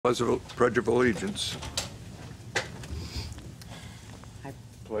Pledge of allegiance. I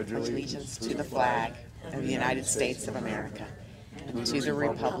pledge allegiance to the flag of the United States of America and to the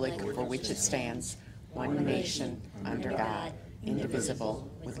republic for which it stands, one nation, under God, indivisible,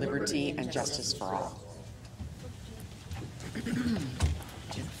 with liberty and justice for all.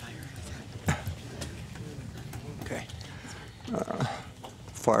 Okay.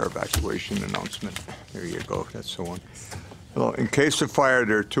 Fire evacuation announcement. There you go. That's the one. Well, in case of fire,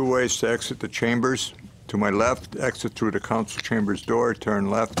 there are two ways to exit the chambers. To my left, exit through the council chambers door, turn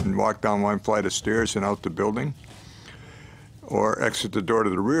left and walk down one flight of stairs and out the building. Or exit the door to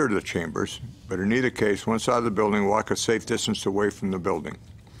the rear of the chambers. But in either case, once out of the building, walk a safe distance away from the building.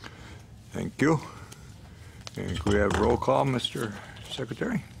 Thank you. And could we have roll call, Mr.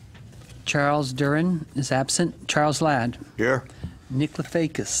 Secretary? Charles Duran is absent. Charles Ladd. Here. Nick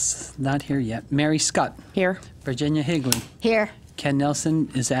Lefakis, not here yet. Mary Scott. Here. Virginia Higley. Here. Ken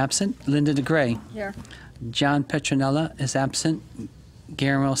Nelson is absent. Linda DeGray. Here. John Petronella is absent.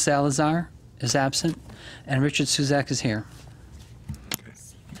 Guillermo Salazar is absent. And Richard Suzak is here. Okay.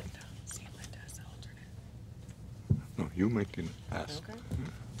 No, you make the ask. Okay.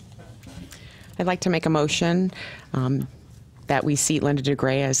 I'd like to make a motion that we seat Linda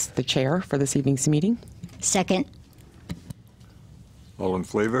DeGray as the chair for this evening's meeting. Second. All in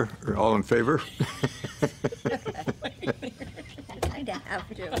favor? Or all in favor? I'd have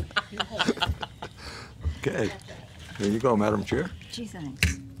to. Okay. There you go, Madam Chair. Gee,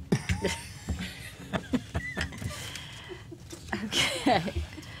 thanks. Okay.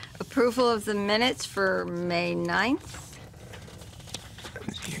 Approval of the minutes for May 9th.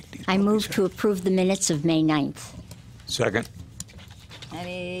 I move to approve the minutes of May 9th. Second.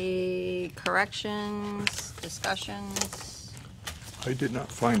 Any corrections, discussions? I did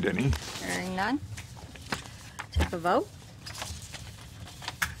not find any. Hearing none. Take a vote.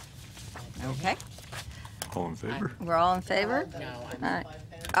 Okay. All in favor? We're all in favor? No, All right.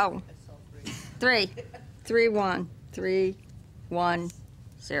 Oh, 3-1,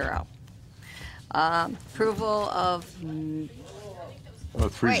 3-1-0. Approval of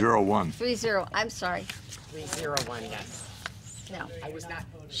 301. 3-0. I'm sorry. 301, yes. No, I was not.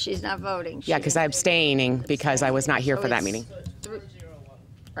 she's not voting. Yeah, because I'm abstaining because I was not here So for that it's meeting.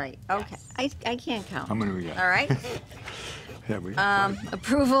 Right, okay. I can't count. How many we got? All right. Yeah, we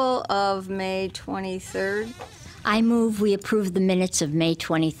Approval of May 23rd. I move we approve the minutes of May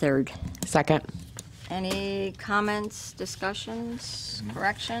 23rd. Second. Any comments, discussions,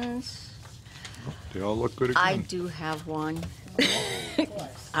 corrections? They all look good again. I do have one.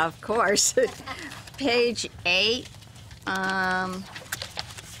 Of course. Page 8, that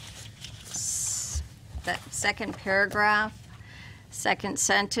second paragraph, second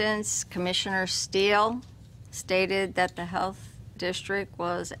sentence, Commissioner Steele stated that the health district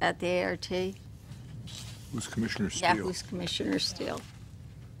was at the ART. Who's Commissioner Steele? Yeah, who's Commissioner Steele?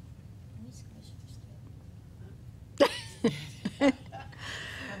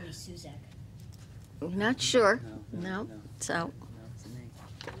 Not sure. No. So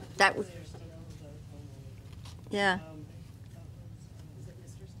that was. Yeah.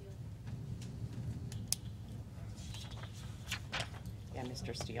 Yeah,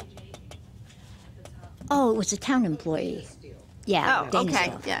 Mr. Steele. Oh, it was a town employee. Yeah. Oh, okay.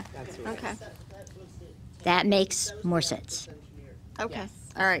 Dainesville. Yeah. Okay. That makes more sense. Okay.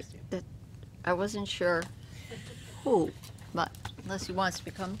 All right. I wasn't sure who, but unless he wants to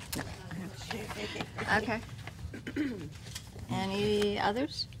become. No. Okay. Any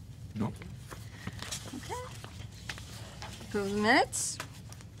others? No. Okay. Approve the minutes.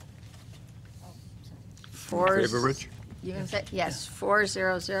 In favor, Rich? You can say yes.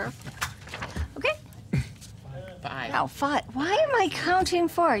 4-0-0. Okay. 5. Now 5. Why am I counting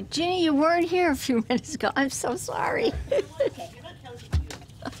 4? Ginny, you weren't here a few minutes ago. I'm so sorry.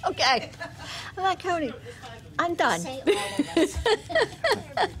 Okay. I'm not counting. I'm done.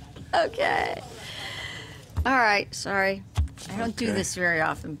 Okay. All right. Sorry. I don't do Okay. this very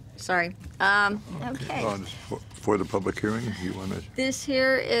often. Sorry. Okay. For the public hearing, you want to? This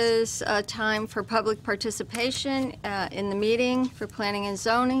here is a time for public participation in the meeting for planning and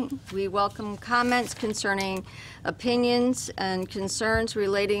zoning. We welcome comments concerning opinions and concerns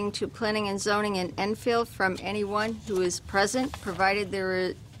relating to planning and zoning in Enfield from anyone who is present, provided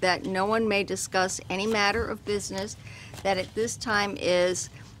that no one may discuss any matter of business that at this time is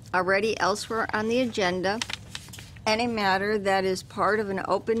already elsewhere on the agenda, any matter that is part of an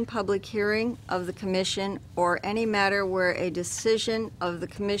open public hearing of the commission, or any matter where a decision of the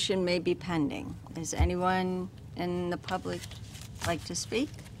commission may be pending. Does anyone in the public like to speak?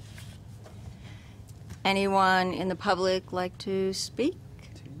 Anyone in the public like to speak?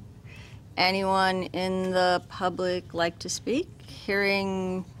 anyone in the public like to speak?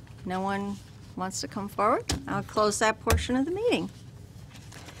 Hearing no one wants to come forward, I'll close that portion of the meeting.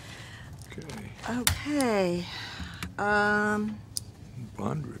 Okay. Okay. Bond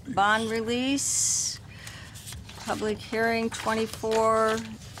release. Bond release, public hearing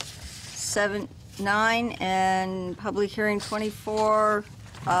 24/7/9 and public hearing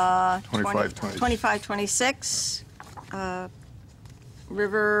 25/26.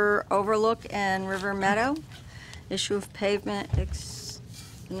 River Overlook and River Meadow, issue of pavement and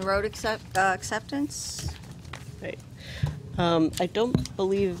road acceptance. Right. I don't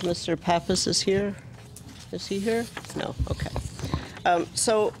believe Mr. Pappas is here. Is he here? No, okay.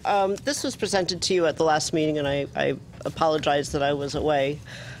 This was presented to you at the last meeting, and I apologize that I was away.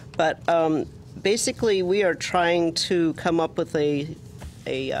 But basically, we are trying to come up with a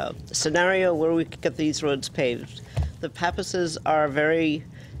scenario where we could get these roads paved. The Pappases are very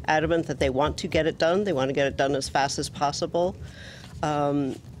adamant that they want to get it done. They want to get it done as fast as possible.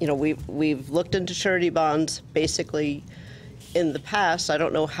 We've looked into surety bonds. Basically, in the past, I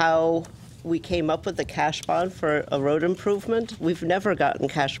don't know how we came up with a cash bond for a road improvement. We've never gotten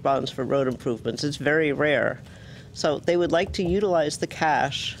cash bonds for road improvements. It's very rare. So they would like to utilize the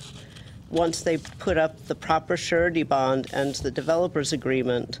cash once they put up the proper surety bond and the developer's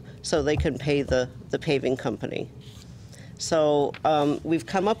agreement so they can pay the paving company. So we've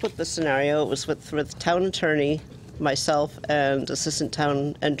come up with the scenario. It was with town attorney, myself, and assistant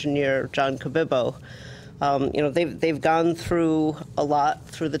town engineer John Cabibbo. They've gone through a lot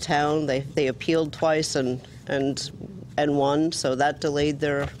through the town. They appealed twice and won, so that delayed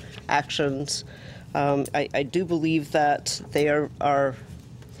their actions. I do believe that they are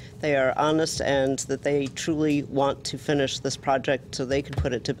honest and that they truly want to finish this project so they can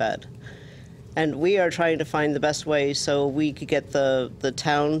put it to bed. And we are trying to find the best way so we could get the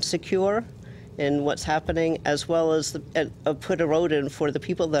town secure in what's happening, as well as put a road in for the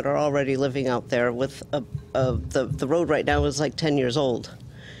people that are already living out there. With the road right now is like 10 years old,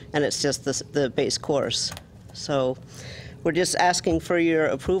 and it's just the base course. So we're just asking for your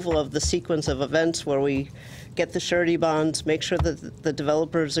approval of the sequence of events where we get the surety bonds, make sure that the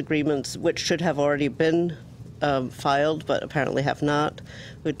developers' agreements, which should have already been filed but apparently have not.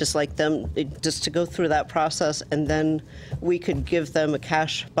 We'd just like them just to go through that process, and then we could give them a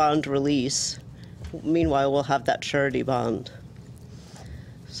cash bond release. Meanwhile, we'll have that surety bond.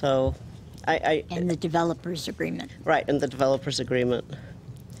 So And the developer's agreement. Right, and the developer's agreement.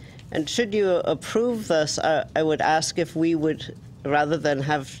 And should you approve this, I would ask if we would, rather than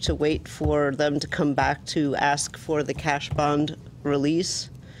have to wait for them to come back to ask for the cash bond release,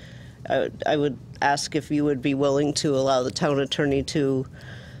 I would ask if you would be willing to allow the town attorney to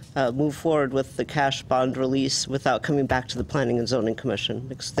move forward with the cash bond release without coming back to the Planning and Zoning Commission,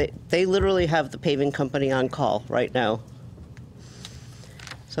 because they literally have the paving company on call right now.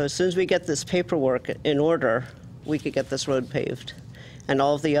 So as soon as we get this paperwork in order, we could get this road paved and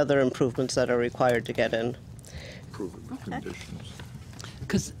all of the other improvements that are required to get in. Approve it with conditions.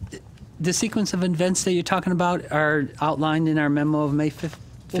 Because the sequence of events that you're talking about are outlined in our memo of May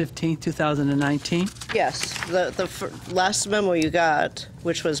 15, 2019? Yes, the last memo you got,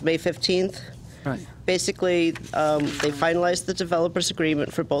 which was May 15th, Right. basically they finalized the developer's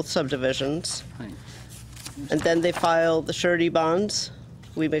agreement for both subdivisions, Right. and then they file the surety bonds.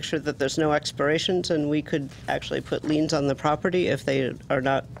 We make sure that there's no expirations, and we could actually put liens on the property if they are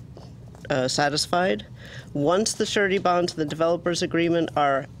not satisfied. Once the surety bonds and the developer's agreement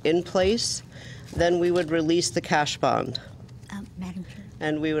are in place, then we would release the cash bond. Madam Chair.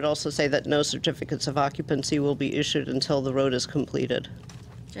 And we would also say that no certificates of occupancy will be issued until the road is completed.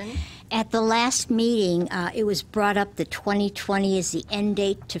 Jenny? At the last meeting, it was brought up that 2020 is the end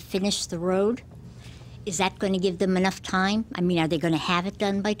date to finish the road. Is that going to give them enough time? I mean, are they going to have it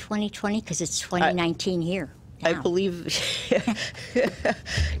done by 2020? Because it's 2019 here. I now. believe,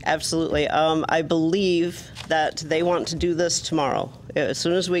 absolutely. I believe that they want to do this tomorrow. As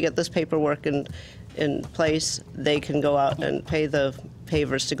soon as we get this paperwork in place, they can go out and pay the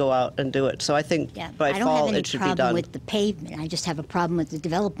pavers to go out and do it. So I think Yeah, by I don't fall have any it should be problem done. with the pavement. I just have a problem with the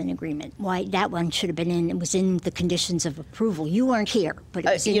development agreement. Why that one should have been in, it was in the conditions of approval. You weren't here, but it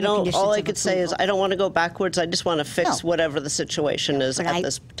was in the conditions of approval. All I could say is I don't want to go backwards. I just want to fix No. whatever the situation is But at I-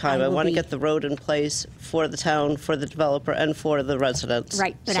 this time. I I will want to be- get the road in place for the town, for the developer, and for the residents.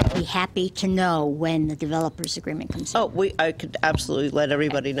 Right, but I'd be happy to know when the developer's agreement comes in. Oh, I could absolutely let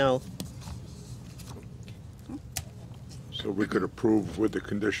everybody know. So we could approve with the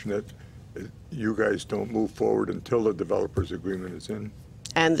condition that you guys don't move forward until the developer's agreement is in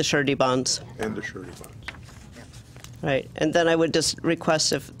And the surety bonds. and the surety bonds. Right, and then I would just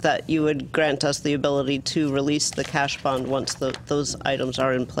request that you would grant us the ability to release the cash bond once those items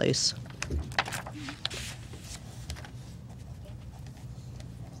are in place.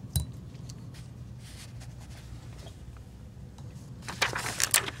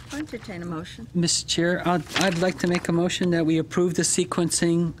 I'll entertain a motion. Mr. Chair, I'd like to make a motion that we approve the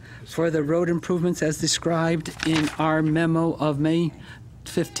sequencing for the road improvements as described in our memo of May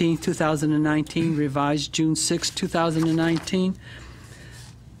 15, 2019, revised June 6, 2019,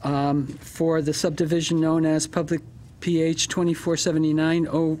 for the subdivision known as Public PH 2479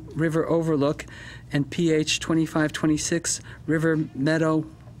 River Overlook and PH 2526 River Meadow,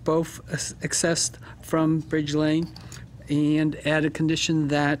 both accessed from Bridge Lane, and add a condition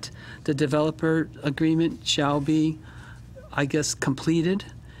that the developer agreement shall be, I guess, completed,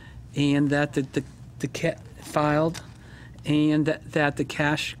 and that the filed, and that the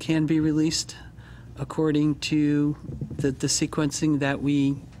cash can be released according to the sequencing that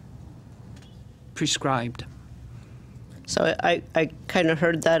we prescribed. So I kind of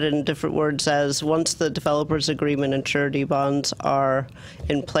heard that in different words as once the developer's agreement and surety bonds are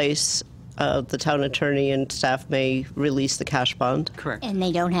in place, the town attorney and staff may release the cash bond. Correct. And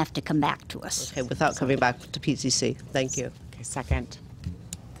they don't have to come back to us. Okay, without coming back to PCC. Thank you. Okay, second.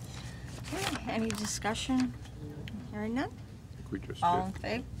 Okay, any discussion? Hearing none? We just All in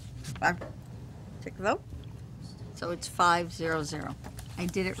did. favor? Take a vote. So it's 5-0-0. I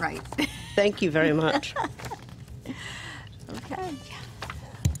did it right. Thank you very much. Okay.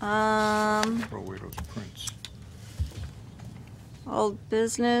 Throw away those prints. Old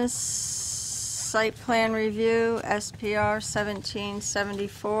business, site plan review, SPR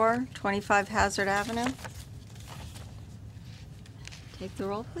 1774, 25 Hazard Avenue. Take the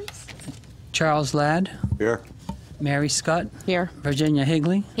roll, please. Charles Ladd, Here. Mary Scott, Here. Virginia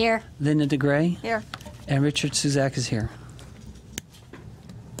Higley, Here, Linda DeGray, Here. and Richard Suzak is here.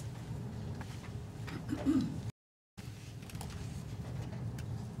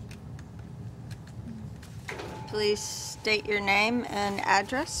 Please state your name and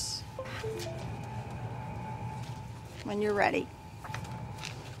address when you're ready.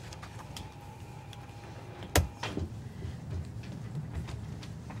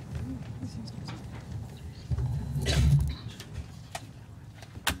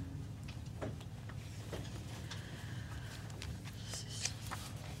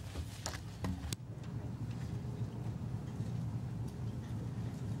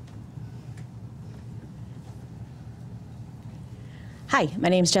 Hi, my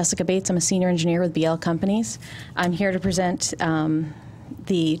name is Jessica Bates. I'm a senior engineer with BL Companies. I'm here to present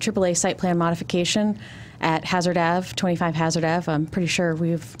the AAA site plan modification at Hazard Ave, 25 Hazard Ave. I'm pretty sure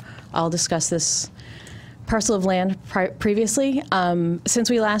we've all discussed this parcel of land previously. Since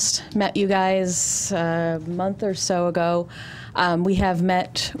we last met you guys a month or so ago, we have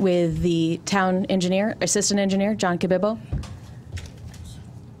met with the town engineer, assistant engineer, John Cabibbo.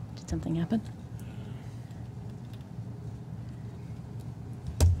 Did something happen?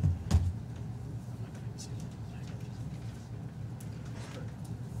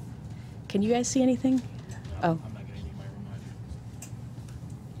 Can you guys see anything? Oh.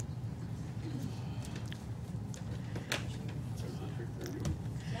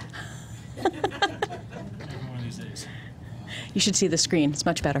 You should see the screen. It's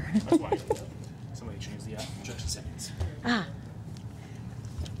much better. That's why somebody changed the projection settings. Ah.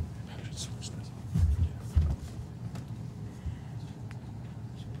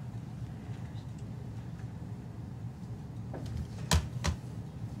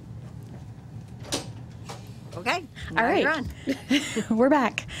 Okay. All now right. you're on. We're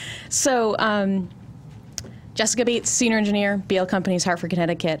back. So, Jessica Bates, senior engineer, BL Companies, Hartford,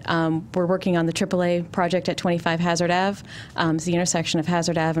 Connecticut. We're working on the AAA project at 25 Hazard Ave. It's the intersection of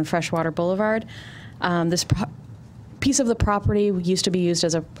Hazard Ave and Freshwater Boulevard. This piece of the property used to be used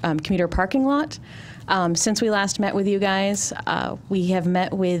as a commuter parking lot. Since we last met with you guys, we have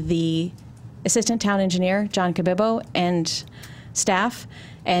met with the assistant town engineer, John Cabibbo, and staff,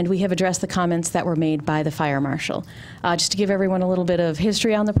 and we have addressed the comments that were made by the fire marshal. Just to give everyone a little bit of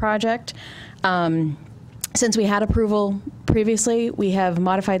history on the project, since we had approval previously, we have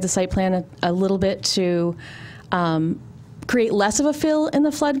modified the site plan a little bit to create less of a fill in the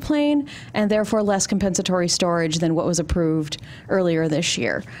floodplain and therefore less compensatory storage than what was approved earlier this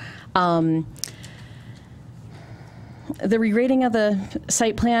year. The regrading of the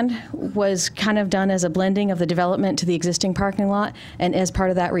site plan was kind of done as a blending of the development to the existing parking lot, and as part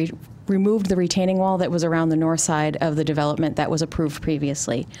of that, removed the retaining wall that was around the north side of the development that was approved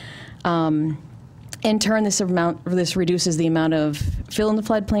previously. In turn, this reduces the amount of fill in the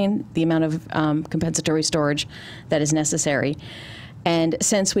floodplain, the amount of compensatory storage that is necessary. And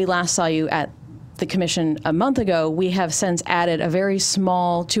since we last saw you at the commission a month ago, we have since added a very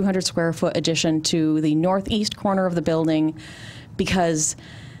small 200 square foot addition to the northeast corner of the building because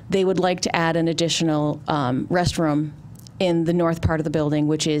they would like to add an additional restroom in the north part of the building,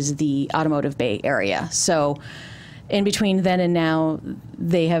 which is the automotive bay area. So in between then and now,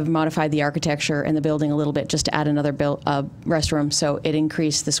 they have modified the architecture in the building a little bit just to add another restroom, so it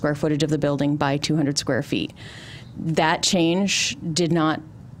increased the square footage of the building by 200 square feet. That change did not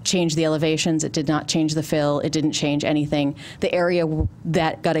change the elevations, it did not change the fill, it didn't change anything. The area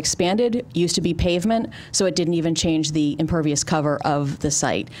that got expanded used to be pavement, so it didn't even change the impervious cover of the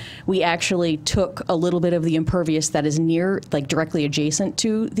site. We actually took a little bit of the impervious that is near, like directly adjacent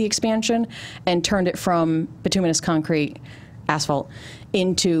to the expansion, and turned it from bituminous concrete, asphalt,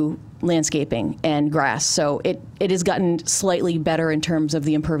 into landscaping and grass. So it has gotten slightly better in terms of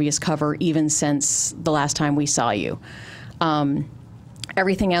the impervious cover even since the last time we saw you.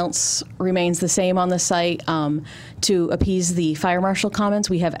 Everything else remains the same on the site. To appease the fire marshal comments,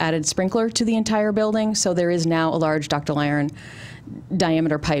 we have added sprinkler to the entire building, so there is now a large ductile iron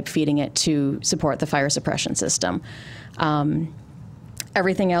diameter pipe feeding it to support the fire suppression system.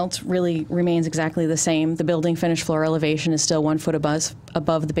 Everything else really remains exactly the same. The building finished floor elevation is still 1 foot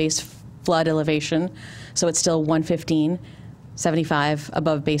above the base flood elevation, so it's still 115.75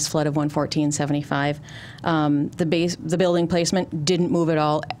 above base flood of 114.75. The building placement didn't move at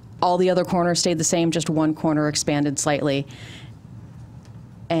all. All the other corners stayed the same, just one corner expanded slightly.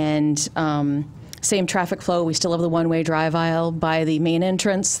 And same traffic flow. We still have the one-way drive aisle by the main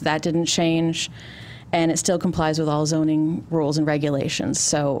entrance. That didn't change. And it still complies with all zoning rules and regulations.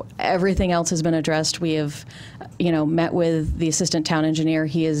 So everything else has been addressed. We have, met with the assistant town engineer.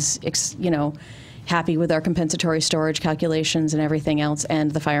 He is, happy with our compensatory storage calculations and everything else,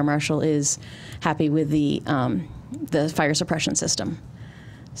 and the fire marshal is happy with the fire suppression system.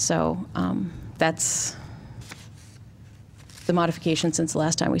 So that's the modification since the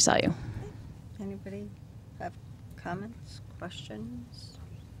last time we saw you. Anybody have comments, questions?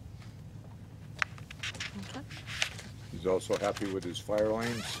 Okay. He's also happy with his fire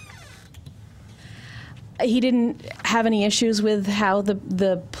lanes. He didn't have any issues with how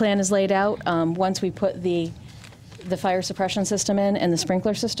the plan is laid out once we put the fire suppression system in and the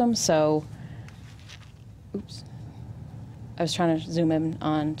sprinkler system. So, oops, I was trying to zoom in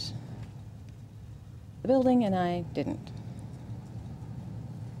on the building and I didn't.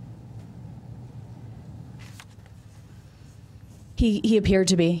 He appeared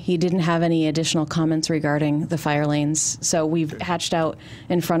to be. He didn't have any additional comments regarding the fire lanes. So we've hatched out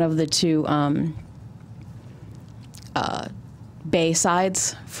in front of the two bay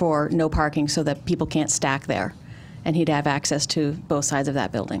sides for no parking so that people can't stack there. And he'd have access to both sides of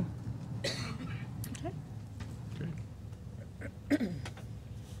that building. Okay.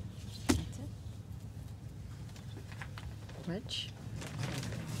 Rich?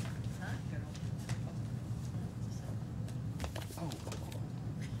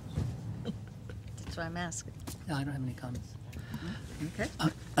 That's what I'm asking. No, I don't have any comments. Okay.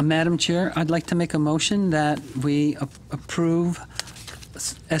 Madam Chair, I'd like to make a motion that we approve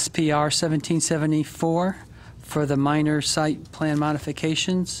SPR 1774 for the minor site plan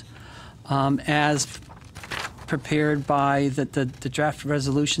modifications as prepared by the draft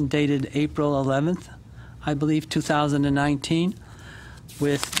resolution dated April 11th, I believe, 2019,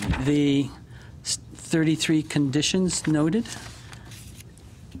 with the 33 conditions noted.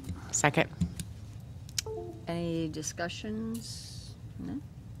 Second. Any discussions? No?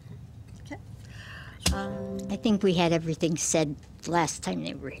 Okay. I think we had everything said last time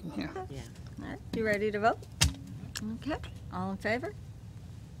they were in here. Yeah. All right, you ready to vote? Okay, all in favor?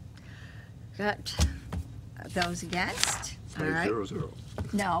 Got those against? All right. 0-0.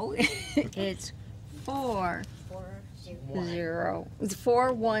 No, it's 4-0.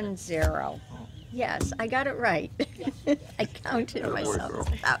 4-1-0. Yes, I got it right. I counted myself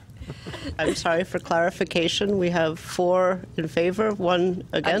out. I'm sorry, for clarification, we have 4 in favor, 1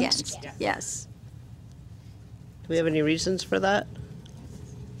 against? Yes. Do we have any reasons for that?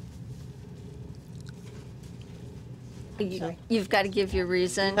 You've got to give your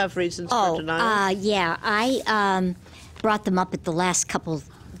reason. Have reasons for denial? Yeah, I brought them up at the last couple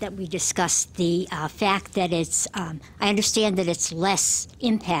that we discussed. The fact that it's, I understand that it's less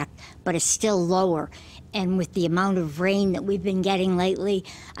impact, but it's still lower. And with the amount of rain that we've been getting lately,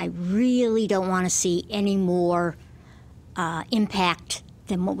 I really don't want to see any more impact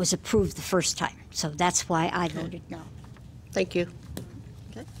than what was approved the first time. So that's why I voted no. Thank you.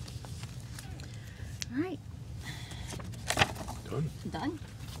 Okay. All right, Done. done?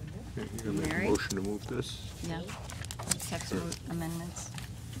 You're gonna make Mary? a motion to move this? Yeah. Text amendments.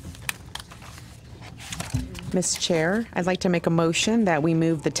 Ms. Chair, I'd like to make a motion that we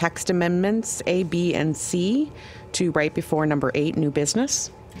move the text amendments A, B, and C to right before number 8, new business.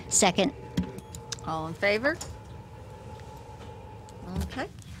 Second. All in favor? Okay.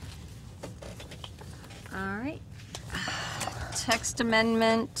 All right. Text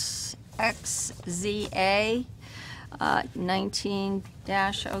amendment XZA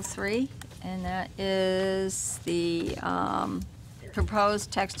 19-03, and that is the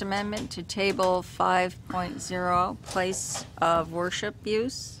proposed text amendment to table 5.0, place of worship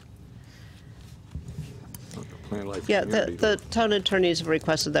use. Plan Life Yeah, Community. the town attorneys have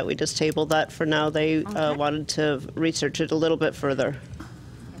requested that we just table that for now. They Okay. wanted to research it a little bit further.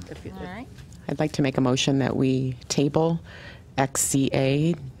 If you- All right. I'd like to make a motion that we table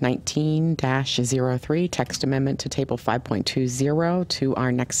XCA 19-03, text amendment to table 5.20 to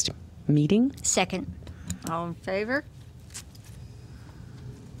our next meeting. Second. All in favor?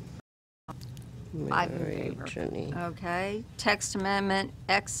 Five in Mary, favor. Jenny. Okay. Text amendment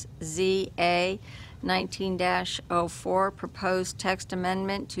XZA 19-04, proposed text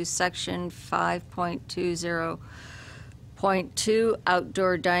amendment to section 5.20.2,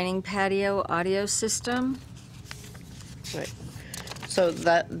 outdoor dining patio audio system. Right. So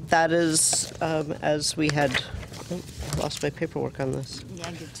that is, as we had, oh, I lost my paperwork on this. Yeah,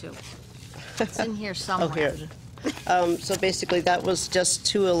 I did too. It's in here Oh, somewhere. here. So basically, that was just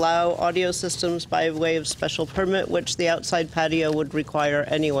to allow audio systems by way of special permit, which the outside patio would require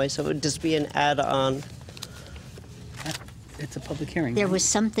anyway, so it would just be an add-on. It's a public hearing. There right? was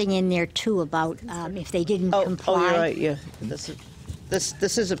something in there too about if they didn't Oh, comply. you're right, yeah. This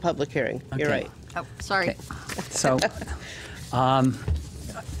is a public hearing. You're Okay. right. Oh, sorry. So,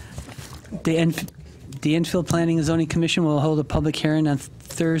 the Enfield Planning and Zoning Commission will hold a public hearing on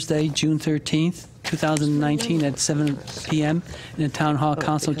Thursday, June 13th, 2019, at 7 p.m. in the Town Hall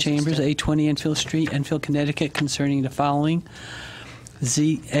Council because it's Chambers, done. 820 Enfield Street, Enfield, Connecticut, concerning the following: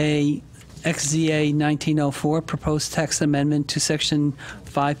 XZA 1904, proposed text amendment to section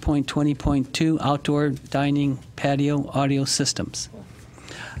 5.20.2, outdoor dining patio audio systems.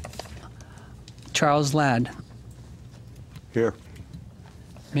 Charles Ladd, Here.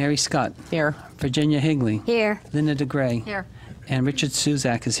 Mary Scott, Here. Virginia Higley, Here. Linda DeGray, Here. and Richard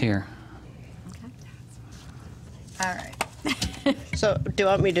Suzak is here. All right. So do you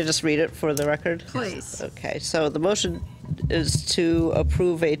want me to just read it for the record? Please. Okay, so the motion is to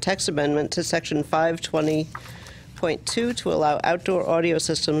approve a text amendment to section 520.2 to allow outdoor audio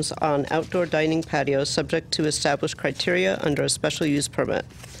systems on outdoor dining patios subject to established criteria under a special use permit.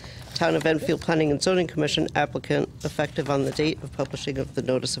 Town of Enfield Planning and Zoning Commission applicant, effective on the date of publishing of the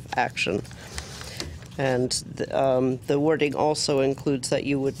notice of action. And the wording also includes that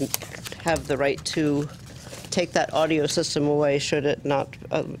you would have the right to take that audio system away should it not,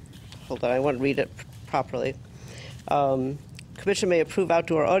 hold on, I want to read it properly. Commission may approve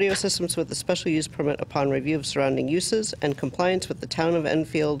outdoor audio systems with a special use permit upon review of surrounding uses and compliance with the Town of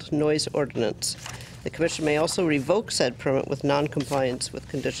Enfield noise ordinance. The commission may also revoke said permit with non-compliance with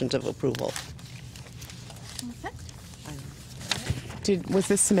conditions of approval. Was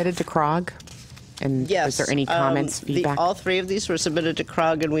this submitted to CROG? And Yes. was there any comments, feedback? All three of these were submitted to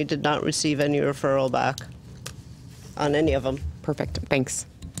CROG, and we did not receive any referral back on any of them. Perfect, thanks.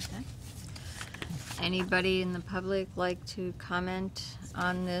 Anybody in the public like to comment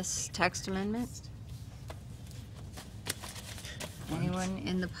on this text amendment? Anyone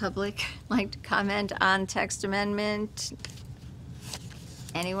in the public like to comment on text amendment?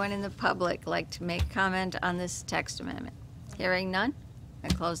 Anyone in the public like to make comment on this text amendment? Hearing none, I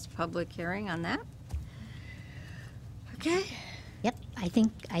close the public hearing on that. Okay. Yep. I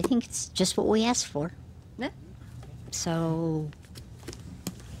think it's just what we asked for. Yeah. So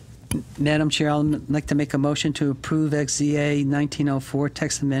Madam Chair, I'd like to make a motion to approve XZA 1904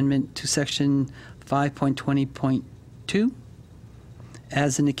 text amendment to section 5.20.2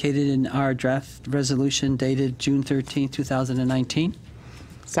 as indicated in our draft resolution dated June 13, 2019.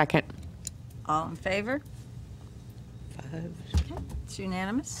 Second. All in favor? 5. Okay, it's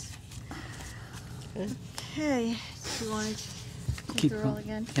unanimous. Okay, do you want to take Keep the roll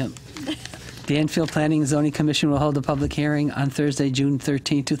again? Yep. The Enfield Planning and Zoning Commission will hold a public hearing on Thursday, June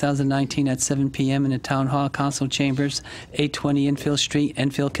 13, 2019 at 7 p.m. in the Town Hall Council Chambers, 820 Enfield Street,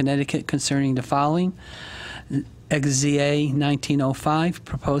 Enfield, Connecticut, concerning the following: XZA 1905,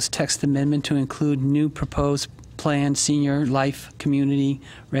 proposed text amendment to include new proposed planned senior life community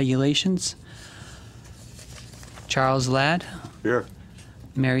regulations. Charles Ladd, Here.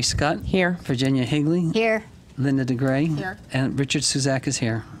 Mary Scott. Here. Virginia Higley. Here. Linda DeGray. Here. And Richard Suzak is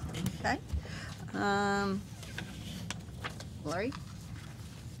here. Okay. Lori?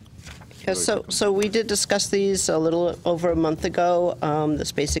 Yeah, so we did discuss these a little over a month ago.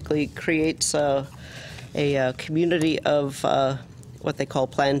 This basically creates a community of what they call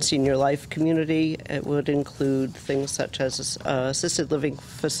planned senior life community. It would include things such as assisted living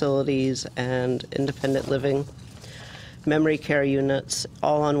facilities and independent living, memory care units,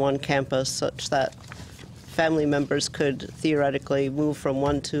 all on one campus, such that family members could theoretically move from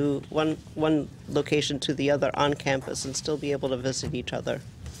one location to the other on campus and still be able to visit each other.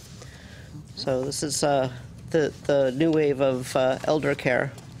 So this is the new wave of elder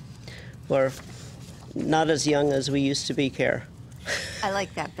care, or not as young as we used to be care. I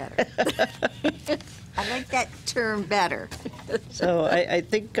like that better. I like that term better. So I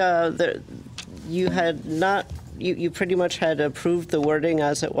think that you had not, you pretty much had approved the wording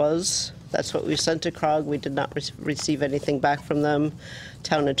as it was. That's what we sent to CROG. We did not receive anything back from them.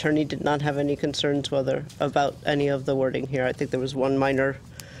 Town attorney did not have any concerns about any of the wording here. I think there was one minor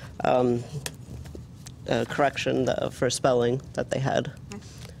correction for spelling that they had.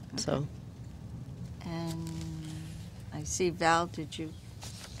 So. And I see Val,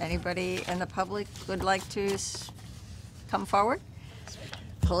 anybody in the public would like to come forward?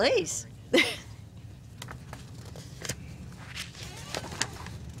 Please.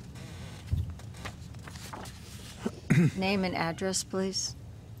 Name and address, please.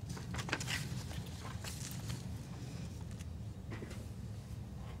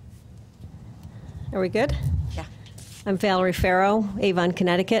 Are we good? Yeah. I'm Valerie Farrow, Avon,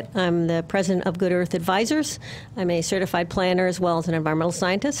 Connecticut. I'm the president of Good Earth Advisors. I'm a certified planner as well as an environmental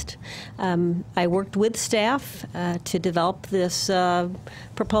scientist. I worked with staff to develop this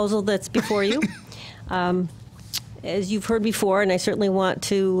proposal that's before you. As you've heard before, and I certainly want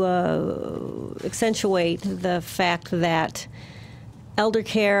to accentuate the fact that elder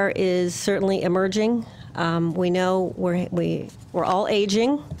care is certainly emerging. We know we're all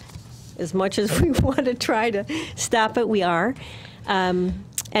aging. As much as we want to try to stop it, we are.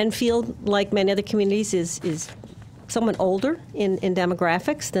 Enfield, like many other communities, is somewhat older in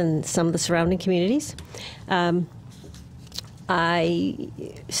demographics than some of the surrounding communities. I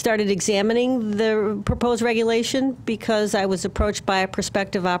started examining the proposed regulation because I was approached by a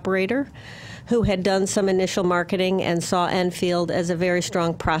prospective operator who had done some initial marketing and saw Enfield as a very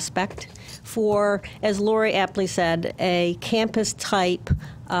strong prospect for, as Lori aptly said, a campus-type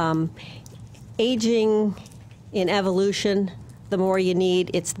aging in evolution. The more you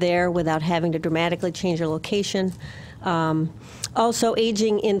need, it's there without having to dramatically change your location. Also,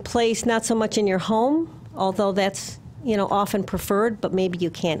 aging in place, not so much in your home, although that's often preferred, but maybe you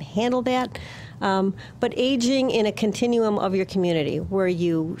can't handle that. But aging in a continuum of your community, where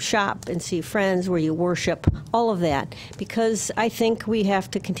you shop and see friends, where you worship, all of that, because I think we have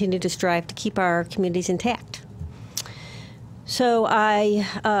to continue to strive to keep our communities intact. So I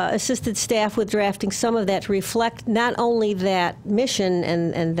assisted staff with drafting some of that to reflect not only that mission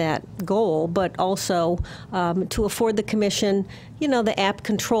and that goal, but also to afford the commission, the apt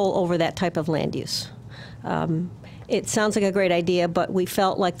control over that type of land use. It sounds like a great idea, but we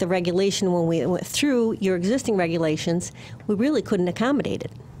felt like the regulation, when we went through your existing regulations, we really couldn't accommodate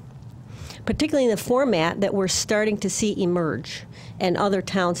it, particularly in the format that we're starting to see emerge and other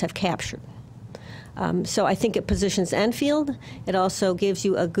towns have captured. So I think it positions Enfield. It also gives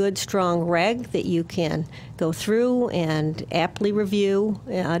you a good, strong reg that you can go through and aptly review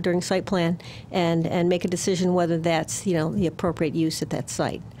during site plan and make a decision whether that's the appropriate use at that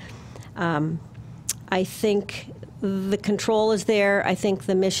site. I think the control is there. I think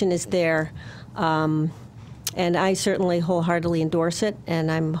the mission is there. And I certainly wholeheartedly endorse it,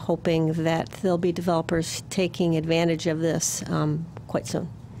 and I'm hoping that there'll be developers taking advantage of this quite soon.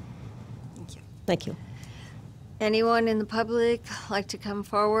 Thank you. Thank you. Anyone in the public like to come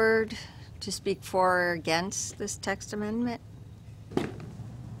forward to speak for or against this text amendment?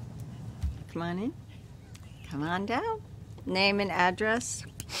 Come on in. Come on down. Name and address.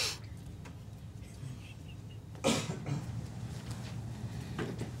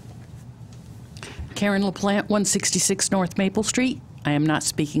 Karen LaPlante, 166 North Maple Street. I am not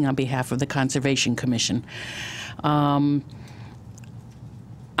speaking on behalf of the Conservation Commission. I'm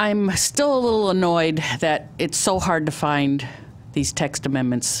still a little annoyed that it's so hard to find these text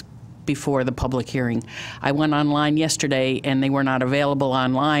amendments before the public hearing. I went online yesterday and they were not available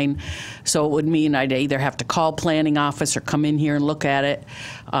online, so it would mean I'd either have to call planning office or come in here and look at it.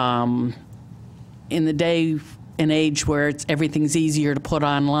 In the day an age where everything's easier to put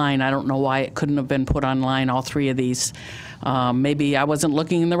online. I don't know why it couldn't have been put online, all three of these. Maybe I wasn't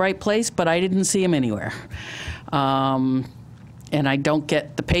looking in the right place, but I didn't see them anywhere. And I don't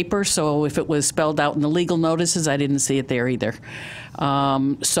get the paper, so if it was spelled out in the legal notices, I didn't see it there either.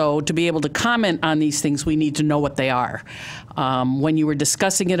 So to be able to comment on these things, we need to know what they are. When you were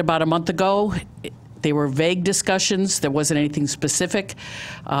discussing it about a month ago, they were vague discussions. There wasn't anything specific.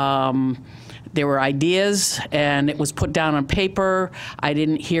 There were ideas, and it was put down on paper. I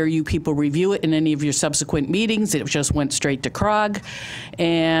didn't hear you people review it in any of your subsequent meetings. It just went straight to CROG.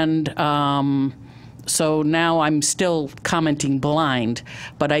 And so now I'm still commenting blind,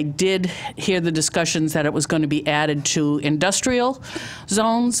 but I did hear the discussions that it was going to be added to industrial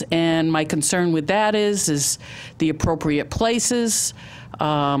zones, and my concern with that is the appropriate places.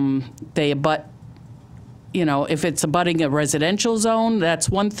 They abut, you know, if it's abutting a residential zone, that's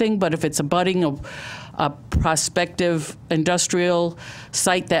one thing, but if it's abutting a prospective industrial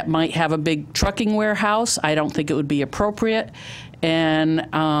site that might have a big trucking warehouse, I don't think it would be appropriate.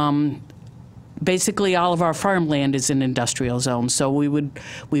 And basically, all of our farmland is in industrial zones, so we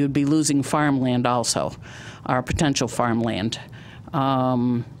would be losing farmland also, our potential farmland,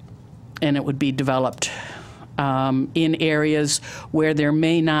 and it would be developed in areas where there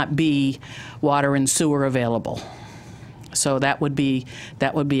may not be water and sewer available. So that would be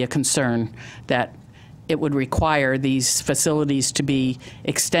a concern, that it would require these facilities to be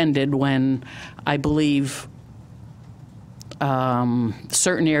extended when I believe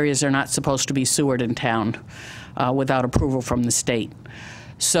certain areas are not supposed to be sewered in town without approval from the state.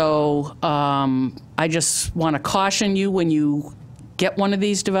 So I just want to caution you when you get one of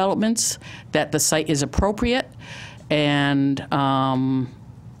these developments that the site is appropriate, and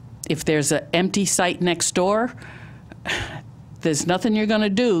if there's an empty site next door, there's nothing you're going to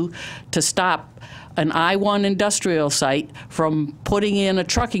do to stop an I-1 industrial site from putting in a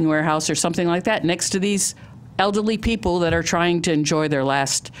trucking warehouse or something like that next to these elderly people that are trying to enjoy their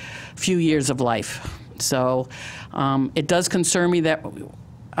last few years of life. So it does concern me that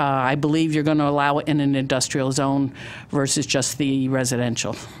I believe you're going to allow it in an industrial zone versus just the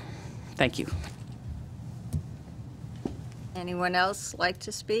residential. Thank you. Anyone else like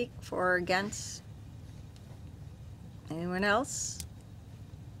to speak for or against? Anyone else?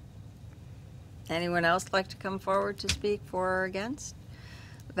 Anyone else like to come forward to speak for or against?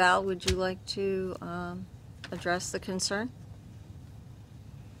 Val, would you like to address the concern?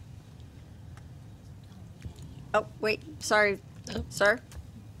 Oh, wait, sorry, sir?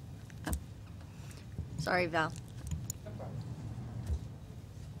 Sorry, Val.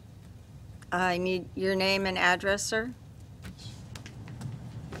 I need your name and address, sir.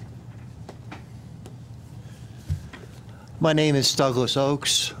 My name is Douglas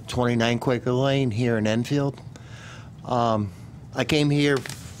Oakes, 29 Quaker Lane here in Enfield. I came here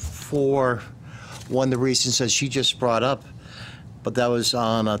for one of the reasons that she just brought up, but that was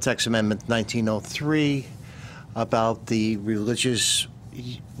on Text Amendment 1903 about the religious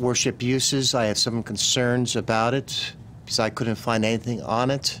worship uses. I had some concerns about it because I couldn't find anything on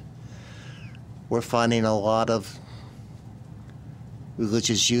it. We're finding a lot of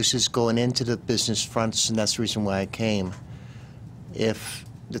religious uses going into the business fronts, and that's the reason why I came. If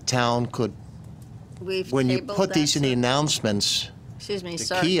the town could, when you put these in the announcements, excuse me, the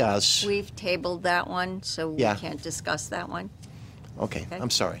sir. kiosks. We've tabled that one, so we can't discuss that one. Okay, I'm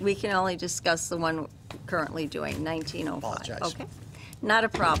sorry. We can only discuss the one currently doing, 1905. Apologize. Okay, not a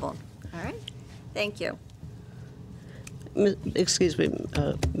problem. All right, thank you. Excuse me,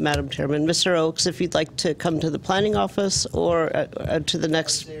 Madam Chairman. Mr. Oakes, if you'd like to come to the planning office or to the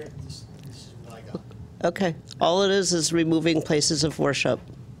next. Okay. All it is removing places of worship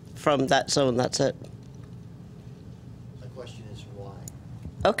from that zone. That's it. The question is why.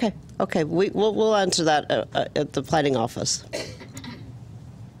 Okay. Okay. We'll answer that at the planning office.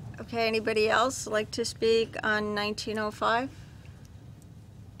 Okay, anybody else like to speak on 1905?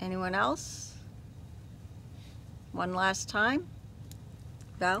 Anyone else? One last time?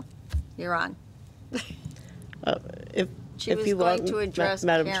 Val, you're on. She was you going want, to address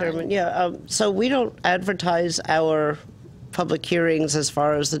Madam Karen. Chairman, yeah. So we don't advertise our public hearings as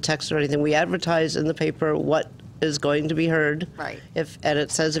far as the text or anything. We advertise in the paper what is going to be heard. Right. And it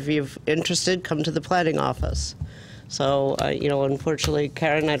says if you're interested, come to the planning office. So, unfortunately,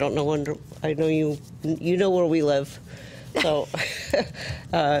 Karen, I don't know I know you know where we live. So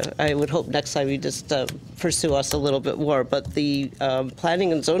I would hope next time you just pursue us a little bit more. But the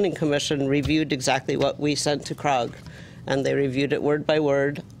Planning and Zoning Commission reviewed exactly what we sent to CROG, and they reviewed it word by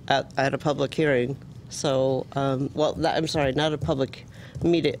word at a public hearing. So, I'm sorry, not a public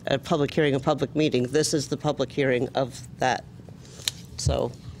a public hearing, a public meeting. This is the public hearing of that.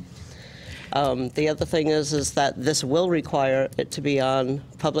 So the other thing is that this will require it to be on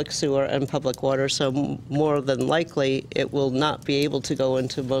public sewer and public water, so more than likely it will not be able to go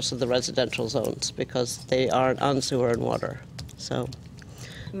into most of the residential zones because they aren't on sewer and water. So,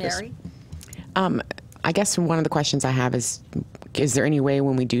 Mary? I guess one of the questions I have is there any way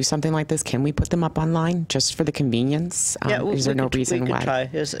when we do something like this, can we put them up online just for the convenience? Is there no reason why? Try.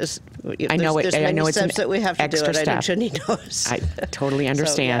 I know there's I know many it's an steps that we have to do extra it. I think step. Jenny knows. I totally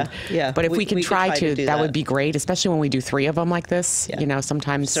understand. So, yeah. But if we can could try to, do that would be great, especially when we do 3 of them like this. Yeah. You know,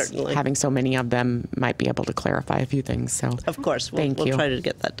 sometimes Certainly. having so many of them might be able to clarify a few things. So, Of course, Thank we'll you. try to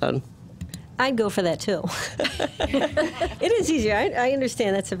get that done. I'd go for that too. It is easier. I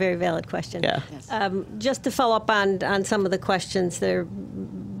understand that's a very valid question. Yeah. Just to follow up on some of the questions that are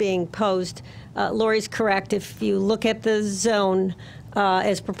being posed, Lori's correct. If you look at the zone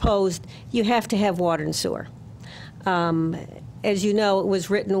as proposed, you have to have water and sewer. As you know, it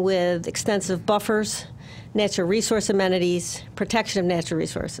was written with extensive buffers, natural resource amenities, protection of natural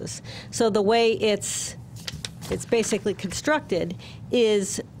resources. So the way it's basically constructed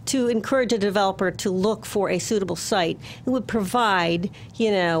is to encourage a developer to look for a suitable site. It would provide,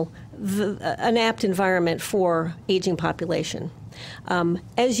 an apt environment for aging population.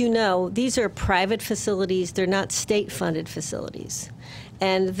 As you know, these are private facilities. They're not state-funded facilities.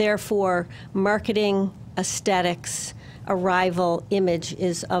 And therefore, marketing, aesthetics, arrival, image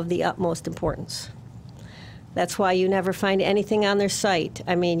is of the utmost importance. That's why you never find anything on their site.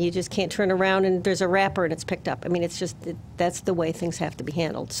 I mean, you just can't turn around and there's a wrapper and it's picked up. I mean, that's the way things have to be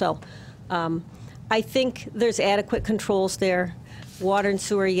handled. So I think there's adequate controls there. Water and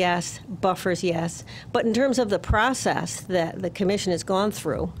sewer, yes. Buffers, yes. But in terms of the process that the commission has gone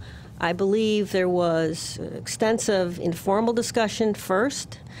through, I believe there was extensive informal discussion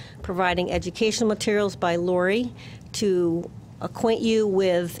first, providing educational materials by Lori to acquaint you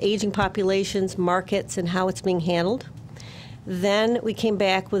with aging populations, markets, and how it's being handled. Then we came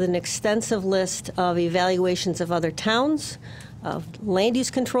back with an extensive list of evaluations of other towns, of land use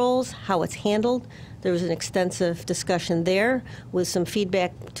controls, how it's handled. There was an extensive discussion there with some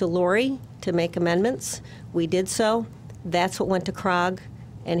feedback to Lori to make amendments. We did so. That's what went to CROG,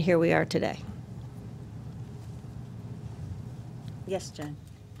 and here we are today. Yes, Jen.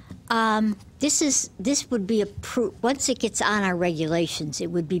 This would be approved, once it gets on our regulations, it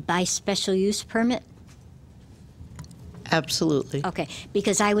would be by special use permit? Absolutely. Okay,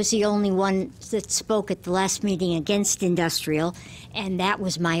 because I was the only one that spoke at the last meeting against industrial, and that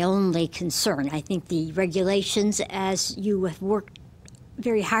was my only concern. I think the regulations, as you have worked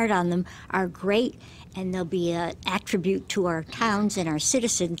very hard on them, are great, and they'll be an attribute to our towns and our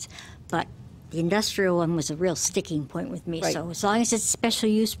citizens, but the industrial one was a real sticking point with me. Right. So as long as it's a special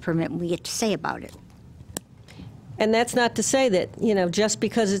use permit, we get to say about it. And that's not to say that, just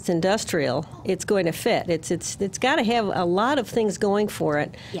because it's industrial, it's going to fit. It's got to have a lot of things going for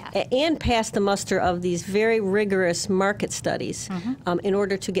it, Yeah. And pass the muster of these very rigorous market studies in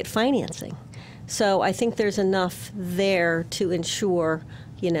order to get financing. So I think there's enough there to ensure,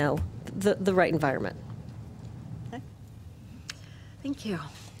 the right environment. Thank you.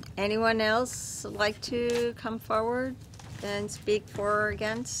 Anyone else like to come forward and speak for or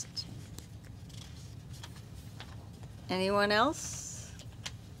against? Anyone else?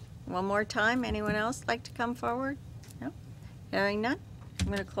 One more time, anyone else like to come forward? No? Hearing none? I'm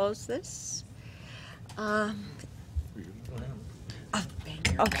going to close this.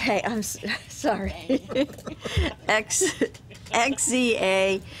 Okay, I'm sorry.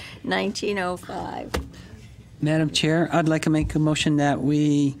 XZA 1905. Madam Chair, I'd like to make a motion that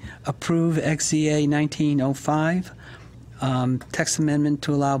we approve XZA 1905, text amendment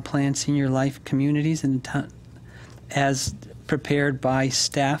to allow planned senior life communities in the town, as prepared by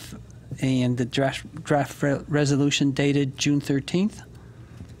staff, and the draft resolution dated June 13th.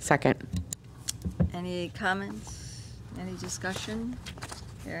 Second. Any comments? Any discussion?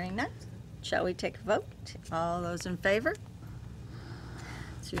 Hearing none. Shall we take a vote? All those in favor?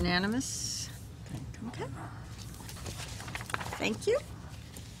 It's unanimous. Okay. Thank you.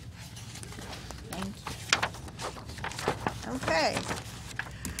 Thank you. Okay.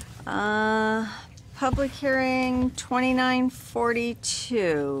 Public hearing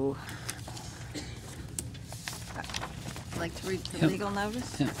 2942. I'd like to read the Yep. legal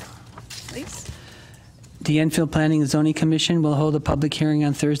notice, Yeah. please. The Enfield Planning and Zoning Commission will hold a public hearing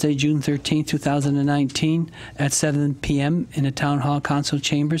on Thursday, June 13, 2019, at 7 p.m. in the Town Hall Council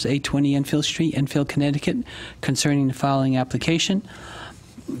Chambers, 820 Enfield Street, Enfield, Connecticut, concerning the following application: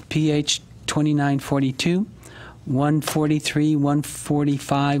 PH 2942, 143,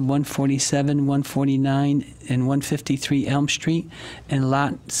 145, 147, 149, and 153 Elm Street, and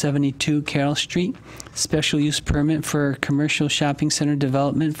Lot 72 Carroll Street. Special use permit for commercial shopping center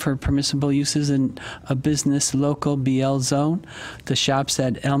development for permissible uses in a business local BL zone. The shops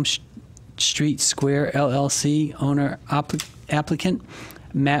at Elm Street Square LLC, owner applicant.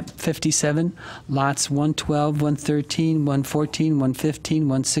 Map 57, lots 112, 113, 114, 115,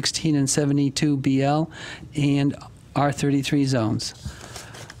 116, and 72 BL, and R33 zones.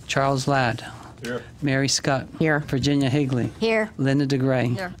 Charles Ladd. Here. Mary Scott. Here. Virginia Higley. Here. Linda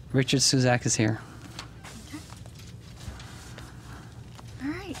DeGray. Here. Richard Suzak is here.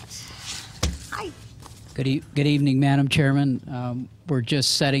 All right. Hi. Good evening, Madam Chairman. We're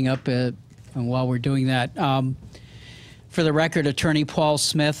just setting up, and while we're doing that, for the record, Attorney Paul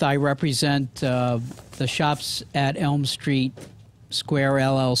Smith, I represent the shops at Elm Street Square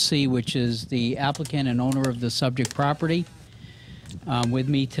LLC, which is the applicant and owner of the subject property. With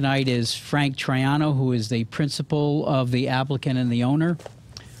me tonight is Frank Triano, who is the principal of the applicant and the owner.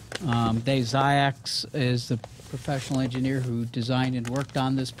 Dave Ziax is the professional engineer who designed and worked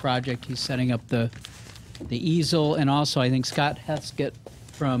on this project. He's setting up the easel, and also I think Scott Heskett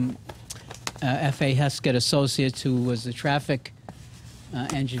from F.A. Heskett Associates, who was the traffic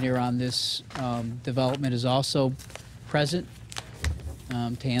engineer on this development, is also present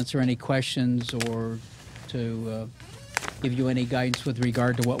to answer any questions or to give you any guidance with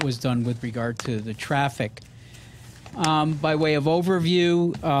regard to what was done with regard to the traffic. By way of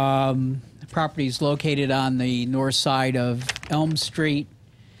overview, the property is located on the north side of Elm Street.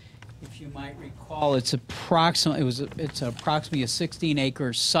 If you might recall, it's approximately a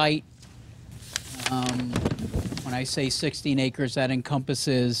 16-acre site. When I say 16 acres, that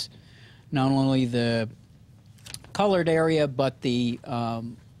encompasses not only the colored area, but the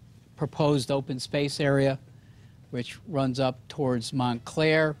proposed open space area, which runs up towards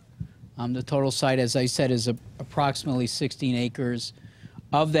Montclair. The total site, as I said, is approximately 16 acres.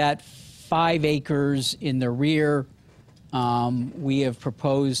 Of that, 5 acres in the rear, we have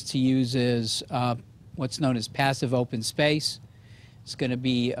proposed to use as what's known as passive open space. It's going to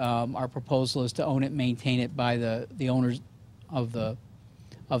be, our proposal is to own it, maintain it by the owners of the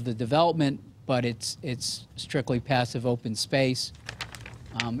development, but it's strictly passive open space.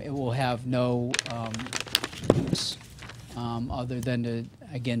 It will have no use other than to,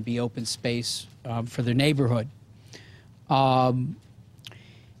 again, be open space for the neighborhood.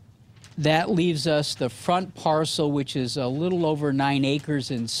 That leaves us the front parcel, which is a little over 9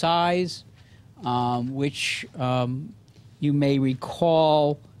 acres in size, which you may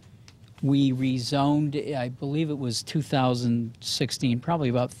recall we rezoned, I believe it was 2016, probably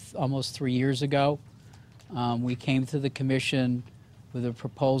about almost 3 years ago. We came to the commission with a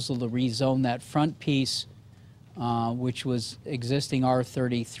proposal to rezone that front piece, which was existing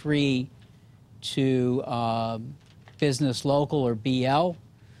R33, to business local, or BL.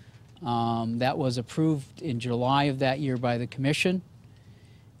 That was approved in July of that year by the commission.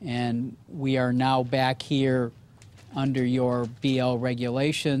 And we are now back here under your BL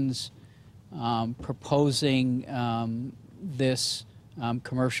regulations, proposing this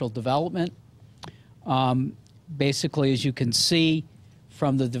commercial development. Basically, as you can see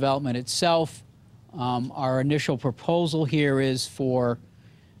from the development itself, our initial proposal here is for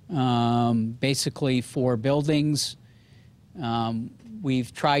basically 4 buildings.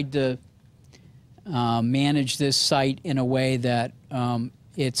 We've tried to manage this site in a way that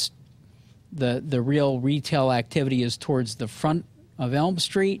it's the real retail activity is towards the front of Elm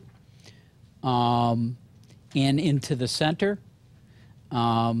Street and into the center.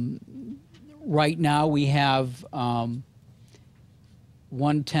 Right now we have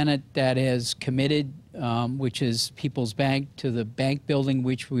one tenant that has committed, which is People's Bank, to the bank building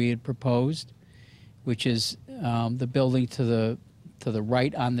which we had proposed, which is the building to the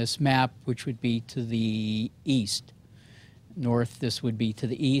right on this map, which would be to the east. North, this would be to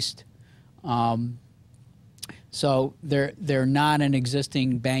the east. So they're not an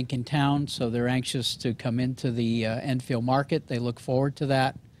existing bank in town, so they're anxious to come into the Enfield market. They look forward to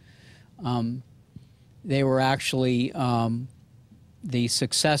that. They were actually the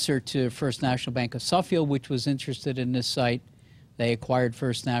successor to First National Bank of Suffield, which was interested in this site. They acquired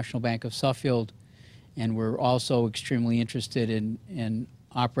First National Bank of Suffield, and were also extremely interested in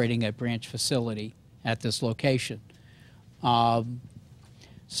operating a branch facility at this location.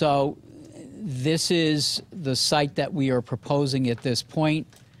 So this is the site that we are proposing at this point.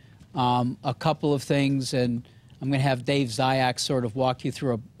 A couple of things, and I'm going to have Dave Ziax sort of walk you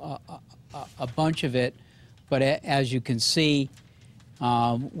through a bunch of it, but as you can see,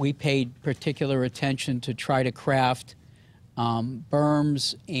 We paid particular attention to try to craft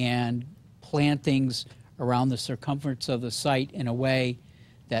berms and plantings around the circumference of the site in a way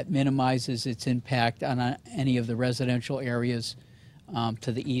that minimizes its impact on any of the residential areas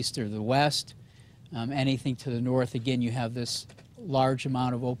to the east or the west. Anything to the north, again, you have this large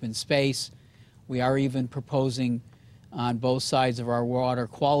amount of open space. We are even proposing on both sides of our water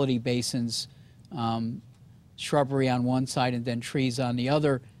quality basins shrubbery on one side and then trees on the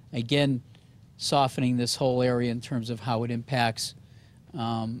other, again softening this whole area in terms of how it impacts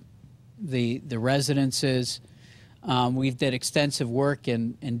the residences. We've did extensive work,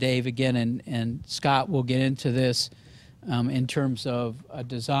 and Dave again and Scott will get into this in terms of a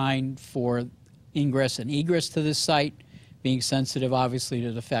design for ingress and egress to this site, being sensitive obviously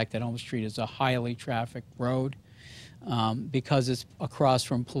to the fact that Elm Street is a highly trafficked road. Because it's across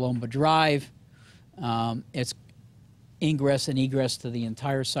from Paloma Drive, its ingress and egress to the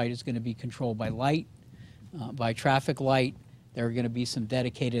entire site is going to be controlled by light, by traffic light. There are going to be some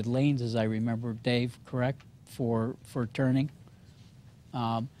dedicated lanes, as I remember, Dave, correct, for turning.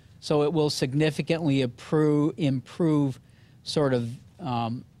 So it will significantly improve sort of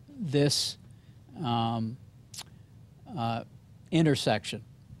this intersection,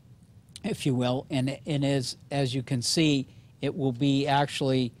 if you will, and as you can see, it will be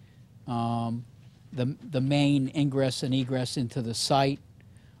actually the main ingress and egress into the site,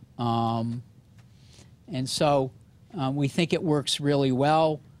 and so we think it works really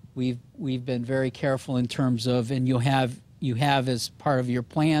well. We've been very careful in terms of, and you have as part of your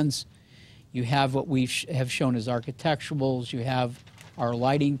plans, you have what we have shown as architecturals, you have our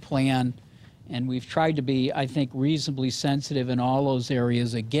lighting plan, and we've tried to be, I think, reasonably sensitive in all those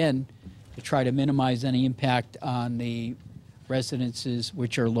areas, again, to try to minimize any impact on the residences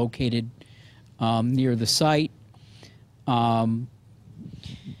which are located near the site. And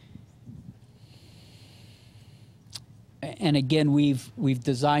again, we've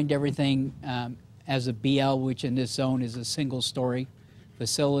designed everything as a BL, which in this zone is a single-story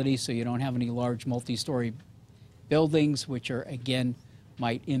facility, so you don't have any large multi-story buildings, which are, again,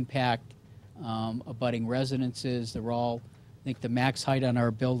 might impact abutting residences. They're all, I think the max height on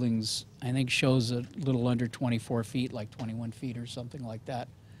our buildings, I think, shows a little under 24 feet, like 21 feet or something like that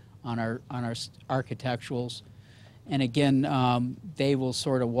on our architecturals. And again, Dave will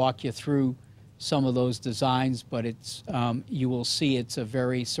sort of walk you through some of those designs, but it's you will see it's a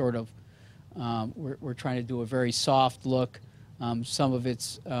very sort of we're trying to do a very soft look. Some of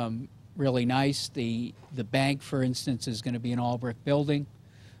it's really nice. The bank, for instance, is going to be an all brick building,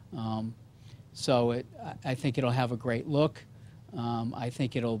 so I think it'll have a great look. I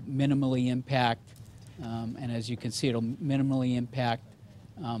think it'll minimally impact, and as you can see, it'll minimally impact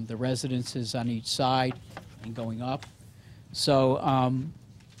the residences on each side and going up. So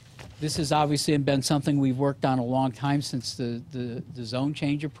this has obviously been something we've worked on a long time since the zone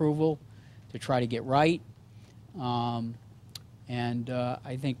change approval to try to get right. And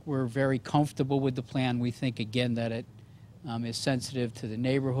I think we're very comfortable with the plan. We think, again, that it is sensitive to the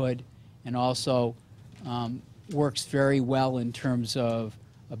neighborhood and also works very well in terms of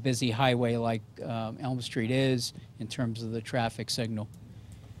a busy highway like Elm Street is in terms of the traffic signal.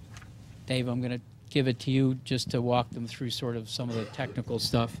 Dave, I'm going to give it to you just to walk them through sort of some of the technical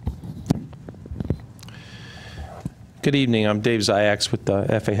stuff. Good evening. I'm Dave Ziax with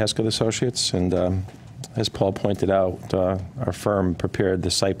F.A. Hesketh Associates, and as Paul pointed out, our firm prepared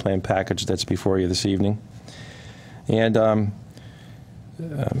the site plan package that's before you this evening. And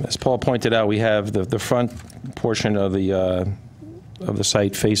as Paul pointed out, we have the front portion of the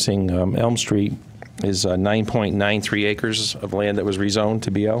site facing Elm Street is 9.93 acres of land that was rezoned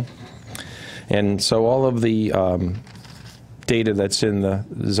to BL. And so all of the data that's in the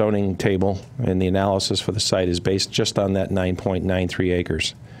zoning table and the analysis for the site is based just on that 9.93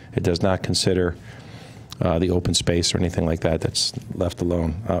 acres. It does not consider the open space or anything like that that's left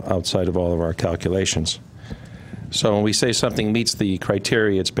alone outside of all of our calculations. So when we say something meets the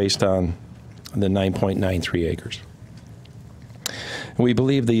criteria, it's based on the 9.93 acres. We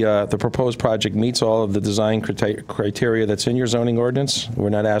believe the proposed project meets all of the design criteria that's in your zoning ordinance. We're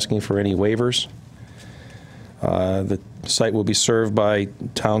not asking for any waivers. The site will be served by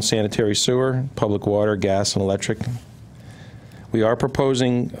town sanitary sewer, public water, gas, and electric. We are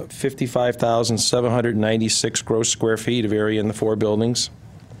proposing 55,796 gross square feet of area in the 4 buildings.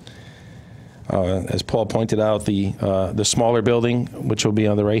 As Paul pointed out, the smaller building, which will be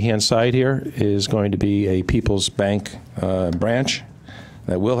on the right-hand side here, is going to be a People's Bank branch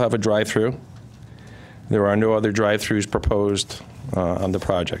that will have a drive-through. There are no other drive-throughs proposed on the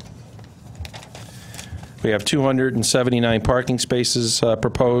project. We have 279 parking spaces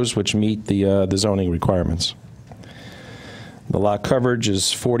proposed, which meet the zoning requirements. The lot coverage is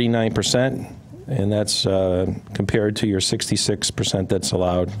 49%, and that's compared to your 66% that's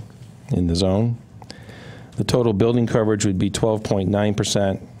allowed in the zone. The total building coverage would be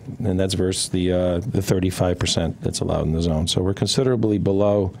 12.9%, and that's versus the 35% that's allowed in the zone. So we're considerably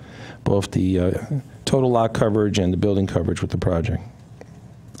below both the total lot coverage and the building coverage with the project.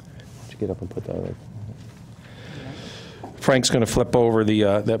 Would you get up and put that up? Frank's going to flip over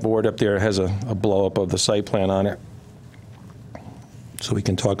that board up there. It has a blow-up of the site plan on it, so we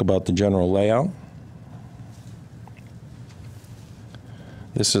can talk about the general layout.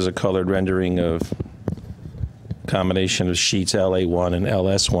 This is a colored rendering of combination of sheets LA1 and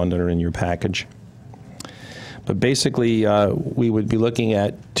LS1 that are in your package. But basically, we would be looking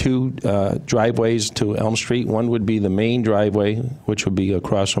at two driveways to Elm Street. One would be the main driveway, which would be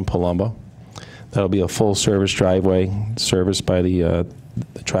across from Palumbo. That'll be a full-service driveway serviced by the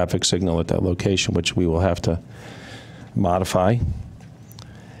traffic signal at that location, which we will have to modify.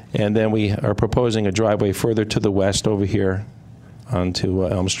 And then we are proposing a driveway further to the west over here onto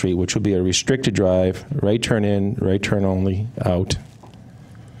Elm Street, which will be a restricted drive, right turn in, right turn only out.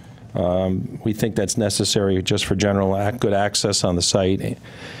 We think that's necessary just for general good access on the site,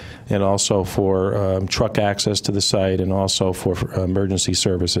 and also for truck access to the site, and also for emergency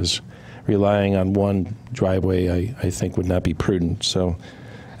services. Relying on one driveway, I think, would not be prudent. So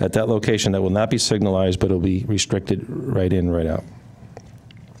at that location, that will not be signalized, but it will be restricted right in, right out.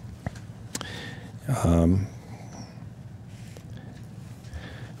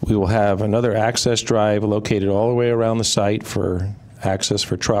 We will have another access drive located all the way around the site for access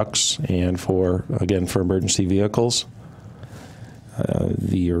for trucks and for, again, for emergency vehicles.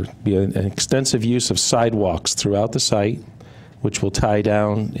 There will be an extensive use of sidewalks throughout the site, which will tie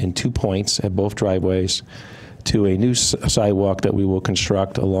down in 2 points at both driveways to a new sidewalk that we will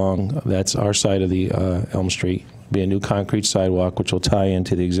construct along, that's our side of the Elm Street. Be a new concrete sidewalk which will tie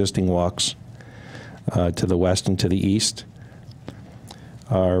into the existing walks to the west and to the east.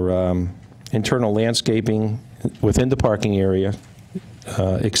 Our internal landscaping within the parking area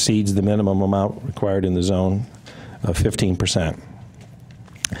exceeds the minimum amount required in the zone of 15%.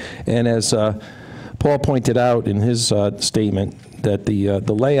 And as Paul pointed out in his statement, that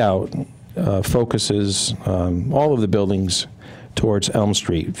the layout focuses all of the buildings towards Elm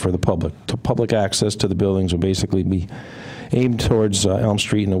Street for the public. Public access to the buildings will basically be aimed towards Elm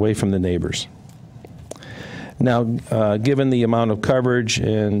Street and away from the neighbors. Now, given the amount of coverage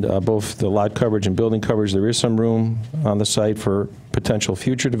and both the lot coverage and building coverage, there is some room on the site for potential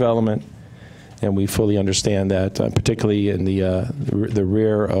future development. And we fully understand that, particularly in the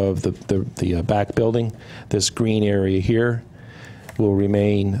rear of the back building. This green area here will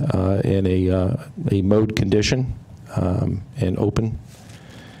remain in a mode condition and open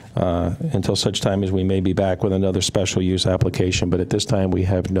until such time as we may be back with another special use application. But at this time, we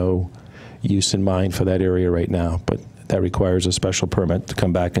have no use in mind for that area right now. But that requires a special permit to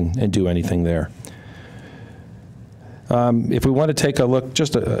come back and do anything there. If we want to take a look,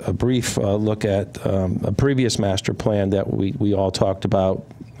 just a brief look at a previous master plan that we all talked about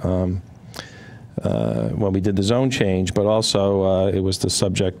when we did the zone change, but also it was the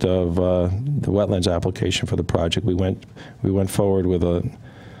subject of the wetlands application for the project. We went forward with a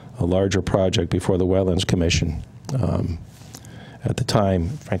larger project before the Wetlands Commission at the time.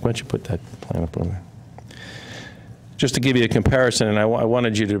 Frank, why don't you put that plan up on there? Just to give you a comparison, and I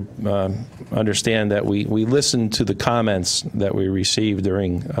wanted you to understand that we listened to the comments that we received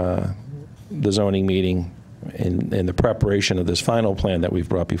during the zoning meeting in the preparation of this final plan that we've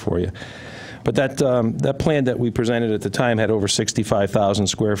brought before you. But that plan that we presented at the time had over 65,000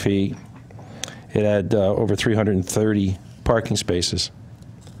 square feet. It had over 330 parking spaces.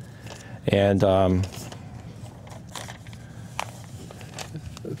 And I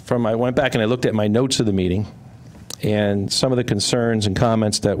went back and I looked at my notes of the meeting, and some of the concerns and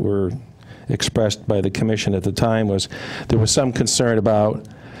comments that were expressed by the commission at the time was there was some concern about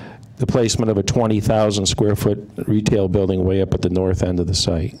the placement of a 20,000 square foot retail building way up at the north end of the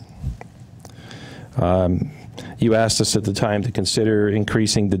site. You asked us at the time to consider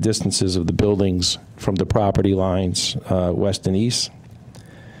increasing the distances of the buildings from the property lines west and east.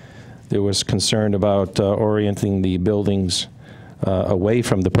 There was concern about orienting the buildings away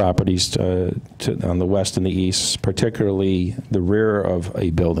from the properties on the west and the east, particularly the rear of a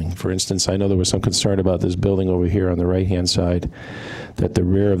building. For instance, I know there was some concern about this building over here on the right-hand side, that the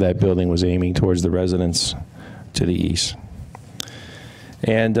rear of that building was aiming towards the residents to the east.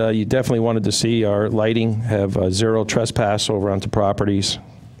 And you definitely wanted to see our lighting have zero trespass over onto properties.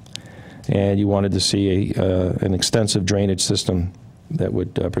 and you wanted to see an extensive drainage system that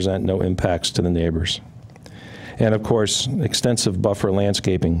would present no impacts to the neighbors. And of course, extensive buffer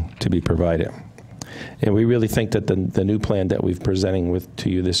landscaping to be provided. And we really think that the new plan that we're presenting to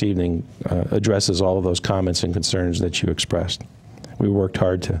you this evening addresses all of those comments and concerns that you expressed. We worked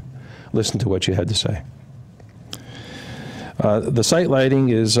hard to listen to what you had to say. The site lighting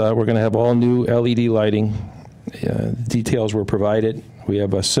is, we're going to have all new LED lighting. Details were provided. We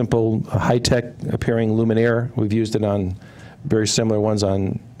have a simple, high-tech appearing luminaire. We've used it on very similar ones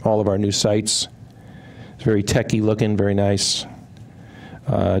on all of our new sites. It's very techy looking, very nice.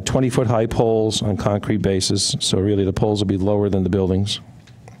 20-foot high poles on concrete bases, so really the poles will be lower than the buildings.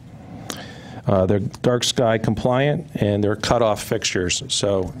 They're dark sky compliant, and they're cut-off fixtures.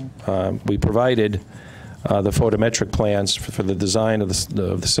 So we provided the photometric plans for the design of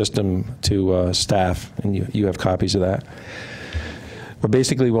the system to staff, and you have copies of that. But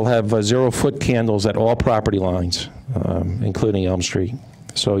basically, we'll have 0-foot candles at all property lines, including Elm Street.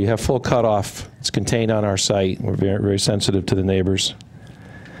 So you have full cutoff. It's contained on our site. We're very, very sensitive to the neighbors.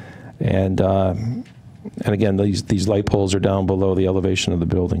 And again, these light poles are down below the elevation of the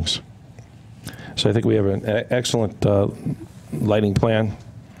buildings. So I think we have an excellent lighting plan.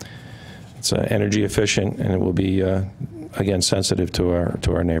 It's energy efficient, and it will be, again, sensitive to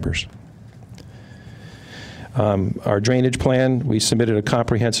our neighbors. Our drainage plan, we submitted a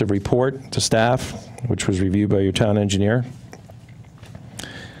comprehensive report to staff, which was reviewed by your town engineer.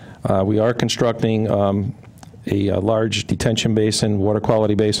 We are constructing a large detention basin, water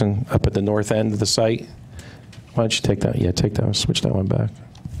quality basin, up at the north end of the site. Why don't you take that? Yeah, take that one. Switch that one back.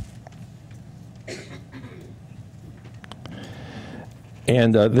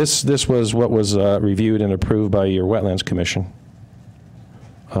 And this was what was reviewed and approved by your Wetlands Commission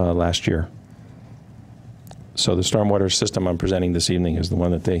last year. So the stormwater system I'm presenting this evening is the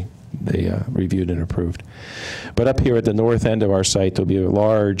one that they reviewed and approved. But up here at the north end of our site, there'll be a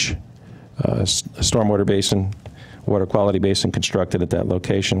large stormwater basin, water quality basin constructed at that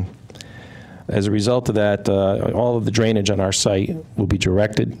location. As a result of that, all of the drainage on our site will be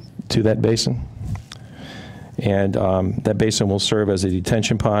directed to that basin. And that basin will serve as a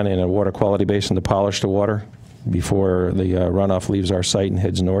detention pond and a water quality basin to polish the water before the runoff leaves our site and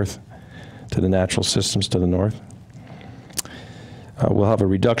heads north to the natural systems to the north. We'll have a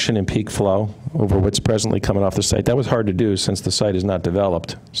reduction in peak flow over what's presently coming off the site. That was hard to do since the site is not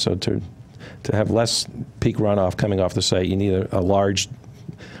developed. So to have less peak runoff coming off the site, you need a large,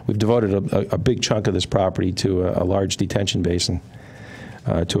 we've devoted a big chunk of this property to a large detention basin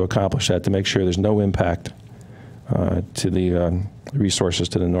to accomplish that, to make sure there's no impact to the resources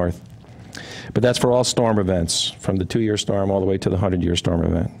to the north. But that's for all storm events, from the 2-year storm all the way to the 100-year storm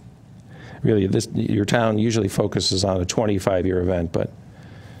event. Really, your town usually focuses on a 25-year event, but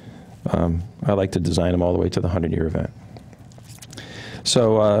I like to design them all the way to the 100-year event.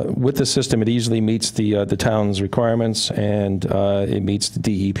 So with the system, it easily meets the town's requirements, and it meets the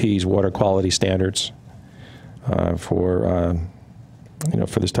DEP's water quality standards for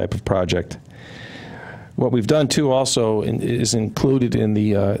this type of project. What we've done too also is included in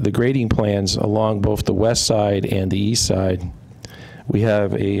the grading plans along both the west side and the east side. We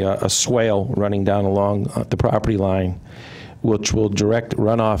have a swale running down along the property line, which will direct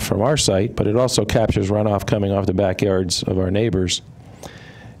runoff from our site, but it also captures runoff coming off the backyards of our neighbors,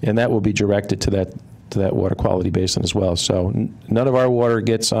 and that will be directed to that water quality basin as well. So none of our water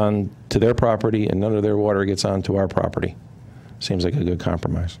gets on to their property, and none of their water gets onto our property. Seems like a good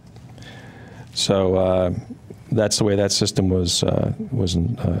compromise. So that's the way that system was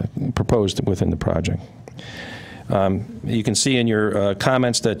proposed within the project. You can see in your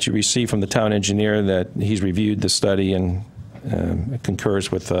comments that you received from the town engineer that he's reviewed the study and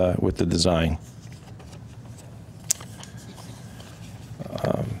concurs with the design.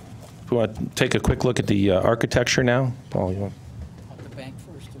 We want to take a quick look at the architecture now. Paul, you want? The bank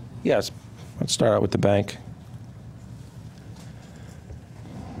first? Yes. Let's start out with the bank.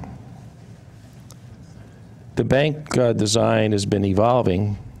 The bank design has been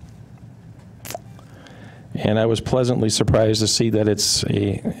evolving, and I was pleasantly surprised to see that it's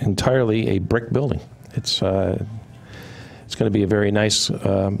entirely a brick building. It's going to be a very nice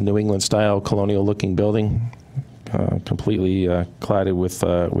New England-style colonial-looking building, completely cladded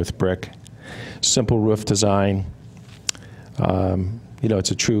with brick. Simple roof design.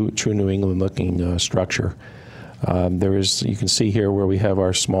 It's a true New England-looking structure. You can see here where we have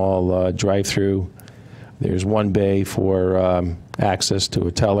our small drive-through. There's one bay for access to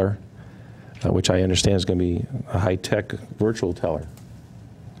a teller, which I understand is going to be a high-tech virtual teller.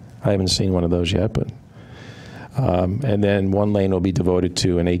 I haven't seen one of those yet, but And then one lane will be devoted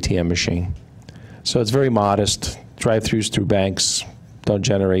to an ATM machine. So it's very modest. Drive-throughs through banks don't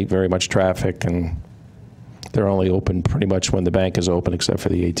generate very much traffic, and they're only open pretty much when the bank is open, except for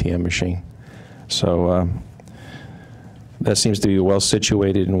the ATM machine. So that seems to be well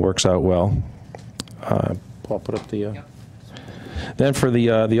situated and works out well. Paul, put up the... Then for the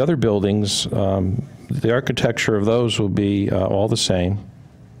other buildings, the architecture of those will be all the same,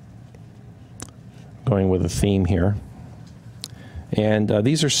 going with a theme here. And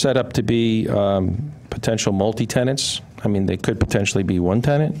these are set up to be potential multi-tenants. I mean, they could potentially be one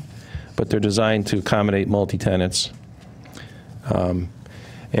tenant, but they're designed to accommodate multi-tenants.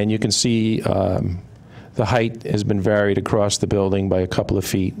 And you can see the height has been varied across the building by a couple of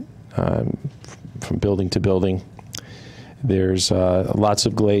feet from building to building. There's lots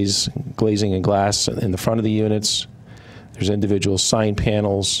of glazing and glass in the front of the units. There's individual sign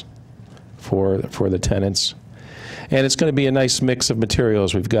panels for the tenants. And it's going to be a nice mix of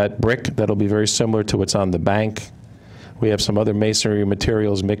materials. We've got brick that'll be very similar to what's on the bank. We have some other masonry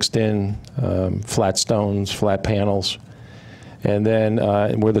materials mixed in, flat stones, flat panels. And then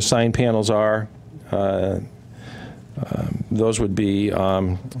where the sign panels are, those would be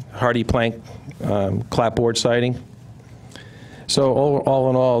hardy plank clapboard siding. So all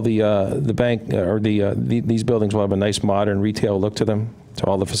in all, the bank or these buildings will have a nice modern retail look to them, to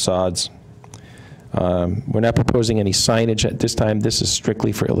all the facades. We're not proposing any signage at this time. This is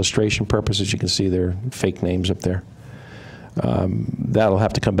strictly for illustration purposes. You can see their fake names up there. That'll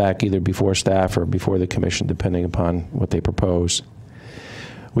have to come back either before staff or before the commission, depending upon what they propose.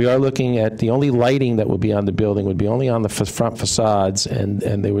 We are looking at the only lighting that will be on the building would be only on the front facades, and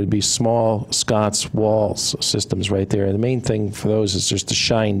there would be small sconce wall systems right there. And the main thing for those is just to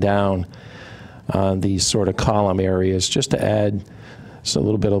shine down on these sort of column areas, just to add a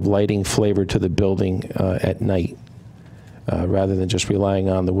little bit of lighting flavor to the building at night, rather than just relying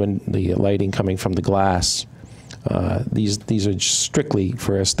on the lighting coming from the glass. These are strictly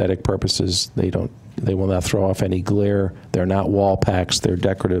for aesthetic purposes. They will not throw off any glare. They're not wall packs. They're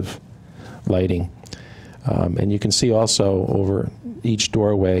decorative lighting. And you can see also over each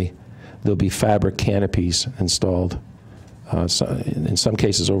doorway there'll be fabric canopies installed. In some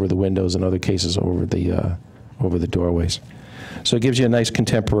cases over the windows, in other cases over the doorways. So it gives you a nice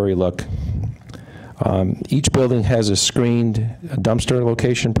contemporary look. Each building has a screened dumpster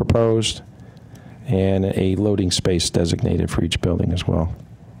location proposed, and a loading space designated for each building as well.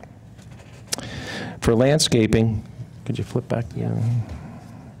 For landscaping, could you flip back? Yeah.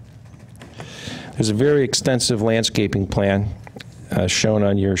 There's a very extensive landscaping plan shown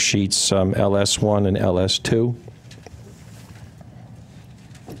on your sheets, LS1 and LS2,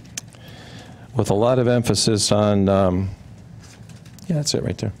 with a lot of emphasis on, yeah, that's it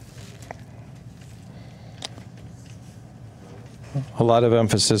right there. A lot of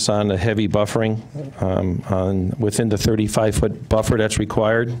emphasis on the heavy buffering within the 35-foot buffer that's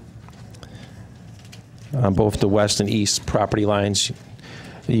required on both the west and east property lines.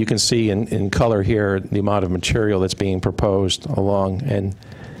 You can see in color here the amount of material that's being proposed along, and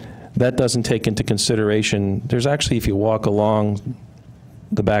that doesn't take into consideration, there's actually, if you walk along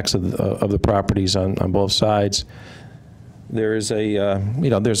the backs of the properties on both sides, there is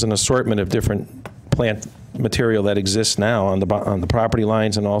there's an assortment of different plant material that exists now on the property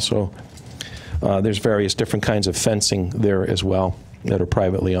lines, and also there's various different kinds of fencing there as well that are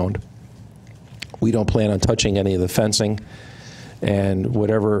privately owned. We don't plan on touching any of the fencing, and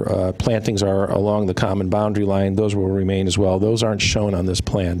whatever plantings are along the common boundary line, those will remain as well. Those aren't shown on this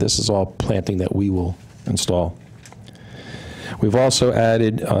plan. This is all planting that we will install. We've also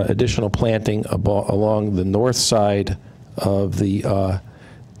added additional planting along the north side of the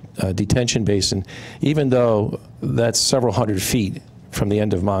detention basin, even though that's several hundred feet from the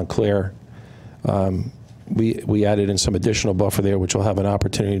end of Montclair. We added in some additional buffer there, which will have an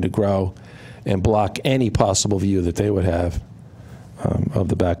opportunity to grow and block any possible view that they would have of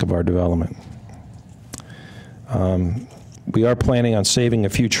the back of our development. We are planning on saving a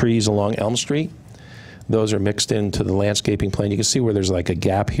few trees along Elm Street. Those are mixed into the landscaping plan. You can see where there's like a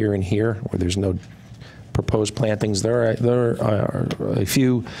gap here and here where there's no proposed plantings. There are a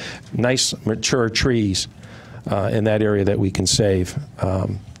few nice mature trees in that area that we can save.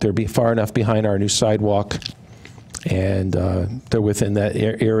 They're far enough behind our new sidewalk, and they're within that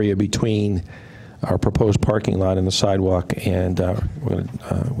area between our proposed parking lot and the sidewalk, and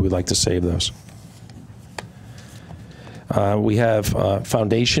we'd like to save those. We have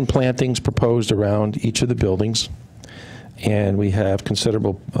foundation plantings proposed around each of the buildings, and we have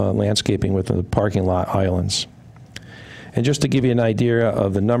considerable landscaping within the parking lot islands. And just to give you an idea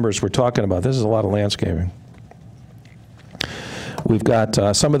of the numbers we're talking about, this is a lot of landscaping. We've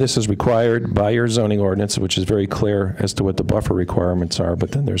got, some of this is required by your zoning ordinance, which is very clear as to what the buffer requirements are,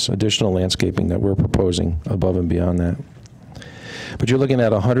 but then there's additional landscaping that we're proposing above and beyond that. But you're looking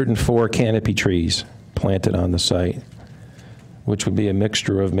at 104 canopy trees planted on the site, which would be a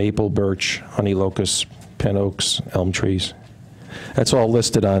mixture of maple, birch, honey locust, pin oaks, elm trees. That's all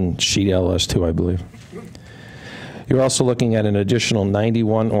listed on sheet LS2, I believe. You're also looking at an additional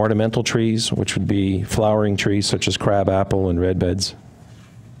 91 ornamental trees, which would be flowering trees such as crabapple and redbeds.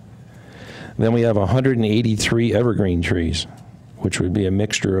 Then we have 183 evergreen trees, which would be a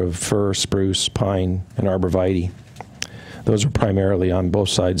mixture of fir, spruce, pine, and arborvitae. Those are primarily on both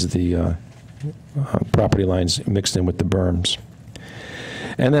sides of the property lines mixed in with the berms.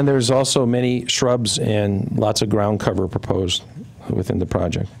 And then there's also many shrubs and lots of ground cover proposed within the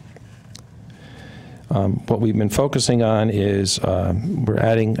project. What we've been focusing on is we're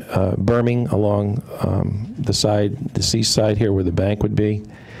adding berming along the east side here where the bank would be.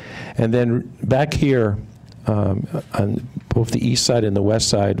 And then back here on both the east side and the west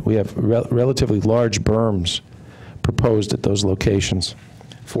side, we have relatively large berms proposed at those locations,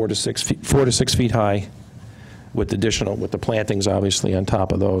 4 to 6 feet high, with the plantings obviously on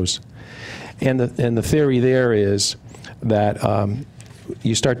top of those. And the theory there is that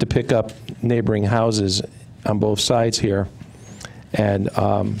you start to pick up neighboring houses on both sides here, and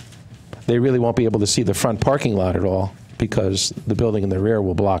they really won't be able to see the front parking lot at all because the building in the rear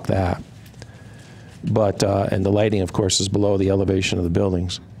will block that. But and the lighting, of course, is below the elevation of the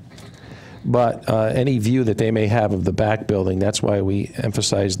buildings. But any view that they may have of the back building, that's why we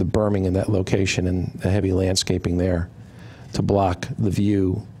emphasize the berming in that location and the heavy landscaping there to block the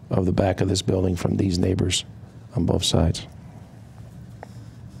view of the back of this building from these neighbors on both sides.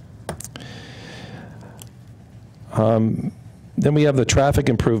 Then we have the traffic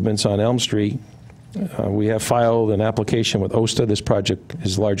improvements on Elm Street. We have filed an application with OSTA. This project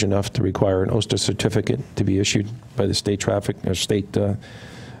is large enough to require an OSTA certificate to be issued by the state traffic or state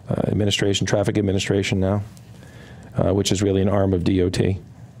administration, traffic administration now, which is really an arm of DOT.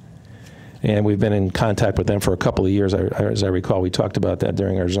 And we've been in contact with them for a couple of years. As I recall, we talked about that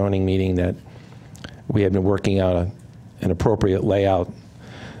during our zoning meeting, that we have been working out an appropriate layout.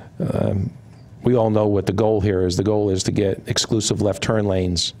 We all know what the goal here is. The goal is to get exclusive left turn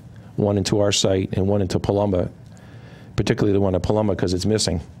lanes, one into our site and one into Palumba, particularly the one at Palumba because it's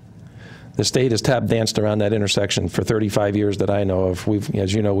missing. The state has tap danced around that intersection for 35 years that I know of.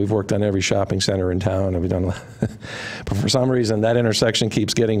 As you know, we've worked on every shopping center in town. We've done, but for some reason, that intersection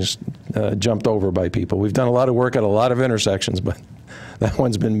keeps getting jumped over by people. We've done a lot of work at a lot of intersections, but that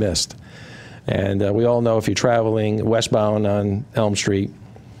one's been missed. And we all know if you're traveling westbound on Elm Street,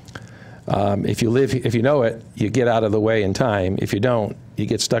 if you know it, you get out of the way in time. If you don't, you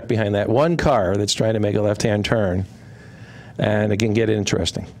get stuck behind that one car that's trying to make a left-hand turn, and it can get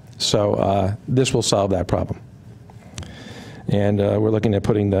interesting. So this will solve that problem. And we're looking at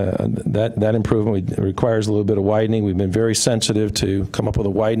putting that improvement. It requires a little bit of widening. We've been very sensitive to come up with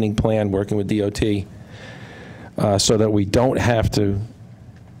a widening plan, working with DOT, so that we don't have to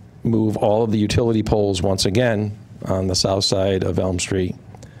move all of the utility poles once again on the south side of Elm Street.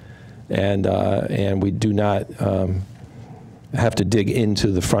 And we do not have to dig into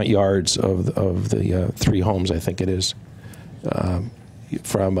the front yards of the 3 homes, I think it is,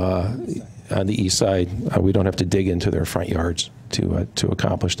 from on the east side. We don't have to dig into their front yards to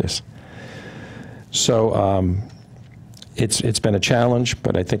accomplish this. So it's been a challenge,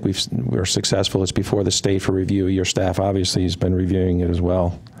 but I think we're successful. It's before the state for review. Your staff obviously has been reviewing it as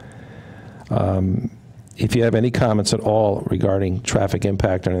well. If you have any comments at all regarding traffic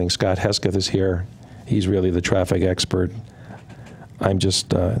impact or anything, Scott Hesketh is here. He's really the traffic expert. I'm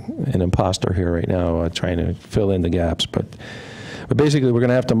just an imposter here right now trying to fill in the gaps. But basically, we're going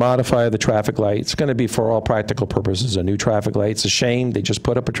to have to modify the traffic light. It's going to be, for all practical purposes, a new traffic light. It's a shame they just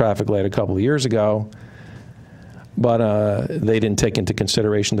put up a traffic light a couple of years ago, but they didn't take into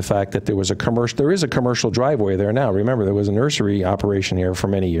consideration the fact that there is a commercial driveway there now. Remember, there was a nursery operation here for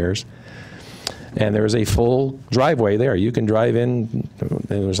many years. And there is a full driveway there. You can drive in, and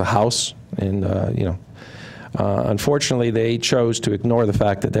there's a house, and unfortunately, they chose to ignore the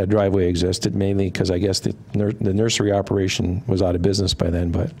fact that that driveway existed, mainly because I guess the nursery operation was out of business by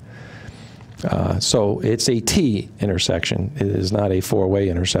then. But so it's a T intersection. It is not a 4-way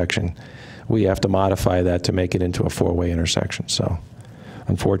intersection. We have to modify that to make it into a 4-way intersection. So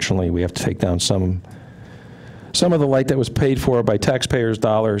unfortunately, we have to take down some of the light that was paid for by taxpayers'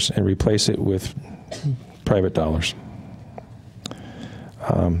 dollars and replace it with private dollars.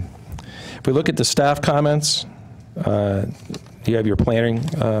 If we look at the staff comments, you have your planning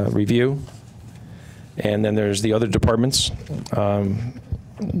review, And then there's the other departments.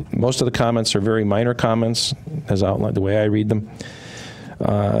 Most of the comments are very minor comments, as outlined, the way I read them.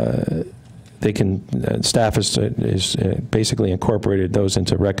 Staff is basically incorporated those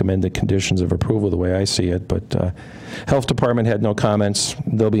into recommended conditions of approval the way I see it, but Health Department had no comments.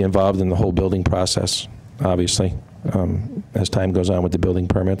 They'll be involved in the whole building process, obviously, as time goes on with the building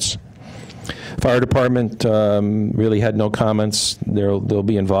permits. Fire Department really had no comments. They'll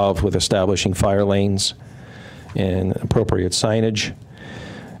be involved with establishing fire lanes and appropriate signage.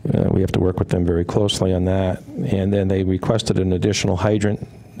 We have to work with them very closely on that. And then they requested an additional hydrant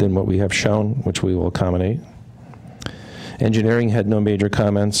than what we have shown, which we will accommodate. Engineering had no major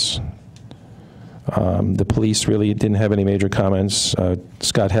comments. The police really didn't have any major comments.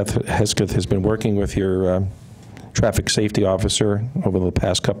 Scott Hesketh has been working with your traffic safety officer over the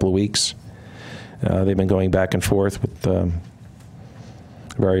past couple of weeks. They've been going back and forth with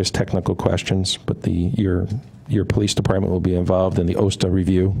various technical questions, but your police department will be involved in the OSTA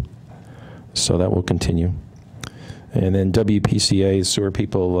review, so that will continue. And then WPCA, sewer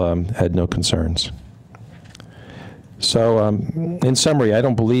people, had no concerns. So in summary, I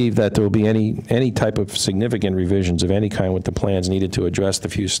don't believe that there will be any type of significant revisions of any kind with the plans needed to address the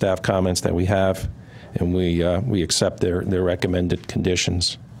few staff comments that we have, and we accept their recommended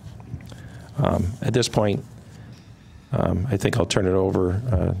conditions. At this point, I think I'll turn it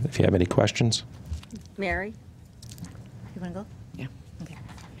over if you have any questions. Mary, you want to go? Yeah.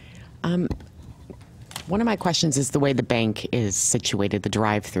 Okay. One of my questions is the way the bank is situated, the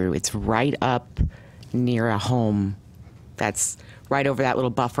drive-through. It's right up near a home that's right over that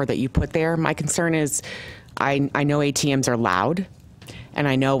little buffer that you put there. My concern is I know ATMs are loud, and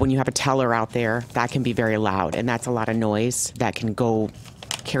I know when you have a teller out there, that can be very loud, and that's a lot of noise that can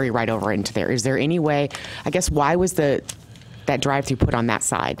carry right over into there. Is there any way, I guess, why was that drive-through put on that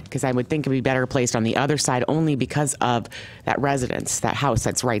side? Because I would think it would be better placed on the other side only because of that residence, that house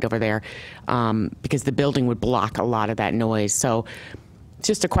that's right over there, because the building would block a lot of that noise. So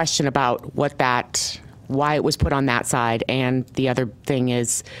just a question about why it was put on that side, and the other thing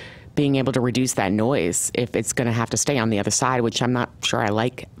is being able to reduce that noise if it's going to have to stay on the other side, which I'm not sure I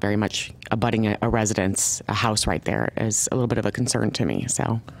like very much. Abutting a residence, a house right there is a little bit of a concern to me.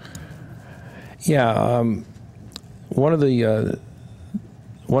 So, yeah, one of the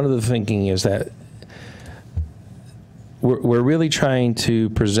thinking is that we're really trying to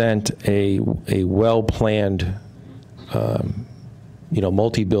present a well-planned,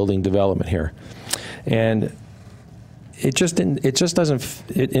 multi-building development here, and it just doesn't,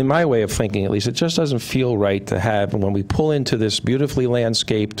 in my way of thinking at least, it just doesn't feel right to have, when we pull into this beautifully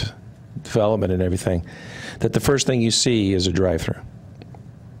landscaped development and everything, that the first thing you see is a drive-through.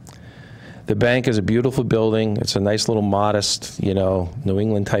 The bank is a beautiful building. It's a nice little modest, New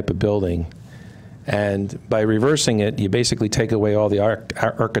England type of building. And by reversing it, you basically take away all the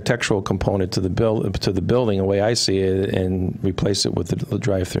architectural component to the building, the way I see it, and replace it with the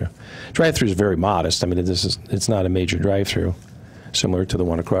drive-through. Drive-through is very modest. I mean, it's not a major drive-through, similar to the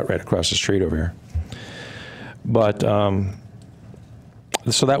one right across the street over here. But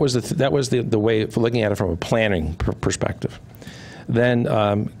so that was the way of looking at it from a planning perspective.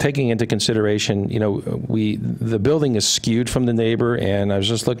 Then taking into consideration, the building is skewed from the neighbor, and I was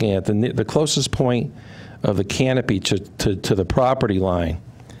just looking at the closest point of the canopy to the property line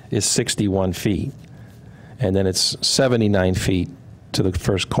is 61 feet, and then it's 79 feet to the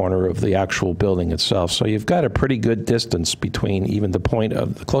first corner of the actual building itself. So you've got a pretty good distance between even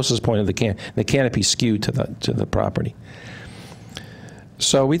the closest point of the canopy skewed to the property.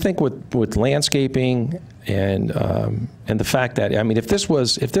 So we think with landscaping and the fact that, I mean, if this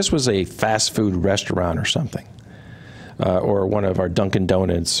was a fast food restaurant or something, or one of our Dunkin'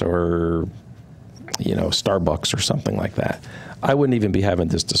 Donuts or Starbucks or something like that, I wouldn't even be having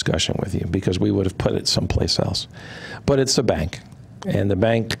this discussion with you, because we would have put it someplace else. But it's a bank, and the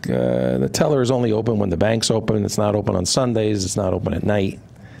bank, the teller is only open when the bank's open. It's not open on Sundays. It's not open at night.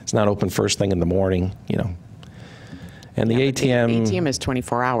 It's not open first thing in the morning. And the ATM... The ATM is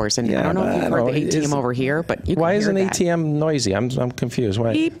 24 hours, and I don't know if you've heard the ATM over here, but you can Why hear isn't that. ATM noisy? I'm confused.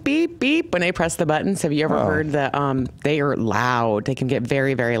 Why? Beep, beep, beep, when they press the buttons. Have you ever heard they are loud. They can get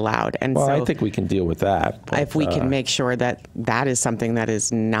very, very loud. And well, so I think we can deal with that. But, if we can make sure that is something that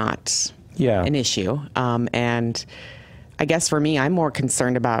is not an issue. And I guess for me, I'm more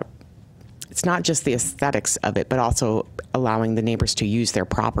concerned about, it's not just the aesthetics of it, but also allowing the neighbors to use their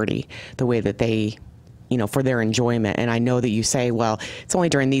property the way that they, for their enjoyment. And I know that you say, well, it's only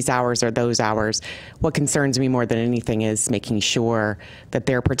during these hours or those hours. What concerns me more than anything is making sure that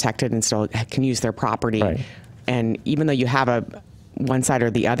they're protected and still can use their property. Right. And even though you have one side or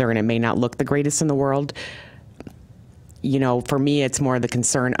the other, and it may not look the greatest in the world. You know, for me, it's more the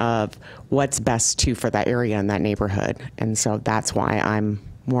concern of what's best for that area and that neighborhood. And so that's why I'm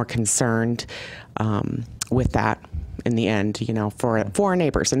more concerned with that in the end, you know, for our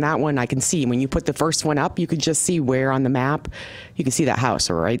neighbors. And that one I can see. When you put the first one up, you could just see where on the map, you can see that house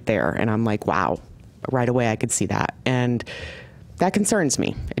right there. And I'm like, wow, right away I could see that. And that concerns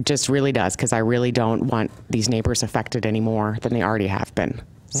me. It just really does, because I really don't want these neighbors affected any more than they already have been.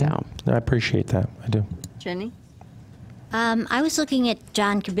 So I appreciate that. I do. Jenny? I was looking at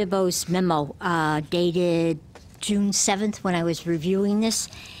John Cabibbo's memo dated June 7th when I was reviewing this,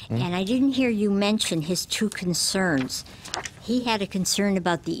 and I didn't hear you mention his two concerns. He had a concern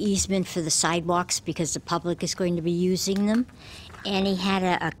about the easement for the sidewalks because the public is going to be using them, and he had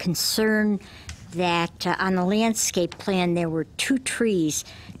a concern that on the landscape plan there were 2 trees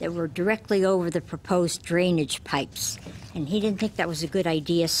that were directly over the proposed drainage pipes, and he didn't think that was a good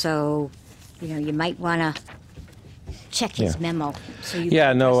idea, so, you know, you might want to check his memo. So you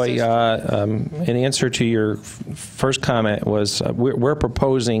in answer to your first comment was we're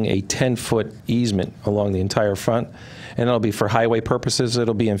proposing a 10-foot easement along the entire front, and it'll be for highway purposes.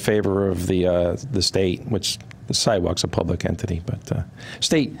 It'll be in favor of the state, which the sidewalk's a public entity, but the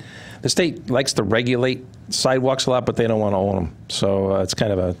state likes to regulate sidewalks a lot, but they don't want to own them. So it's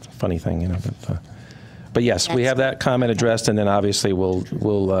kind of a funny thing, you know. But yes, we have that comment addressed, and then obviously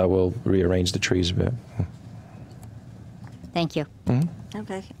we'll rearrange the trees a bit. Thank you.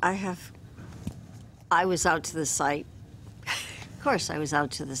 Okay, I was out to the site. Of course, I was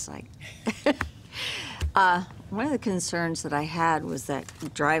out to the site. One of the concerns that I had was that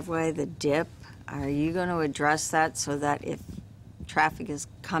driveway, the dip. Are you going to address that so that if traffic is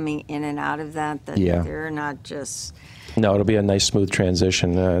coming in and out of that they're not just... No, it'll be a nice, smooth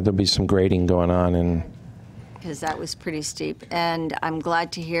transition. There'll be some grading going on, and because that was pretty steep. And I'm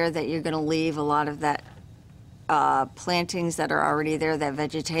glad to hear that you're going to leave a lot of that plantings that are already there, that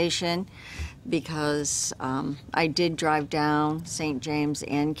vegetation, because I did drive down St. James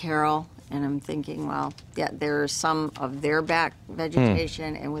and Carroll, and I'm thinking, well, yeah, there are some of their back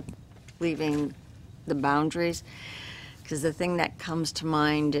vegetation, and with leaving the boundaries, because the thing that comes to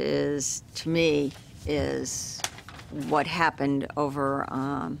mind is, to me, is what happened over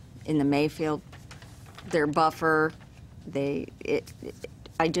in the Mayfield. Their buffer,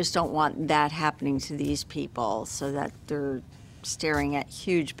 I just don't want that happening to these people, so that they're staring at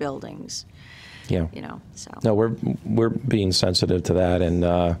huge buildings. Yeah. You know, so. No, we're being sensitive to that, and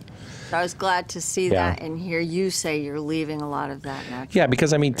I was glad to see that and hear you say you're leaving a lot of that natural. Yeah,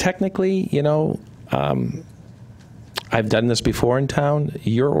 because I mean, technically, you know, I've done this before in town.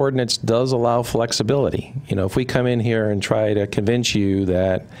 Your ordinance does allow flexibility. You know, if we come in here and try to convince you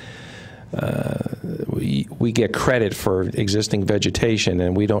that we get credit for existing vegetation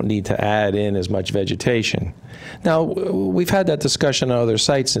and we don't need to add in as much vegetation. Now, we've had that discussion on other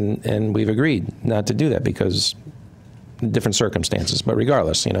sites, and we've agreed not to do that because different circumstances. But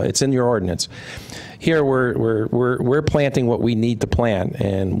regardless, you know, it's in your ordinance. Here, we're planting what we need to plant,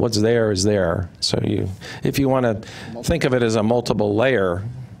 and what's there is there. So if you want to think of it as a multiple layer,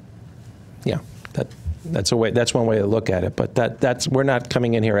 yeah, that's one way to look at it. But we're not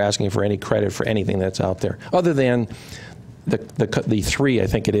coming in here asking for any credit for anything that's out there, other than the 3, I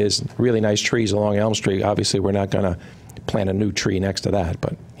think it is, really nice trees along Elm Street. Obviously, we're not going to plant a new tree next to that,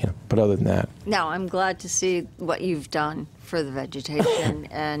 but but other than that. No, I'm glad to see what you've done for the vegetation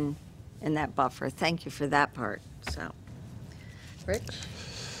and that buffer. Thank you for that part. So, Rich?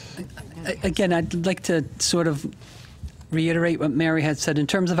 Again, I'd like to sort of reiterate what Mary had said in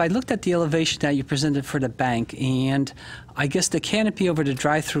terms of, I looked at the elevation that you presented for the bank, and I guess the canopy over the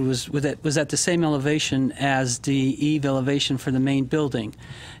drive-through was at the same elevation as the eave elevation for the main building.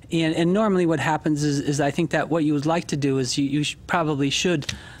 And normally what happens is I think that what you would like to do is you probably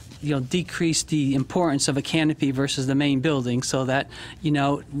should, you know, decrease the importance of a canopy versus the main building, so that, you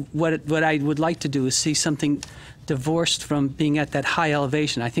know, what I would like to do is see something divorced from being at that high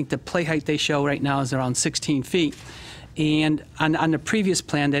elevation. I think the play height they show right now is around 16 feet. And on the previous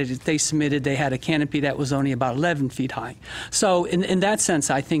plan that they submitted, they had a canopy that was only about 11 feet high. So in that sense,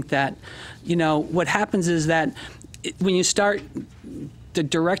 I think that, you know, what happens is that when you start the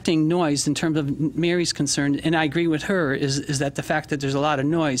directing noise, in terms of Mary's concern, and I agree with her, is that the fact that there's a lot of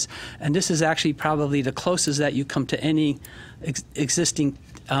noise, and this is actually probably the closest that you come to any existing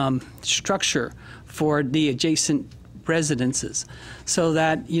structure for the adjacent residences. So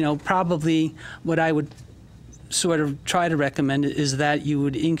that, you know, probably what I would sort of try to recommend is that you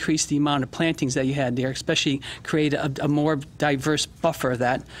would increase the amount of plantings that you had there, especially create a more diverse buffer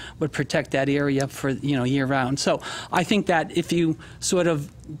that would protect that area for year round. So I think that if you sort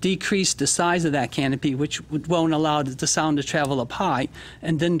of decrease the size of that canopy, which won't allow the sound to travel up high,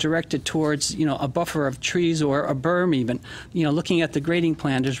 and then direct it towards a buffer of trees or a berm even. Looking at the grading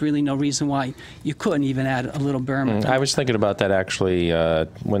plan, there's really no reason why you couldn't even add a little berm. I was thinking about that actually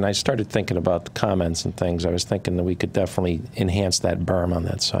when I started thinking about the comments and things. I was thinking that we could definitely enhance that berm on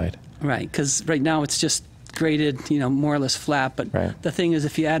that side. Right, because right now it's just graded, more or less flat. But right. The thing is,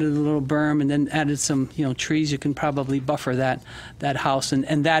 if you added a little berm and then added some, trees, you can probably buffer that house,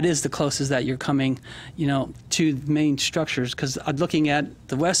 and that is the closest that you're coming, to the main structures. Because looking at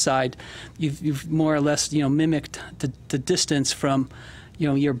the west side, you've more or less, mimicked the distance from,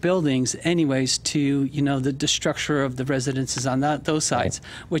 your buildings anyways to, the structure of the residences on those sides,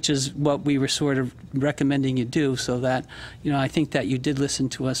 right. Which is what we were sort of recommending you do, so that, I think that you did listen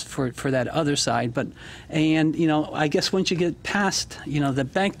to us for that other side. I guess once you get past, the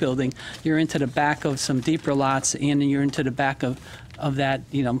bank building, you're into the back of some deeper lots, and you're into the back of that,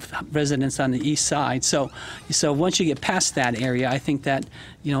 residence on the east side. So once you get past that area, I think that,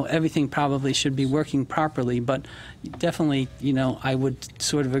 everything probably should be working properly. But definitely, I would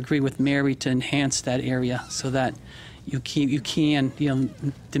sort of agree with Mary to enhance that area so that you can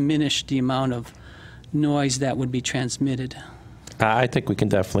diminish the amount of noise that would be transmitted. I think we can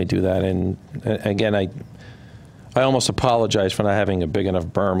definitely do that. And again, I almost apologize for not having a big enough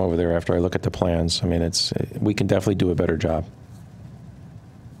berm over there after I look at the plans. I mean, we can definitely do a better job.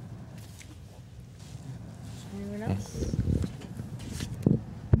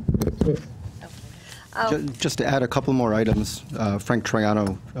 Just to add a couple more items, Frank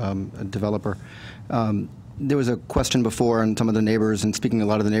Troiano, a developer. There was a question before, and some of the neighbors, and speaking to a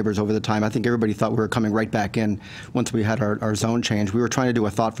lot of the neighbors over the time, I think everybody thought we were coming right back in once we had our zone change. We were trying to do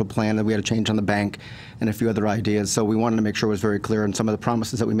a thoughtful plan, and we had a change on the bank and a few other ideas. So we wanted to make sure it was very clear in some of the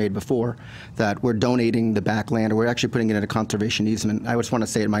promises that we made before that we're donating the back land, or we're actually putting it in a conservation easement. I just want to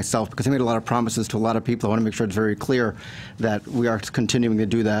say it myself because I made a lot of promises to a lot of people. I want to make sure it's very clear that we are continuing to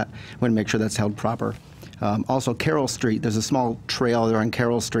do that. I want to make sure that's held proper. Also, Carroll Street, there's a small trail there on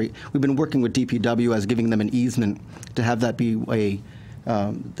Carroll Street. We've been working with DPW as giving them an easement to have that be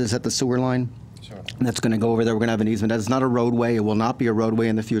is that the sewer line? Sure. That's going to go over there. We're going to have an easement. That's not a roadway. It will not be a roadway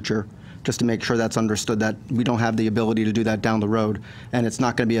in the future, just to make sure that's understood that we don't have the ability to do that down the road. And it's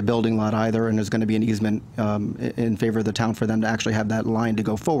not going to be a building lot either, and there's going to be an easement in favor of the town for them to actually have that line to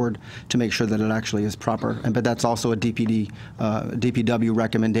go forward to make sure that it actually is proper. But that's also a DPW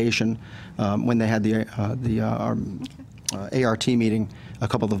recommendation when they had our ART meeting a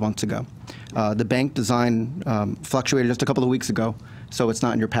couple of months ago. The bank design fluctuated just a couple of weeks ago, so it's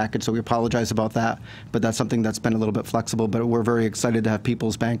not in your package, so we apologize about that. But that's something that's been a little bit flexible, but we're very excited to have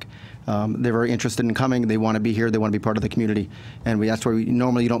People's Bank. They're very interested in coming. They want to be here. They want to be part of the community. And that's where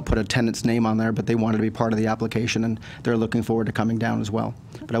normally you don't put a tenant's name on there, but they wanted to be part of the application, and they're looking forward to coming down as well.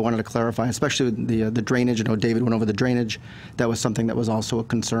 But I wanted to clarify, especially the drainage. I know David went over the drainage. That was something that was also a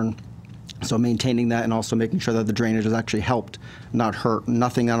concern. So maintaining that and also making sure that the drainage is actually helped, not hurt.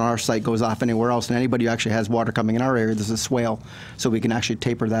 Nothing on our site goes off anywhere else. And anybody who actually has water coming in our area, there's a swale, so we can actually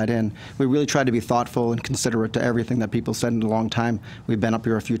taper that in. We really try to be thoughtful and considerate to everything that people said in a long time. We've been up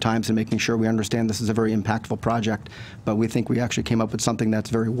here a few times and making sure we understand this is a very impactful project, but we think we actually came up with something that's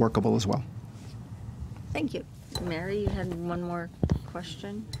very workable as well. Thank you. Mary, you had one more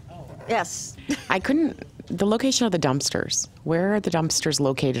question? Yes. The location of the dumpsters. Where are the dumpsters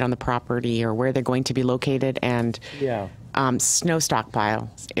located on the property, or where they're going to be located? And snow stockpile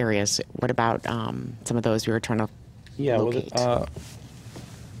areas. What about some of those we were trying to locate? Well,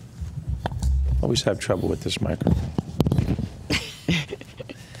 always have trouble with this microphone.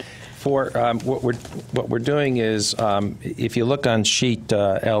 For what we're doing is, if you look on sheet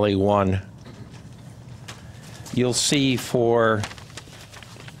LA1, you'll see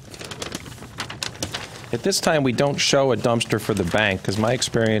at this time, we don't show a dumpster for the bank, because my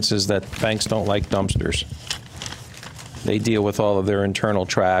experience is that banks don't like dumpsters. They deal with all of their internal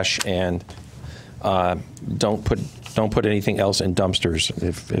trash and don't put anything else in dumpsters.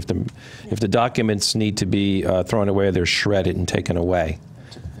 If the documents need to be thrown away, they're shredded and taken away.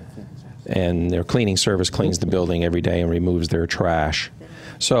 And their cleaning service cleans the building every day and removes their trash.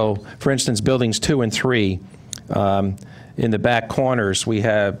 So, for instance, buildings 2 and 3. In the back corners, we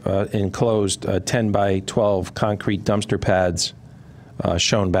have enclosed 10 by 12 concrete dumpster pads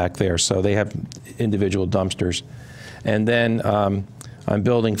shown back there. So they have individual dumpsters. And then on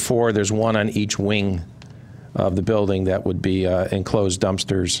building 4, there's one on each wing of the building that would be enclosed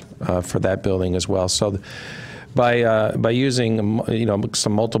dumpsters for that building as well. So by using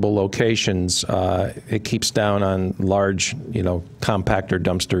some multiple locations, it keeps down on large compactor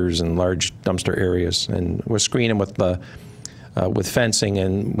dumpsters and large dumpster areas, and we're screening with fencing,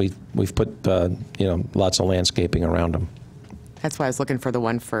 and we've put lots of landscaping around them. That's why I was looking for the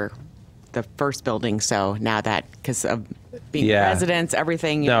one for the first building. So now that, because of being Yeah. residents,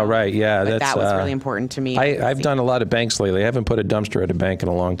 everything. No, right, yeah, but that's that was really important to me. I've done a lot of banks lately. I haven't put a dumpster at a bank in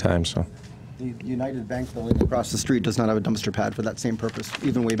a long time, so. The United Bank building across the street does not have a dumpster pad for that same purpose,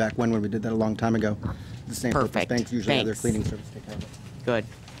 even way back when we did that a long time ago. The same purpose. Perfect. Banks usually have their Thanks. cleaning service take care of it. Good.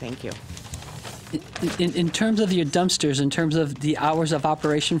 Thank you. In terms of your dumpsters, in terms of the hours of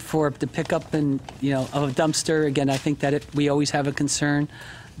operation for the pickup and, of a dumpster, again, I think that we always have a concern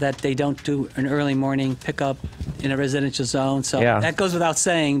that they don't do an early morning pickup in a residential zone. So Yeah. that goes without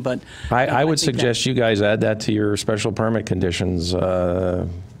saying, but. I would think that- suggest you guys add that to your special permit conditions,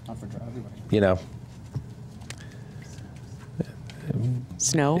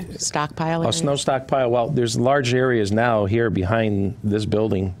 Snow stockpile. A snow stockpile, well, there's large areas now here behind this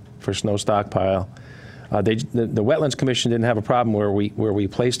building for snow stockpile. The Wetlands Commission didn't have a problem where we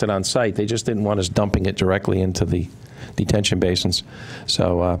placed it on site. They just didn't want us dumping it directly into the detention basins.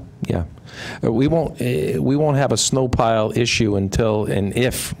 So, yeah. We won't have a snow pile issue until and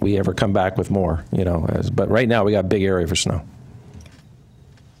if we ever come back with more, but right now we got a big area for snow.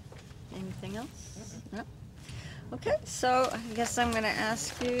 Anything else? No? Okay, so I guess I'm going to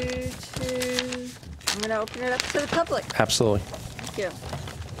ask you I'm going to open it up to the public. Absolutely. Thank you.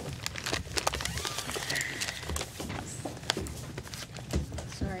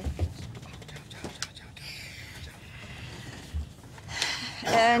 Sorry.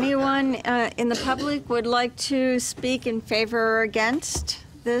 Anyone in the public would like to speak in favor or against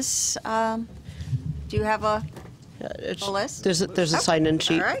this? Do you have a list? There's a sign-in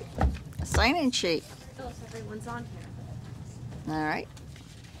sheet. All right, a sign-in sheet. Everyone's on here. All right.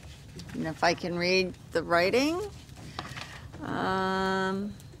 And if I can read the writing.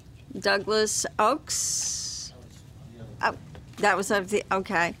 Douglas Oaks. Oh, that was of the,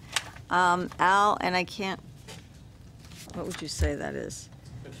 okay. Al, and I can't, what would you say that is?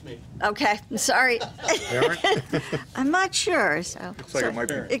 That's me. Okay, sorry. Aaron? I'm not sure, so. Looks like it might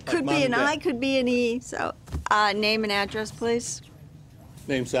be. It could be an I, could be an E, so, name and address, please.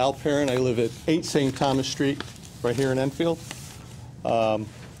 Name's Al Perrin. I live at 8 St. Thomas Street, right here in Enfield. Have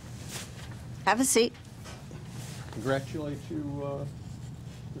a seat. Congratulate you,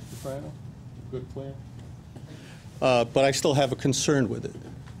 Mr. Frano. Good plan. But I still have a concern with it.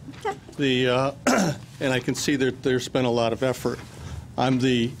 Okay. And I can see that there's been a lot of effort. I'm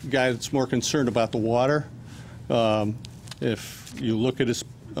the guy that's more concerned about the water. If you look at his,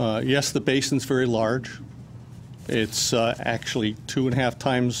 yes, the basin's very large. It's actually 2.5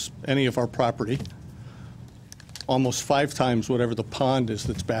 times any of our property, almost 5 times whatever the pond is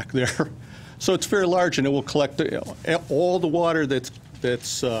that's back there. So it's very large, and it will collect all the water that's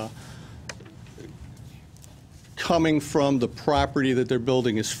coming from the property that they're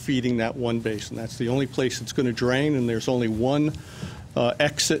building is feeding that one basin. That's the only place it's going to drain, and there's only one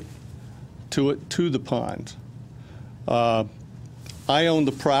exit to it, to the pond. I own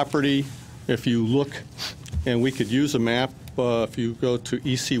the property. If you look, and we could use a map, if you go to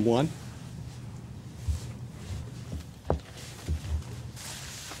EC1.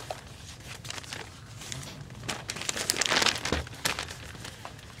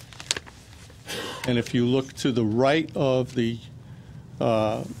 And if you look to the right of the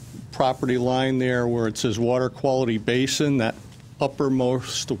property line there where it says water quality basin, that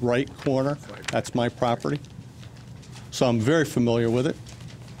uppermost right corner, that's my property. So I'm very familiar with it.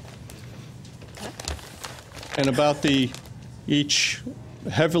 And about each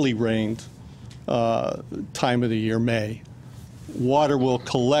heavily rained time of the year, May, water will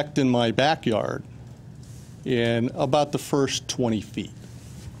collect in my backyard in about the first 20 feet.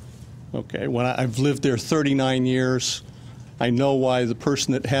 Okay, I've lived there 39 years, I know why the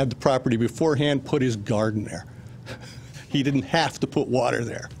person that had the property beforehand put his garden there. He didn't have to put water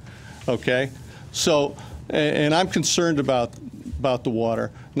there, okay? So, and I'm concerned about the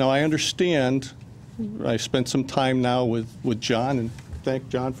water. Now, I understand, I spent some time now with John, and thank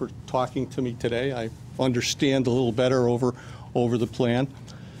John for talking to me today. I understand a little better over the plan.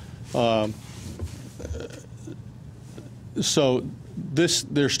 So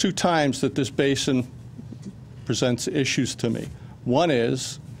there's 2 times that this basin presents issues to me. One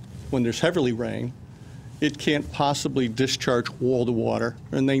is when there's heavily rain, it can't possibly discharge all the water,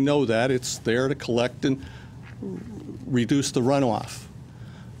 and they know that. It's there to collect and reduce the runoff.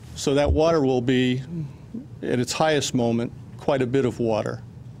 So that water will be, at its highest moment, quite a bit of water.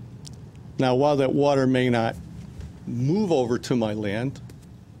 Now, while that water may not move over to my land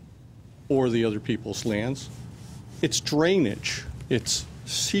or the other people's lands. It's drainage. It's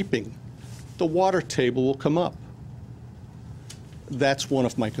seeping. The water table will come up. That's one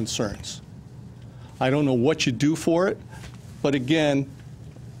of my concerns. I don't know what you do for it, but again,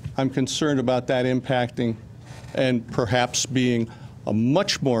 I'm concerned about that impacting and perhaps being a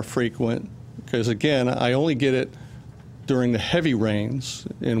much more frequent, because again, I only get it during the heavy rains,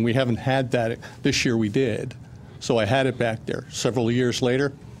 and we haven't had that. This year we did, so I had it back there. Several years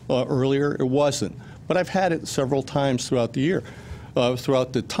later, earlier, it wasn't. But I've had it several times throughout the year,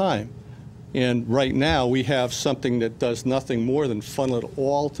 throughout the time. And right now, we have something that does nothing more than funnel it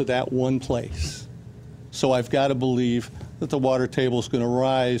all to that one place. So I've got to believe that the water table is going to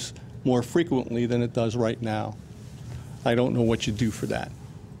rise more frequently than it does right now. I don't know what you do for that.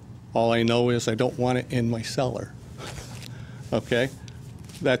 All I know is I don't want it in my cellar. Okay?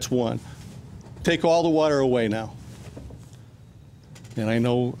 That's one. Take all the water away now. And I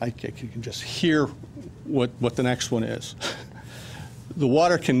know you can just hear what the next one is. The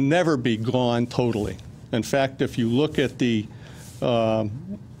water can never be gone totally. In fact, if you look at the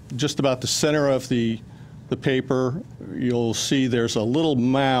just about the center of the paper, you'll see there's a little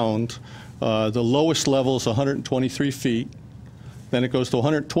mound. The lowest level is 123 feet. Then it goes to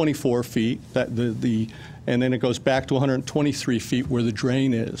 124 feet, and then it goes back to 123 feet where the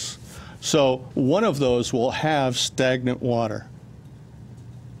drain is. So one of those will have stagnant water.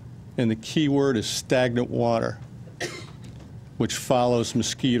 And the key word is stagnant water, which follows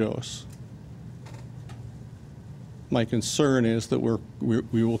mosquitoes. My concern is that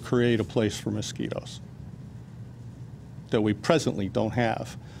we will create a place for mosquitoes that we presently don't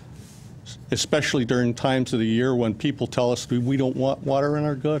have, especially during times of the year when people tell us we don't want water in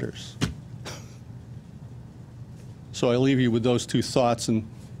our gutters. So I leave you with those two thoughts and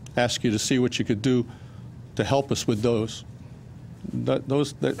ask you to see what you could do to help us with those.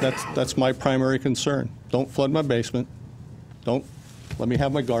 That's my primary concern. Don't flood my basement. Don't let me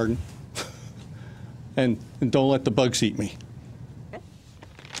have my garden. and don't let the bugs eat me. Okay.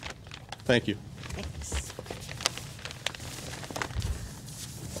 Thank you. Thanks.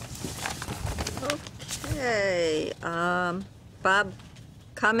 Okay. Bob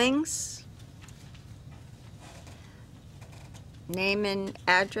Cummings. Name and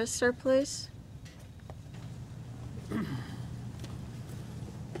address, sir, please.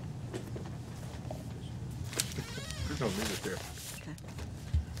 No, leave it there. Okay.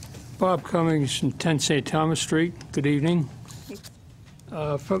 Bob Cummings from 10 St. Thomas Street. Good evening.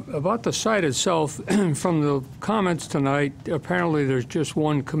 About the site itself, from the comments tonight, apparently there's just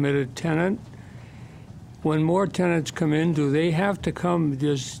one committed tenant. When more tenants come in, do they have to come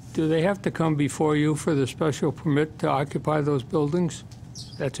before you for the special permit to occupy those buildings?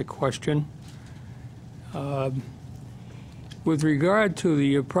 That's a question. With regard to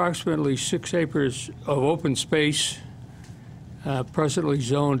the approximately 6 acres of open space presently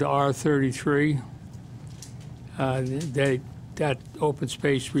zoned R33, that open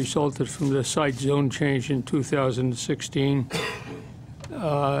space resulted from the site zone change in 2016.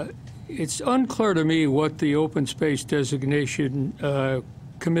 It's unclear to me what the open space designation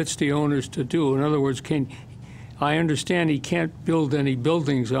commits the owners to do. In other words, I understand he can't build any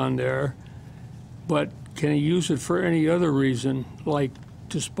buildings on there, but can he use it for any other reason, like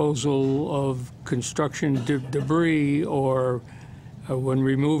disposal of construction debris or when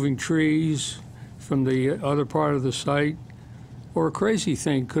removing trees from the other part of the site? Or a crazy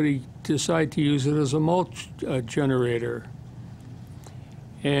thing, could he decide to use it as a mulch generator?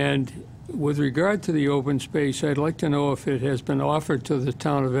 And with regard to the open space, I'd like to know if it has been offered to the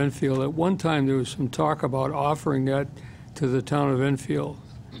town of Enfield. At one time, there was some talk about offering that to the town of Enfield.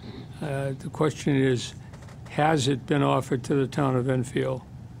 The question is, has it been offered to the town of Enfield?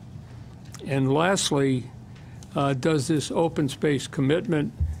 And lastly, does this open space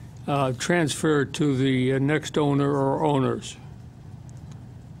commitment transfer to the next owner or owners?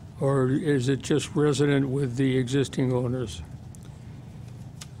 Or is it just resident with the existing owners?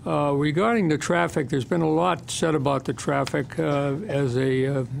 Regarding the traffic, there's been a lot said about the traffic. As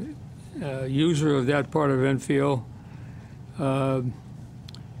a user of that part of Enfield,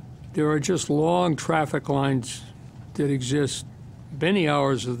 there are just long traffic lines that exist many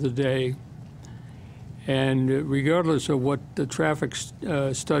hours of the day. And regardless of what the traffic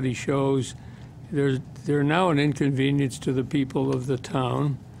study shows, they're now an inconvenience to the people of the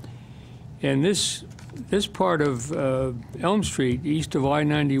town. And this part of Elm Street, east of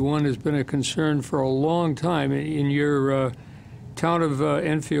I-91, has been a concern for a long time. In your Town of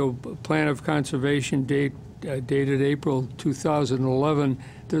Enfield Plan of Conservation date dated April 2011,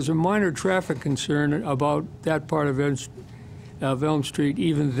 there's a minor traffic concern about that part of Elm Street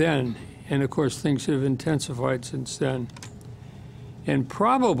even then. And of course, things have intensified since then. And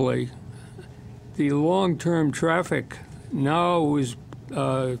probably the long-term traffic now is,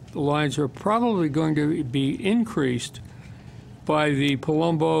 lines are probably going to be increased by the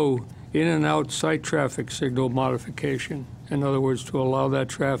Palumbo in and out site traffic signal modification. In other words, to allow that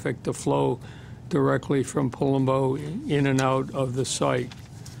traffic to flow directly from Palumbo in and out of the site.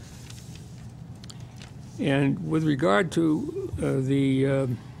 And with regard to the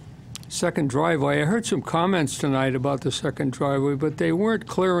second driveway, I heard some comments tonight about the second driveway, but they weren't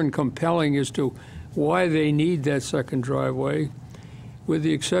clear and compelling as to why they need that second driveway, with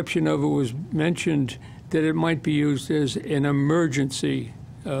the exception of it was mentioned that it might be used as an emergency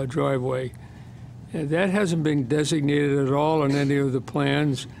driveway. And that hasn't been designated at all in any of the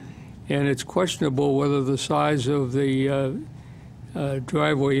plans, and it's questionable whether the size of the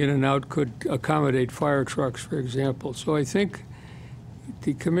driveway in and out could accommodate fire trucks, for example. So I think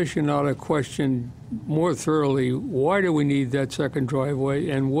the commission ought to question more thoroughly, why do we need that second driveway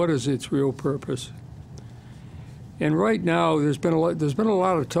and what is its real purpose? And right now, there's been a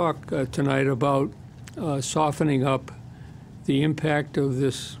lot of talk tonight about softening up the impact of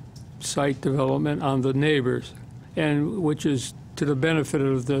this site development on the neighbors, and which is to the benefit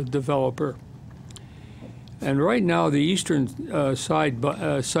of the developer. And right now, the eastern site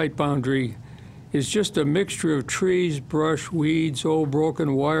boundary is just a mixture of trees, brush, weeds, old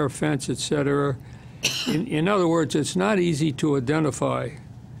broken wire fence, etc. In other words, it's not easy to identify.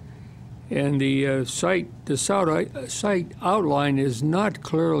 And the site outline is not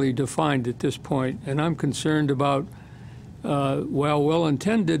clearly defined at this point, and I'm concerned about,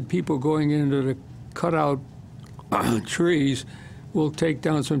 well-intended people going into the cutout trees will take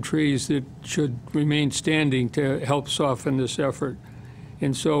down some trees that should remain standing to help soften this effort.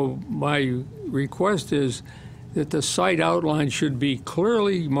 And so my request is that the site outline should be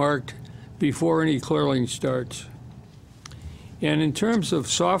clearly marked before any clearing starts. And in terms of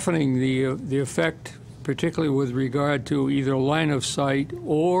softening the effect, particularly with regard to either line of sight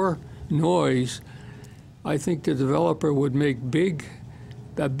or noise, I think the developer would make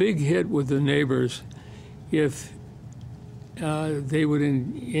a big hit with the neighbors if they would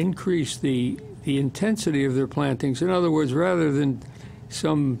increase the intensity of their plantings. In other words, rather than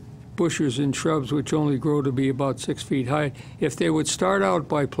some bushes and shrubs which only grow to be about 6 feet high, if they would start out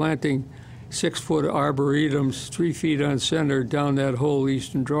by planting 6-foot arboretums 3 feet on center down that whole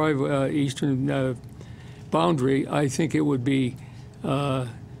eastern boundary, I think it would be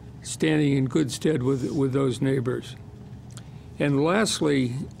standing in good stead with those neighbors. And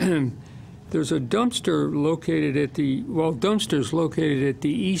lastly, there's a dumpster located at dumpsters located at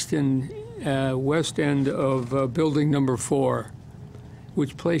the east and west end of building number 4,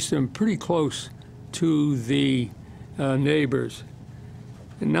 which place them pretty close to the neighbors.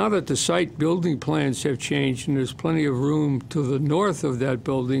 And now that the site building plans have changed and there's plenty of room to the north of that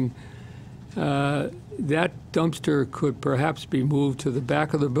building, that dumpster could perhaps be moved to the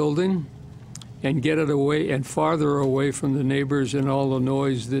back of the building and get it away and farther away from the neighbors and all the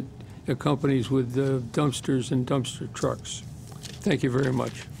noise that accompanies with the dumpsters and dumpster trucks. Thank you very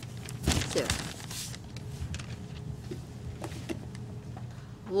much. Thank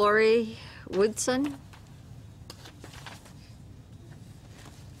you. Lori Woodson.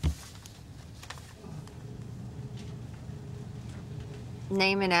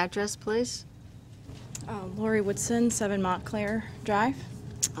 Name and address, please. Lori Woodson, 7 Montclair Drive.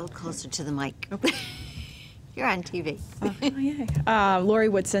 A little closer to the mic. You're on TV. Lori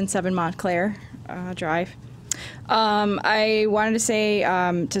Woodson, 7 Montclair Drive. I wanted to say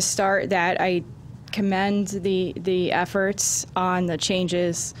to start that I commend the efforts on the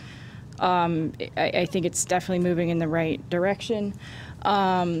changes. I think it's definitely moving in the right direction.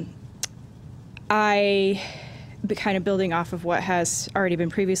 Kind of building off of what has already been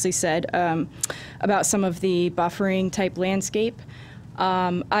previously said about some of the buffering type landscape.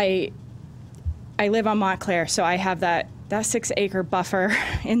 I live on Montclair, so I have that 6-acre buffer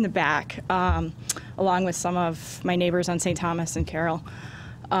in the back, along with some of my neighbors on St. Thomas and Carroll,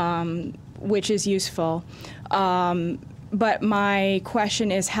 which is useful. But my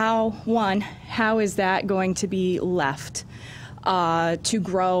question is how is that going to be left to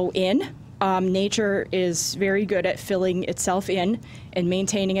grow in? Nature is very good at filling itself in and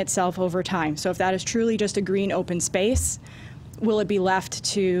maintaining itself over time. So if that is truly just a green open space, will it be left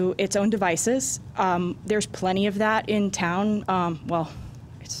to its own devices? There's plenty of that in town.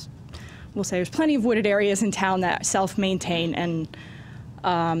 We'll say there's plenty of wooded areas in town that self-maintain and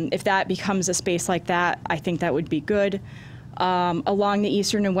If that becomes a space like that, I think that would be good. Along the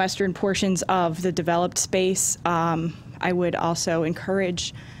eastern and western portions of the developed space, I would also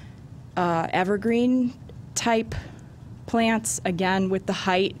encourage evergreen type plants, again, with the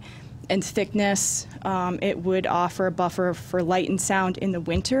height and thickness. It would offer a buffer for light and sound in the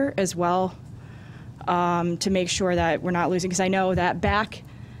winter as well, to make sure that we're not losing, because I know that back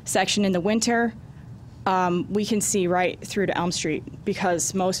section in the winter, we can see right through to Elm Street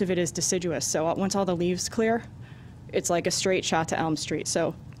because most of it is deciduous. So once all the leaves clear, it's like a straight shot to Elm Street.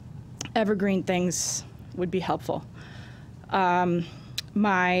 So evergreen things would be helpful. One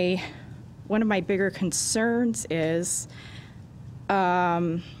of my bigger concerns is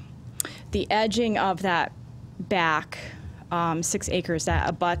the edging of that back 6 acres that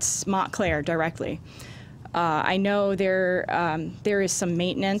abuts Montclair directly. I know there is some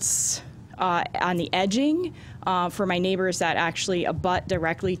maintenance on the edging for my neighbors that actually abut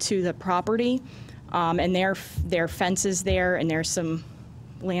directly to the property, and their fences there, and there's some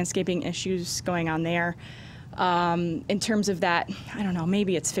landscaping issues going on there. In terms of that, I don't know,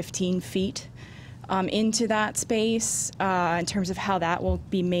 maybe it's 15 feet into that space in terms of how that will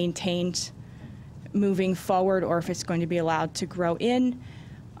be maintained moving forward, or if it's going to be allowed to grow in.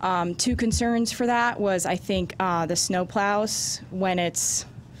 2 concerns for that was, I think, the snow plows when it's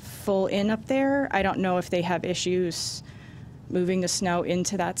full in up there. I don't know if they have issues moving the snow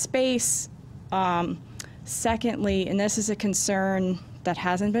into that space. Secondly, and this is a concern that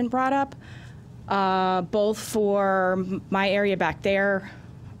hasn't been brought up, both for my area back there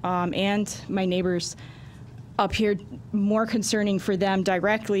and my neighbors up here, more concerning for them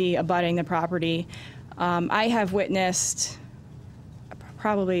directly abutting the property. I have witnessed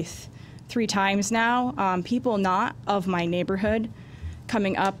probably 3 times now, people not of my neighborhood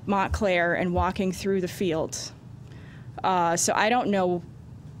coming up Montclair and walking through the field. So I don't know,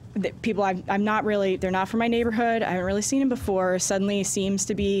 that people I'm not really, they're not from my neighborhood, I haven't really seen them before, suddenly seems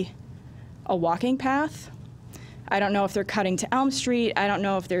to be a walking path. I don't know if they're cutting to Elm Street. I don't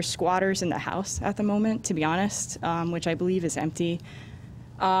know if there's squatters in the house at the moment, to be honest, which I believe is empty.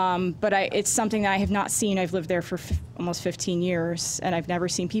 But it's something that I have not seen. I've lived there for almost 15 years, and I've never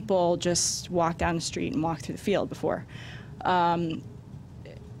seen people just walk down the street and walk through the field before.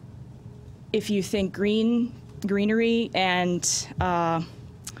 If you think greenery and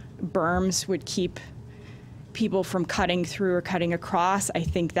berms would keep people from cutting through or cutting across, I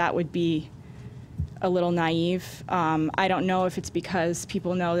think that would be a little naive. I don't know if it's because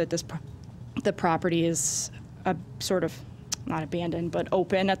people know that the property is a sort of, not abandoned, but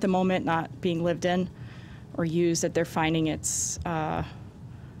open at the moment, not being lived in or used, that they're finding it's a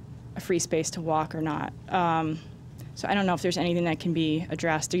free space to walk or not. So I don't know if there's anything that can be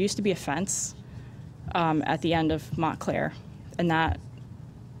addressed. There used to be a fence at the end of Montclair, and that,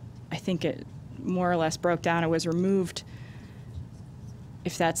 I think it more or less broke down or was removed.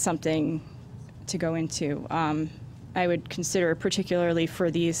 If that's something to go into, I would consider, particularly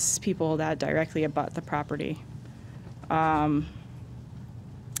for these people that directly abut the property. And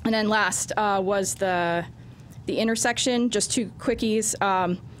then last was the intersection, just 2 quickies.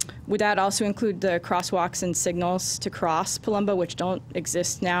 Would that also include the crosswalks and signals to cross Palumbo, which don't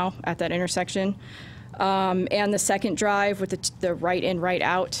exist now at that intersection? And the second drive with the right in, right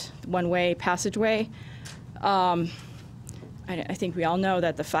out, one-way passageway. I think we all know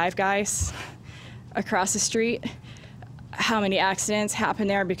that the Five Guys across the street, how many accidents happen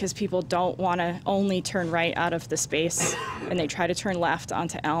there because people don't want to only turn right out of the space and they try to turn left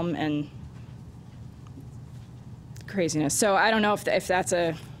onto Elm, and craziness. So I don't know if that's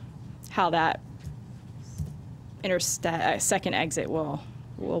how that second exit will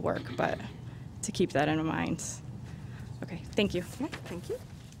work, but to keep that in mind. Okay, thank you. Okay, thank you.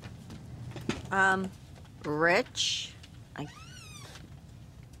 Rich,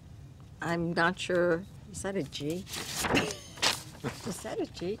 I'm not sure. Is that a G? Is that a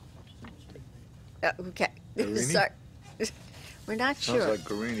G? Okay. Sorry. We're not sure. Sounds like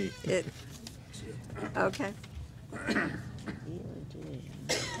Guarini. Okay.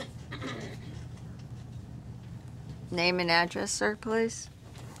 Name and address, sir, please.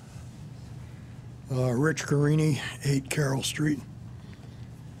 Rich Guarini, 8 Carroll Street.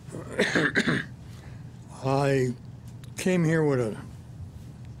 I came here with a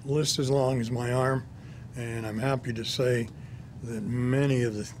list as long as my arm, and I'm happy to say that many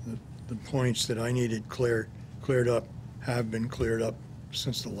of the points that I needed cleared up have been cleared up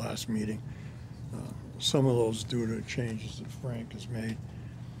since the last meeting. Some of those due to changes that Frank has made,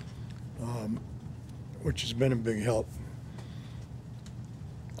 which has been a big help.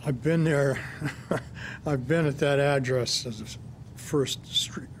 I've been there, I've been at that address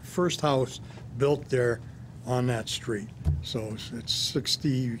first house built there on that street. So it's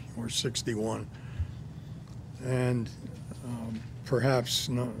 60 or 61. And perhaps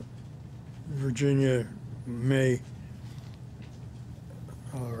Virginia may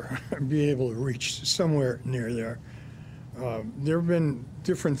be able to reach somewhere near there. There have been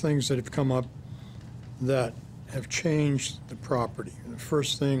different things that have come up that have changed the property. The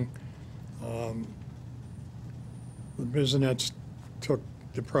first thing, the Bissonnettes took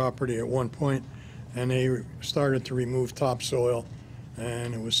the property at one point and they started to remove topsoil,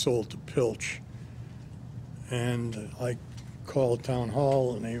 and it was sold to Pilch. And I called town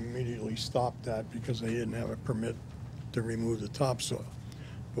hall and they immediately stopped that because they didn't have a permit to remove the topsoil.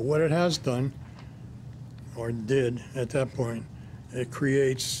 But what it has done, or did at that point, it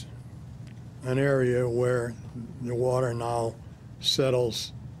creates an area where the water now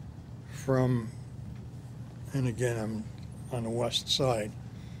settles from, and again, I'm on the west side,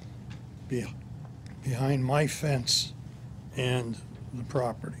 behind my fence and the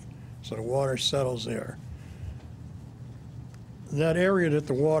property. So the water settles there. That area that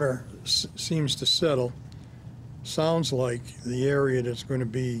the water seems to settle sounds like the area that's going to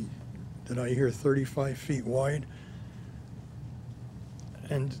be, did I hear 35 feet wide?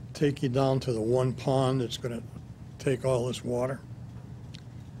 And take you down to the one pond that's going to take all this water.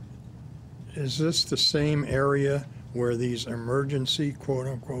 Is this the same area where these emergency,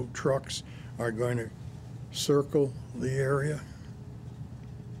 quote-unquote, trucks are going to circle the area?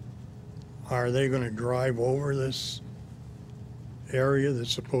 Are they going to drive over this area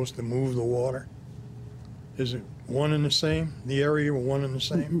that's supposed to move the water? Is it one and the same? The area one and the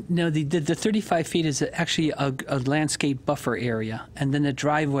same? No, the 35 feet is actually a landscape buffer area, and then the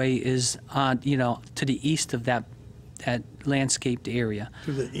driveway is on, to the east of that landscaped area.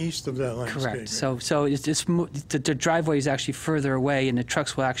 To the east of that landscape. Correct. So the driveway is actually further away, and the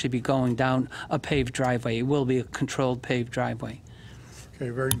trucks will actually be going down a paved driveway. It will be a controlled paved driveway. Okay,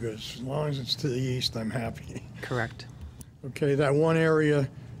 very good. As long as it's to the east, I'm happy. Correct. Okay, that one area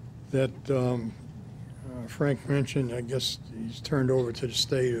that Frank mentioned, I guess he's turned over to the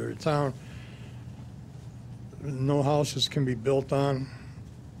state or the town. No houses can be built on.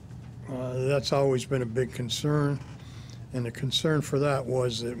 That's always been a big concern. And the concern for that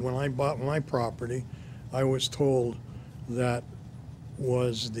was that when I bought my property, I was told that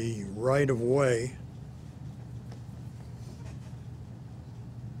was the right-of-way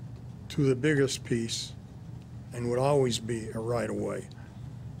to the biggest piece and would always be a right-of-way.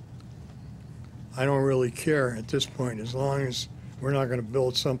 I don't really care at this point, as long as we're not going to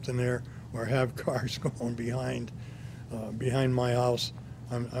build something there or have cars going behind my house.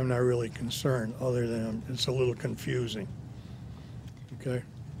 I'm not really concerned, other than it's a little confusing. Okay.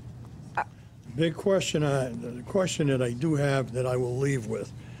 Big question. The question that I do have that I will leave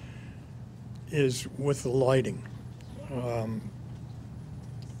with is with the lighting.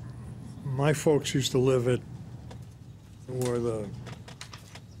 My folks used to live at where the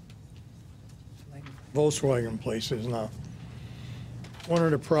Volkswagen place is now. One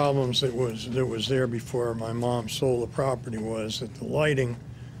of the problems that was there before my mom sold the property was that the lighting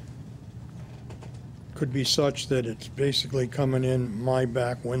could be such that it's basically coming in my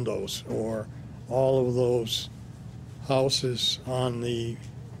back windows, or all of those houses on the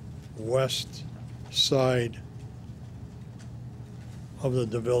west side of the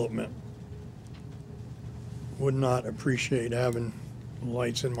development would not appreciate having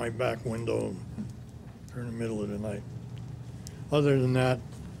lights in my back window during the middle of the night. Other than that,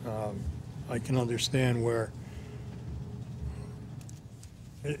 I can understand where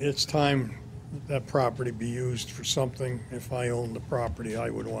it's time that property be used for something. If I owned the property, I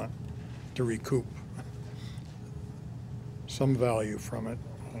would want to recoup some value from it.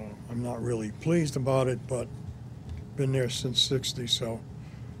 I'm not really pleased about it, but been there since '60, so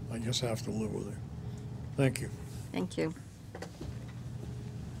I guess I have to live with it. Thank you. Thank you.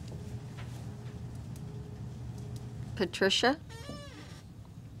 Patricia?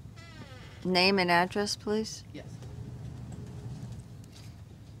 Name and address, please. Yes.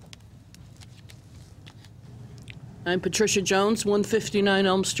 I'm Patricia Jones, 159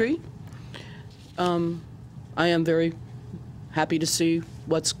 Elm Street. I am very happy to see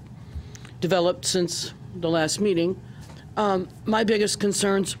what's developed since the last meeting. My biggest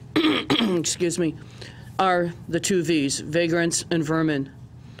concerns, excuse me, are the two V's, vagrants and vermin.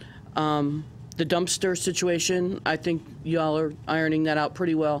 The dumpster situation, I think y'all are ironing that out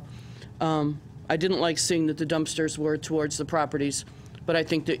pretty well. I didn't like seeing that the dumpsters were towards the properties, but I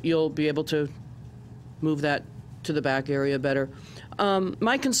think that you'll be able to move that to the back area better.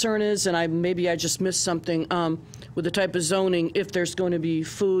 My concern is, and maybe I just missed something, with the type of zoning if there's going to be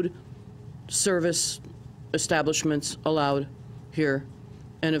food service establishments allowed here.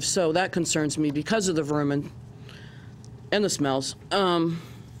 And if so, that concerns me because of the vermin and the smells. And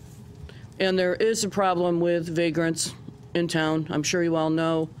there is a problem with vagrants in town, I'm sure you all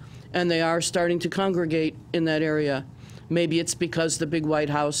know, and they are starting to congregate in that area. Maybe it's because the big white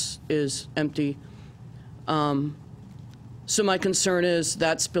house is empty. So my concern is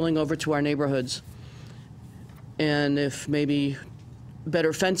that spilling over to our neighborhoods. And if maybe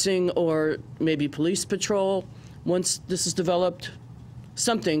better fencing or maybe police patrol, once this is developed,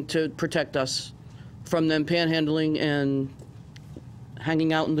 something to protect us from them panhandling and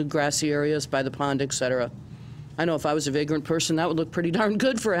hanging out in the grassy areas by the pond, etc. I know if I was a vagrant person, that would look pretty darn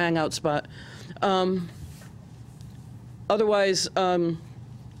good for a hangout spot. Otherwise,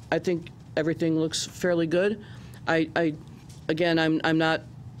 I think everything looks fairly good. Again, I'm not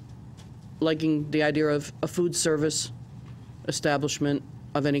liking the idea of a food service establishment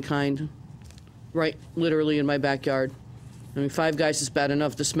of any kind, right, literally in my backyard. I mean, Five Guys is bad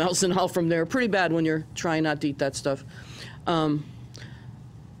enough. The smells and all from there are pretty bad when you're trying not to eat that stuff.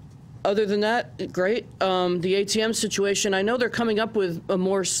 Other than that, great. The ATM situation, I know they're coming up with a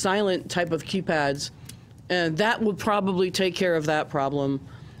more silent type of keypads, and that will probably take care of that problem.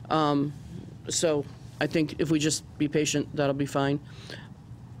 So I think if we just be patient, that'll be fine.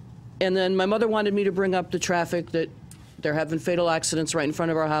 And then my mother wanted me to bring up the traffic, that they're having fatal accidents right in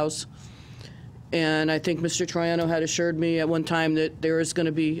front of our house. And I think Mr. Troiano had assured me at one time that there is going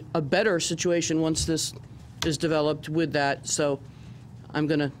to be a better situation once this is developed with that. So I'm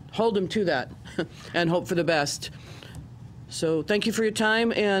going to hold him to that and hope for the best. So thank you for your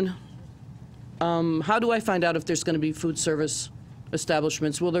time. And how do I find out if there's going to be food service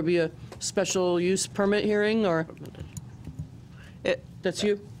establishments? Will there be a special use permit hearing, or that's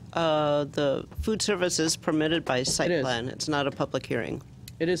you? The food service is permitted by site plan. It's not a public hearing.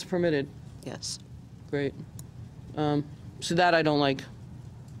 It is permitted. Yes. Great. So that I don't like.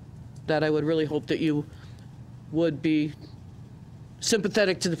 That I would really hope that you would be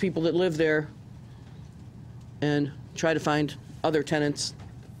sympathetic to the people that live there and try to find other tenants.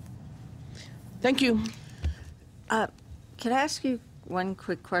 Thank you. Can I ask you one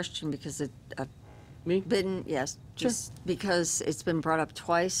quick question, because yes, just because it's been brought up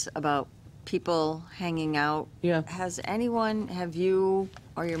twice about people hanging out. Yeah. Have you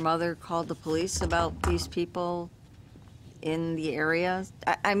or your mother called the police about these people in the area?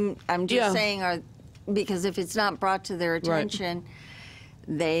 I'm just saying, because if it's not brought to their attention,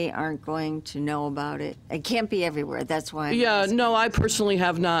 they aren't going to know about it. It can't be everywhere. That's why. No, I personally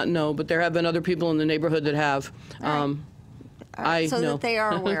have not, no, but there have been other people in the neighborhood that have. So that they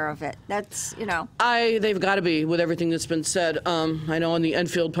are aware of it. That's, they've got to be, with everything that's been said. I know on the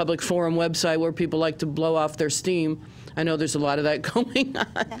Enfield Public Forum website, where people like to blow off their steam, I know there's a lot of that going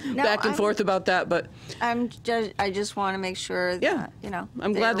on, back and forth about that, but I just want to make sure that,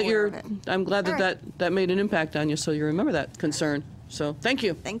 I'm glad that that made an impact on you, so you remember that concern. So thank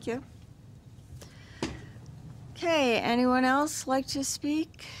you. Thank you. Okay, anyone else like to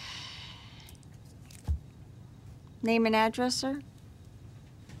speak? Name and address, sir.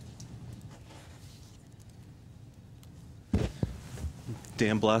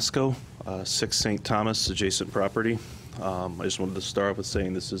 Dan Blasco, 6 St. Thomas, adjacent property. I just wanted to start off with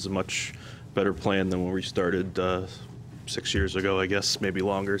saying this is a much better plan than when we started 6 years ago, I guess, maybe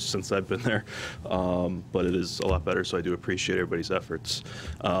longer since I've been there. But it is a lot better, so I do appreciate everybody's efforts.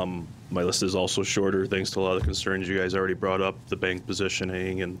 My list is also shorter, thanks to a lot of the concerns you guys already brought up, the bank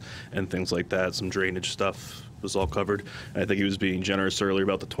positioning and things like that, some drainage stuff was all covered. And I think he was being generous earlier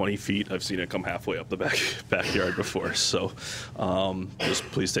about the 20 feet. I've seen it come halfway up the backyard before, so just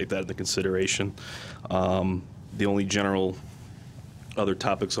please take that into consideration. The only general other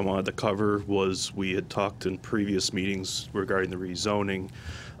topics I wanted to cover was we had talked in previous meetings regarding the rezoning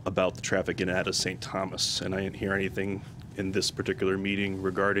about the traffic in and out of St. Thomas, and I didn't hear anything in this particular meeting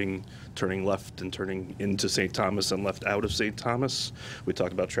regarding turning left and turning into St. Thomas and left out of St. Thomas. We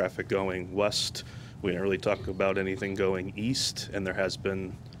talked about traffic going west. We didn't really talk about anything going east, and there has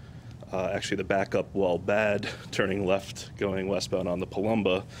been actually the backup, while bad, turning left, going westbound on the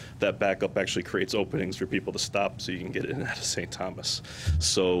Palumba. That backup actually creates openings for people to stop so you can get in and out of St. Thomas.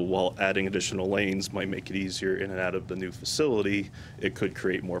 So while adding additional lanes might make it easier in and out of the new facility, it could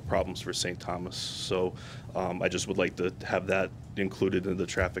create more problems for St. Thomas. So I just would like to have that included in the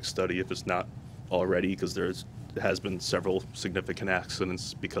traffic study if it's not already, because there has been several significant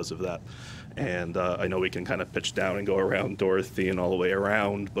accidents because of that. And I know we can kind of pitch down and go around Dorothy and all the way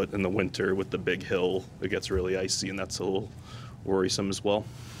around, but in the winter with the big hill, it gets really icy, and that's a little worrisome as well.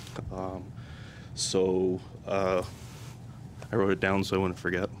 So I wrote it down so I wouldn't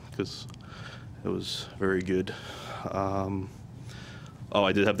forget because it was very good. Oh,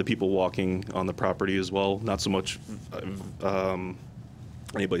 I did have the people walking on the property as well. Not so much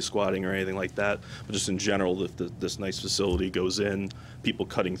anybody squatting or anything like that, but just in general, if this nice facility goes in, people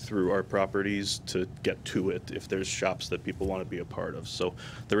cutting through our properties to get to it if there's shops that people want to be a part of. So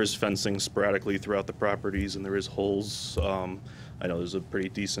there is fencing sporadically throughout the properties, and there is holes. I know there's a pretty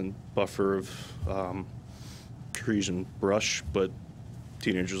decent buffer of trees and brush, but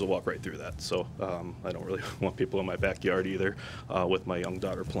teenagers will walk right through that. So I don't really want people in my backyard either with my young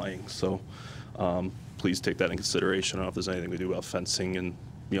daughter playing. So please take that in consideration. I don't know if there's anything we do about fencing and,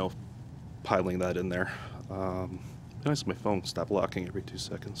 piling that in there. Nice, my phone stopped locking every 2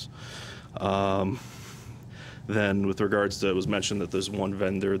 seconds. Then with regards to, it was mentioned that there's one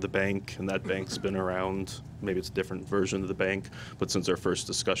vendor, the bank, and that bank's been around. Maybe it's a different version of the bank, but since our first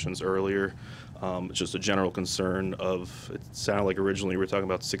discussions earlier, it's just a general concern of, it sounded like originally we were talking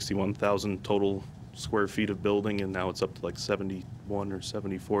about 61,000 total square feet of building, and now it's up to like 71 or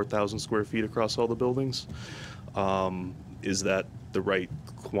 74,000 square feet across all the buildings. Is that the right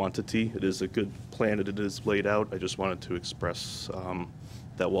quantity? It is a good plan that it is laid out. I just wanted to express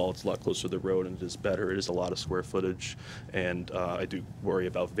that while it's a lot closer to the road and it is better, it is a lot of square footage, and I do worry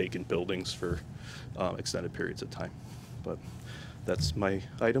about vacant buildings for extended periods of time. But that's my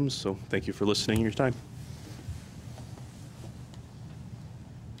items, so thank you for listening and your time.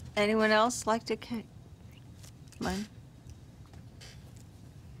 Anyone else like to come on?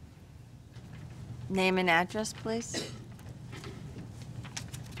 Name and address, please.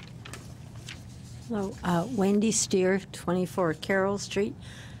 Hello, Wendy Steer, 24 Carroll Street.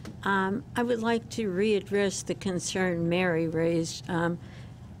 I would like to readdress the concern Mary raised.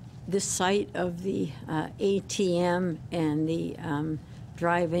 The site of the ATM and the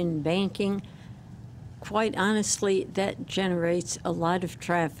drive-in banking, quite honestly, that generates a lot of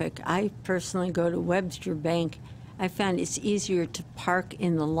traffic. I personally go to Webster Bank. I found it's easier to park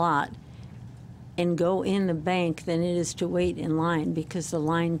in the lot and go in the bank than it is to wait in line because the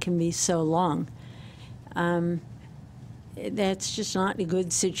line can be so long. That's just not a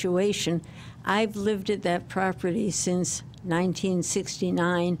good situation. I've lived at that property since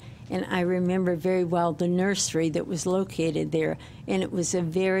 1969, and I remember very well the nursery that was located there, and it was a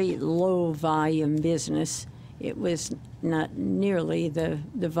very low-volume business. It was not nearly the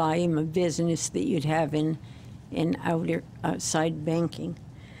volume of business that you'd have in outside banking.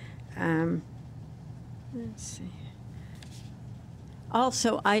 Let's see.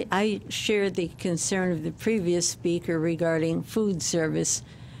 Also, I share the concern of the previous speaker regarding food service.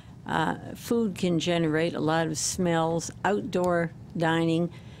 Food can generate a lot of smells. Outdoor dining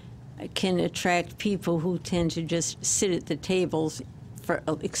can attract people who tend to just sit at the tables for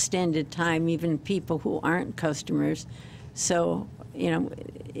an extended time, even people who aren't customers. So,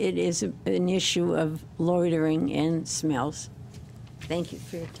 it is an issue of loitering and smells. Thank you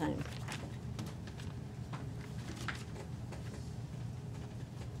for your time.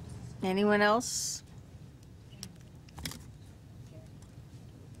 Anyone else?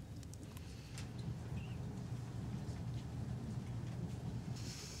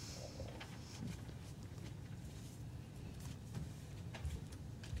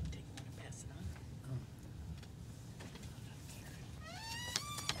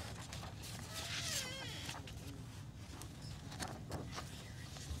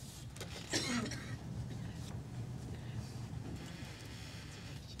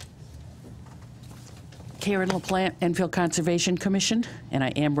 Karen LaPlante, Enfield Conservation Commission, and I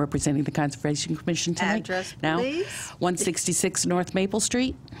am representing the Conservation Commission tonight. Address, now, please. 166 North Maple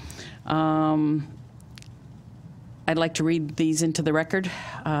Street. I'd like to read these into the record.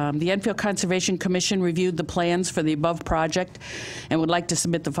 The Enfield Conservation Commission reviewed the plans for the above project and would like to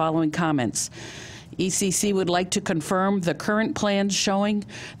submit the following comments. ECC would like to confirm the current plans showing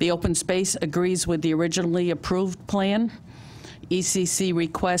the open space agrees with the originally approved plan. ECC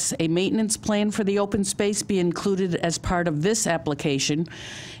requests a maintenance plan for the open space be included as part of this application.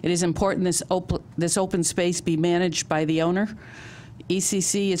 It is important this open space be managed by the owner.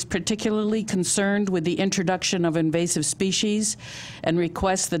 ECC is particularly concerned with the introduction of invasive species and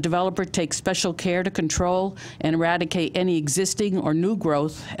requests the developer take special care to control and eradicate any existing or new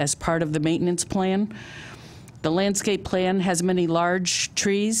growth as part of the maintenance plan. The landscape plan has many large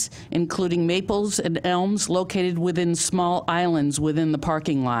trees, including maples and elms located within small islands within the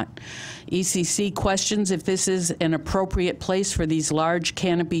parking lot. ECC questions if this is an appropriate place for these large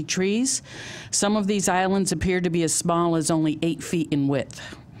canopy trees. Some of these islands appear to be as small as only 8 feet in width.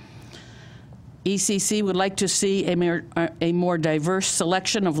 ECC would like to see a more diverse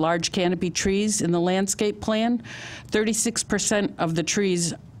selection of large canopy trees in the landscape plan. 36% of the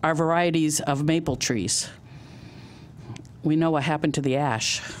trees are varieties of maple trees. We know what happened to the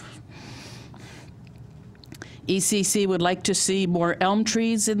ash. ECC would like to see more elm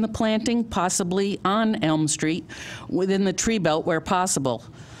trees in the planting, possibly on Elm Street, within the tree belt where possible.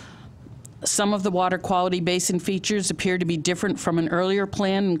 Some of the water quality basin features appear to be different from an earlier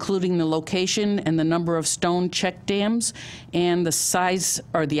plan, including the location and the number of stone check dams and the size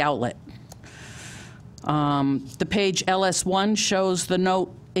or the outlet. The page LS1 shows the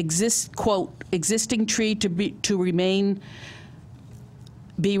note, quote, existing tree to be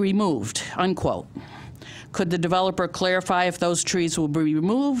removed, unquote. Could the developer clarify if those trees will be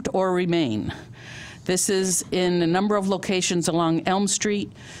removed or remain? This is in a number of locations along Elm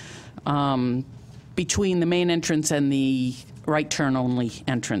Street, between the main entrance and the right turn only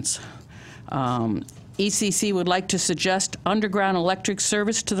entrance. ECC would like to suggest underground electric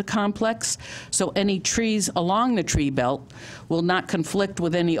service to the complex, so any trees along the tree belt will not conflict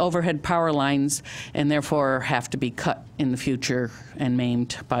with any overhead power lines and therefore have to be cut in the future and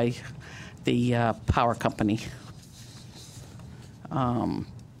maimed by the power company.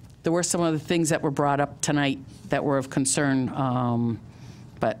 There were some other things that were brought up tonight that were of concern,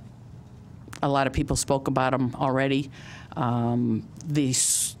 but a lot of people spoke about them already. The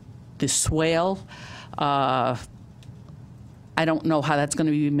swale, I don't know how that's going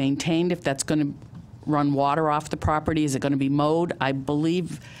to be maintained, if that's going to run water off the property. Is it going to be mowed? I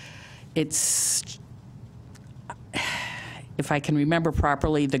believe it's, if I can remember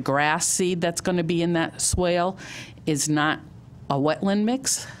properly, the grass seed that's going to be in that swale is not a wetland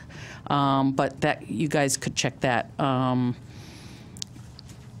mix, but that you guys could check that.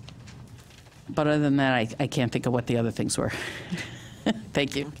 But other than that, I can't think of what the other things were.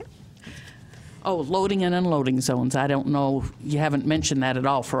 Thank you. Okay. Oh, loading and unloading zones. I don't know. You haven't mentioned that at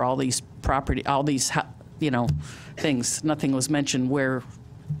all for all these property, all these, things. Nothing was mentioned where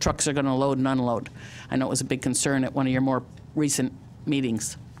trucks are going to load and unload. I know it was a big concern at one of your more recent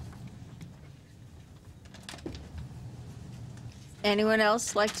meetings. Anyone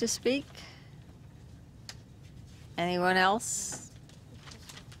else like to speak? Anyone else?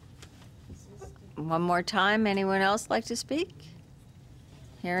 One more time, anyone else like to speak?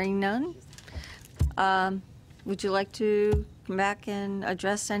 Hearing none. Would you like to come back and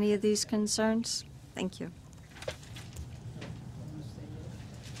address any of these concerns? Thank you.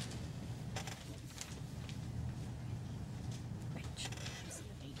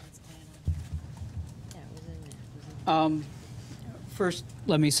 First,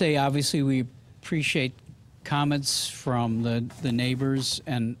 let me say, obviously, we appreciate comments from the neighbors,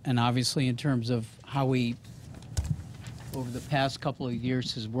 and obviously in terms of how we, over the past couple of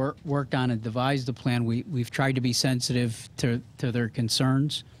years, has worked on and devised the plan, we've tried to be sensitive to their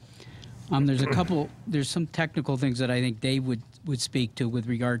concerns. There's some technical things that I think Dave would speak to with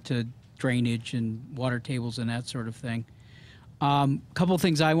regard to drainage and water tables and that sort of thing. Couple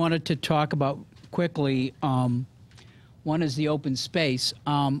things I wanted to talk about quickly. One is the open space.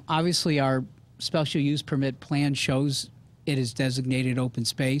 Obviously, our special use permit plan shows it is designated open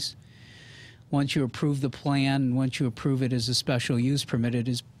space. Once you approve the plan, once you approve it as a special use permit,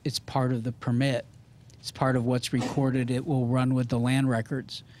 it's part of the permit. It's part of what's recorded. It will run with the land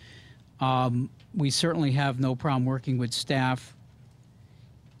records. We certainly have no problem working with staff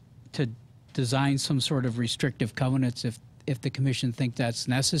to design some sort of restrictive covenants if the commission think that's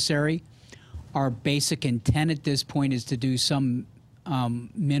necessary. Our basic intent at this point is to do some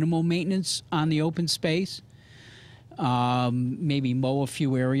minimal maintenance on the open space. Maybe mow a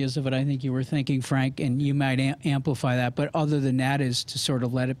few areas of it, I think you were thinking, Frank, and you might amplify that. But other than that is to sort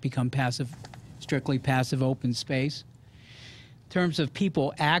of let it become strictly passive open space. In terms of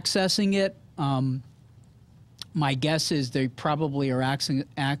people accessing it, my guess is they probably are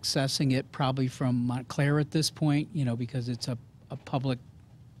accessing it probably from Montclair at this point, because it's a public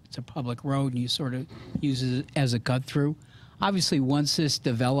road and you sort of use it as a cut through. Obviously, once this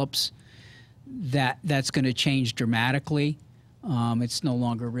develops, that's going to change dramatically. It's no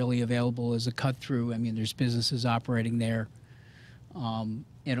longer really available as a cut through. I mean, there's businesses operating there.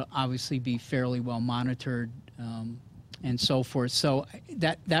 It'll obviously be fairly well monitored and so forth. So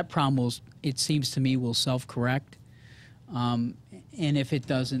that problem it seems to me, will self-correct. And if it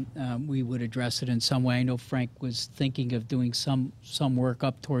doesn't, we would address it in some way. I know Frank was thinking of doing some work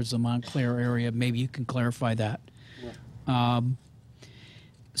up towards the Montclair area. Maybe you can clarify that. Yeah.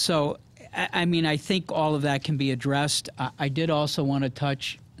 So, I mean, I think all of that can be addressed. I did also want to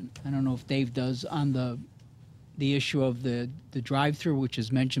touch, I don't know if Dave does, on the issue of the drive-through, which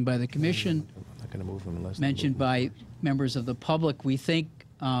is mentioned by the commission. Not going to move them unless mentioned by members of the public, we think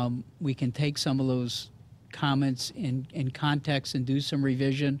we can take some of those comments in context and do some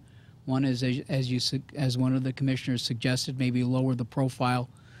revision. One is, as one of the commissioners suggested, maybe lower the profile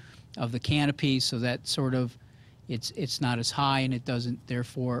of the canopy so that sort of it's not as high and it doesn't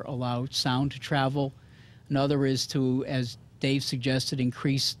therefore allow sound to travel. Another is to, as Dave suggested,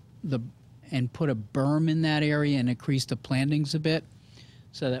 increase and put a berm in that area and increase the plantings a bit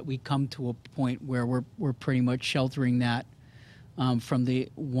so that we come to a point where we're pretty much sheltering that from the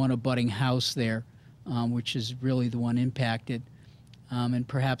one abutting house there, which is really the one impacted. And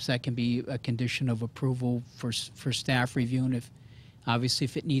perhaps that can be a condition of approval for staff review. And obviously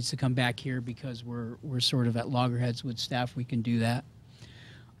if it needs to come back here because we're sort of at loggerheads with staff, we can do that.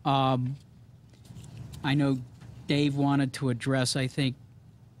 I know Dave wanted to address, I think,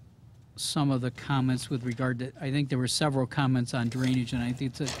 some of the comments with regard to, I think there were several comments on drainage, and I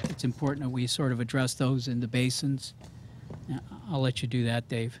think it's important that we sort of address those in the basins. I'll let you do that,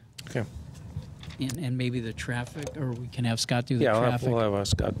 Dave. Okay. And maybe the traffic, or we can have Scott do the traffic. Yeah, we'll have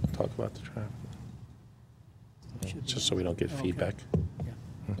Scott talk about the traffic. Just so we don't get feedback.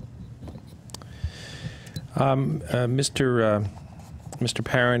 Mr.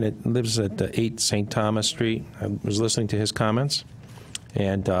 Parent lives at 8 St. Thomas Street. I was listening to his comments,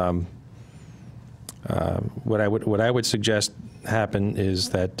 and what I would suggest happen is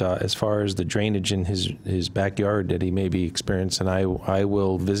that as far as the drainage in his backyard that he may be experiencing, I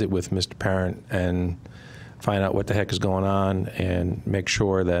will visit with Mr. Parent and find out what the heck is going on and make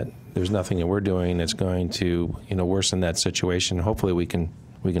sure that there's nothing that we're doing that's going to worsen that situation. Hopefully we can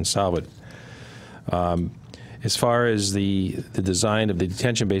solve it. As far as the design of the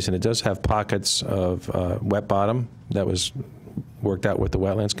detention basin, it does have pockets of wet bottom that was worked out with the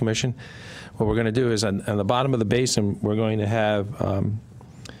Wetlands Commission. What we're going to do is on the bottom of the basin, we're going to have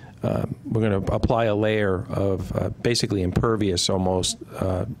we're going to apply a layer of basically impervious, almost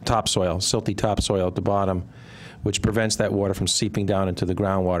topsoil, silty topsoil at the bottom, which prevents that water from seeping down into the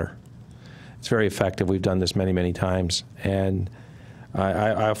groundwater. It's very effective. We've done this many, many times, and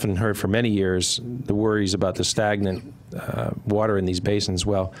I often heard for many years the worries about the stagnant water in these basins.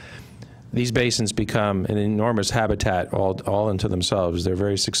 Well, these basins become an enormous habitat all into themselves. They're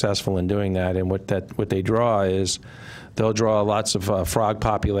very successful in doing that, and what they draw is they'll draw lots of frog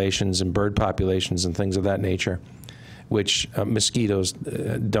populations and bird populations and things of that nature, which mosquitoes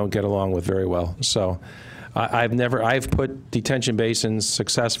don't get along with very well. So I've put detention basins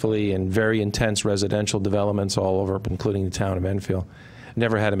successfully in very intense residential developments all over, including the town of Enfield.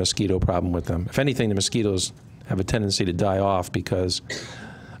 Never had a mosquito problem with them. If anything, the mosquitoes have a tendency to die off because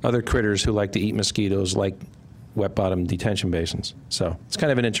other critters who like to eat mosquitoes like wet bottom detention basins. So it's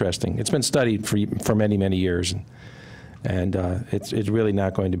kind of an interesting. It's been studied for many, many years, and it's really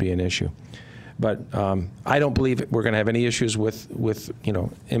not going to be an issue. But I don't believe we're going to have any issues with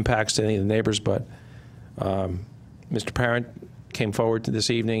impacts to any of the neighbors. But Mr. Parent came forward to this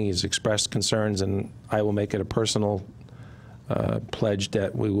evening. He's expressed concerns, and I will make it a personal pledge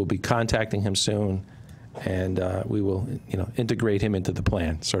that we will be contacting him soon, and we will, integrate him into the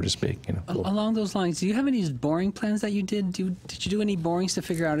plan, so to speak. Along those lines, do you have any boring plans that you did? Did you do any borings to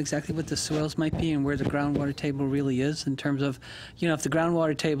figure out exactly what the soils might be and where the groundwater table really is in terms of, if the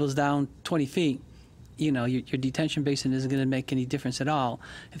groundwater table is down 20 feet, your detention basin isn't going to make any difference at all.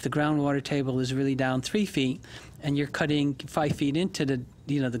 If the groundwater table is really down 3 feet and you're cutting 5 feet into the,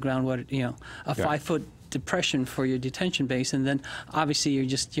 the groundwater, a 5-foot depression for your detention basin, then obviously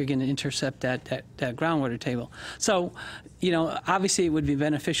you're going to intercept that groundwater table. So, obviously it would be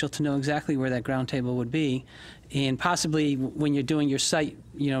beneficial to know exactly where that ground table would be, and possibly when you're doing your site,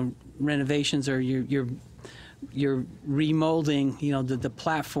 renovations, or you're remolding, the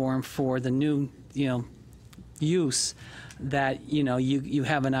platform for the new, use, that you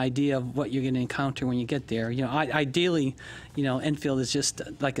have an idea of what you're going to encounter when you get there. Ideally, Enfield is just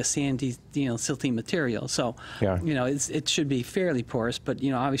like a sandy, silty material. So, yeah. It should be fairly porous. But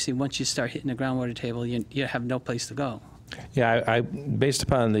obviously, once you start hitting the groundwater table, you have no place to go. Yeah, based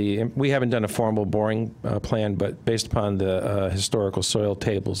upon we haven't done a formal boring plan, but based upon the historical soil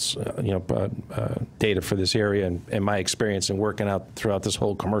tables, data for this area and my experience in working out throughout this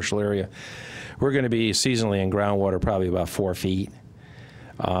whole commercial area, we're going to be seasonally in groundwater probably about 4 feet.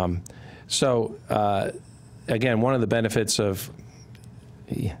 Again, one of the benefits of,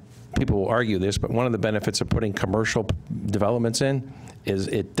 people will argue this, but one of the benefits of putting commercial developments in is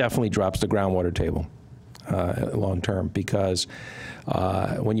it definitely drops the groundwater table long term, because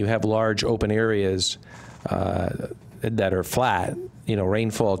when you have large open areas that are flat,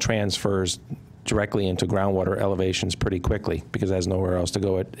 rainfall transfers directly into groundwater elevations pretty quickly because it has nowhere else to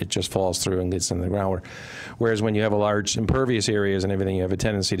go. It just falls through and gets into the groundwater. Whereas when you have a large impervious areas and everything, you have a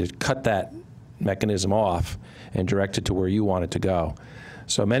tendency to cut that mechanism off and direct it to where you want it to go.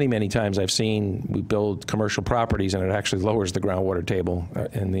 So many, many times I've seen we build commercial properties and it actually lowers the groundwater table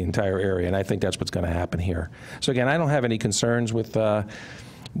in the entire area, and I think that's what's going to happen here. So again, I don't have any concerns with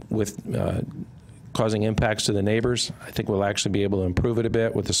causing impacts to the neighbors. I think we'll actually be able to improve it a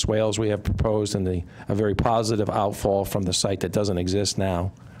bit with the swales we have proposed and a very positive outfall from the site that doesn't exist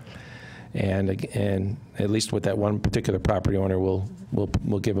now. And at least with that one particular property owner,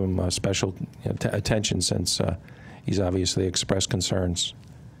 we'll give him special attention since he's obviously expressed concerns.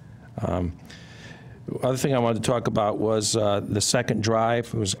 Other thing I wanted to talk about was the second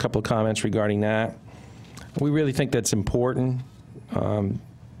drive. There was a couple of comments regarding that. We really think that's important.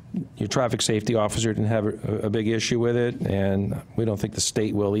 Your traffic safety officer didn't have a big issue with it, and we don't think the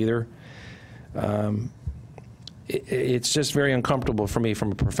state will either. It's just very uncomfortable for me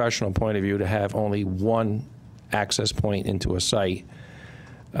from a professional point of view to have only one access point into a site.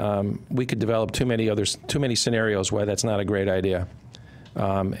 We could develop too many scenarios why that's not a great idea.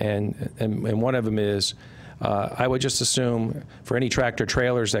 And one of them is, I would just assume for any tractor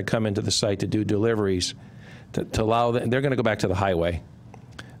trailers that come into the site to do deliveries, to allow them, they're going to go back to the highway.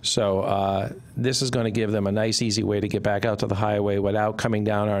 So this is going to give them a nice, easy way to get back out to the highway without coming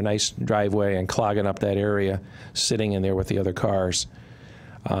down our nice driveway and clogging up that area, sitting in there with the other cars.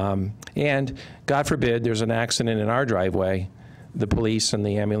 And God forbid there's an accident in our driveway, the police and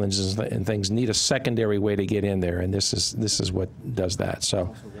the ambulances and things need a secondary way to get in there, and this is what does that.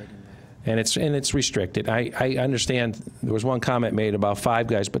 So, and it's restricted. I understand there was one comment made about Five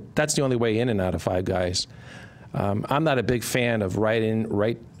Guys, but that's the only way in and out of Five Guys. I'm not a big fan of right in,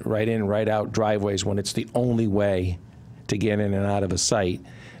 right out driveways when it's the only way to get in and out of a site,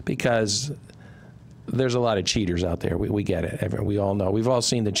 because there's a lot of cheaters out there. We get it. We all know. We've all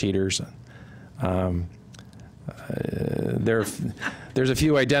seen the cheaters. There's a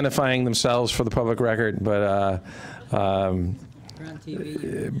few identifying themselves for the public record, but at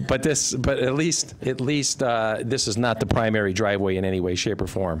least this is not the primary driveway in any way, shape, or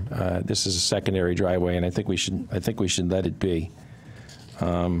form. This is a secondary driveway, and I think we should let it be.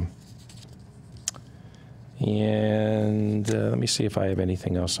 And let me see if I have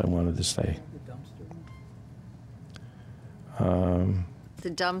anything else I wanted to say. The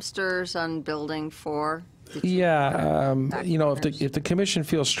dumpsters on Building 4. Yeah, you know, if the commission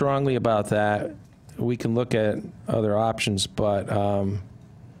feels strongly about that, we can look at other options, but I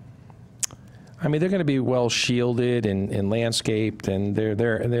mean, they're going to be well shielded and landscaped, and they're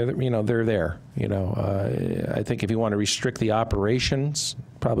there. You know, I think if you want to restrict the operations,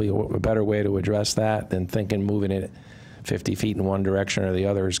 probably a better way to address that than thinking moving it 50 feet in one direction or the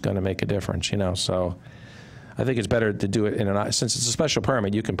other is going to make a difference. You know, so I think it's better to do it since it's a special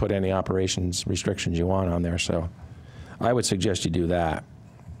permit. You can put any operations restrictions you want on there. So I would suggest you do that.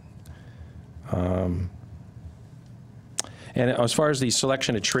 And as far as the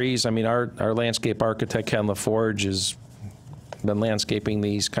selection of trees, I mean, our landscape architect, Ken LaForge, has been landscaping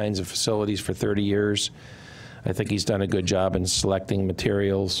these kinds of facilities for 30 years. I think he's done a good job in selecting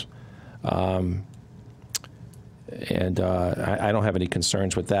materials. And I don't have any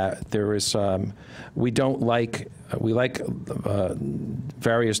concerns with that. There is, we like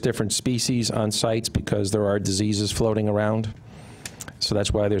various different species on sites because there are diseases floating around. So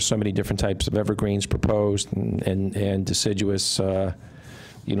that's why there's so many different types of evergreens proposed and deciduous,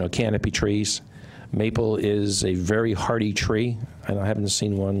 canopy trees. Maple is a very hardy tree. I haven't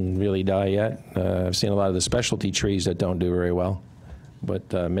seen one really die yet. I've seen a lot of the specialty trees that don't do very well,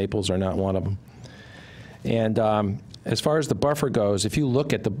 but maples are not one of them. And as far as the buffer goes, if you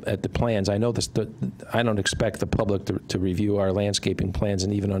look at the plans, I know I don't expect the public to review our landscaping plans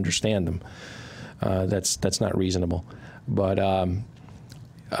and even understand them. That's not reasonable. But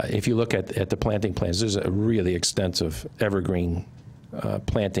if you look at the planting plans, there's a really extensive evergreen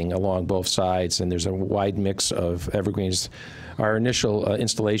planting along both sides, and there's a wide mix of evergreens. Our initial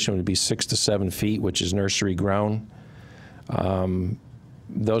installation would be 6 to 7 feet, which is nursery grown.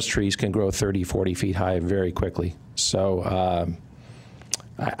 Those trees can grow 30, 40 feet high very quickly. So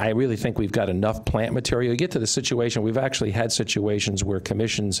I really think we've got enough plant material. You get to the situation, we've actually had situations where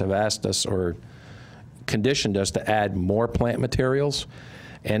commissions have asked us or conditioned us to add more plant materials,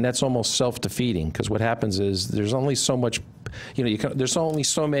 and that's almost self-defeating, because what happens is there's only so much, there's only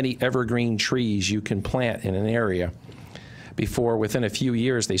so many evergreen trees you can plant in an area before within a few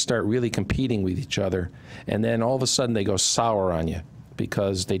years they start really competing with each other, and then all of a sudden they go sour on you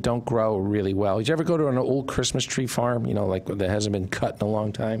because they don't grow really well. Did you ever go to an old Christmas tree farm, you know, like that hasn't been cut in a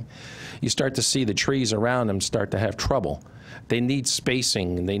long time? You start to see the trees around them start to have trouble. They need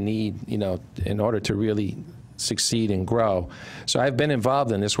spacing, and they need, you know, in order to really succeed and grow. So I've been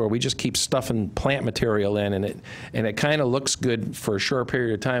involved in this where we just keep stuffing plant material in, and it kind of looks good for a short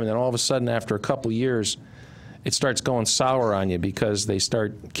period of time, and then all of a sudden after a couple years it starts going sour on you because they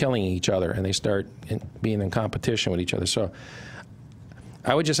start killing each other and they start being in competition with each other. So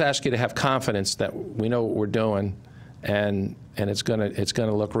I would just ask you to have confidence that we know what we're doing, and it's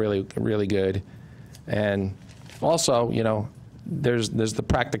gonna look really good. And also, you know, there's the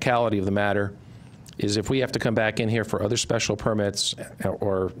practicality of the matter. Is if we have to come back in here for other special permits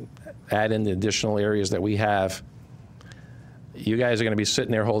or add in the additional areas that we have, you guys are going to be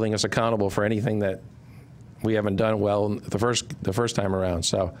sitting there holding us accountable for anything that we haven't done well the first time around.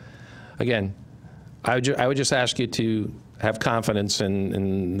 So, again, I would just ask you to have confidence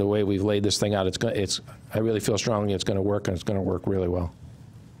in the way we've laid this thing out. I really feel strongly it's going to work, and it's going to work really well.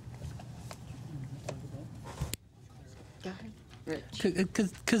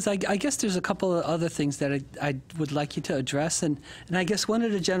 Because I guess there's a couple of other things that I would like you to address, and I guess one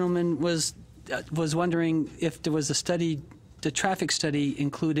of the gentlemen was wondering if there was a study, the traffic study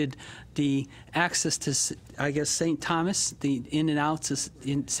included the access to, I guess, St. Thomas, the in and outs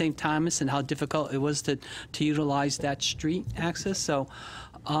in St. Thomas, and how difficult it was to utilize that street access. So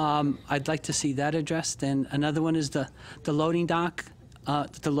I'd like to see that addressed. And another one is the loading dock.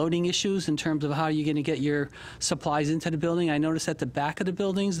 The loading issues in terms of how you're going to get your supplies into the building. I noticed at the back of the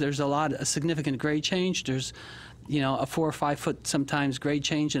buildings there's a significant grade change. There's, you know, a 4 or 5 foot sometimes grade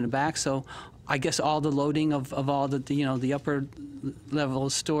change in the back. So I guess all the loading of all the, you know, the upper level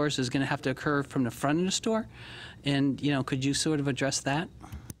stores is going to have to occur from the front of the store. And, you know, could you sort of address that?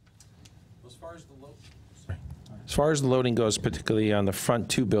 As far as the loading goes, particularly on the front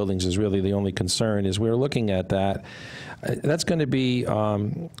 2 buildings, is really the only concern. Is we're looking at that. That's going to be,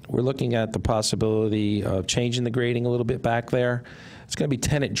 we're looking at the possibility of changing the grading a little bit back there. It's going to be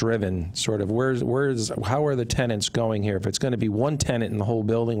tenant-driven, sort of. How are the tenants going here? If it's going to be one tenant in the whole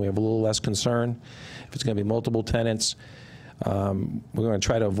building, we have a little less concern. If it's going to be multiple tenants, we're going to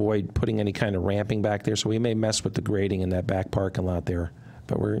try to avoid putting any kind of ramping back there. So we may mess with the grading in that back parking lot there,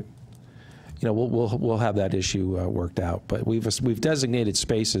 but you know, we'll have that issue worked out. But we've designated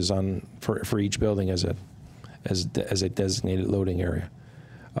spaces for each building as a designated loading area.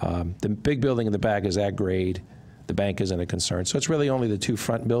 The big building in the back is at grade. The bank isn't a concern. So it's really only the 2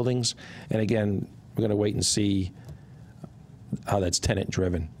 front buildings. And again, we're going to wait and see how that's tenant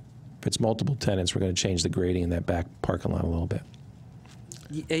driven. If it's multiple tenants, we're going to change the grading in that back parking lot a little bit.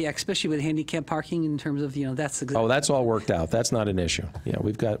 Yeah, especially with handicap parking in terms of, you know, that's Oh, that's all worked out. That's not an issue. Yeah,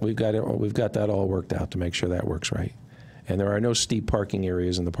 we've got that all worked out to make sure that works right. And there are no steep parking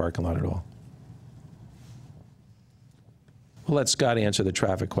areas in the parking lot at all. We'll let Scott answer the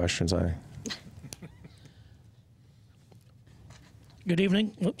traffic questions. Good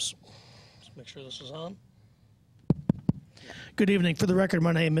evening. Oops. Let's make sure this is on. Good evening. For the record,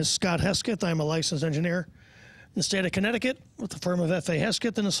 my name is Scott Hesketh. I'm a licensed engineer in the state of Connecticut with the firm of F.A.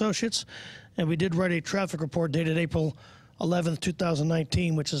 Hesketh and Associates, and we did write a traffic report dated April 11th,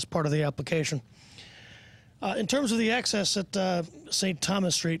 2019, which is part of the application. In terms of the access at St.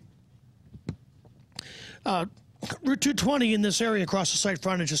 Thomas Street, Route 220 in this area across the site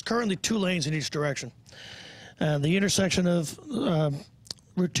frontage is currently 2 lanes in each direction. The intersection of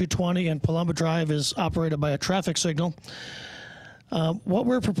Route 220 and Palumba Drive is operated by a traffic signal. What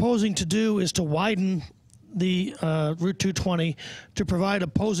we're proposing to do is to widen the Route 220 to provide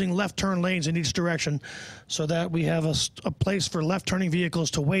opposing left turn lanes in each direction so that we have a place for left turning vehicles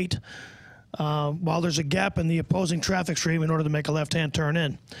to wait while there's a gap in the opposing traffic stream in order to make a left-hand turn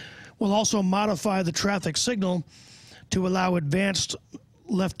in. We'll also modify the traffic signal to allow advanced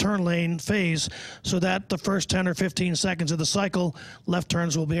left turn lane phase so that the first 10 or 15 seconds of the cycle, left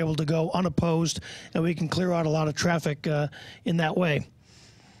turns will be able to go unopposed, and we can clear out a lot of traffic in that way.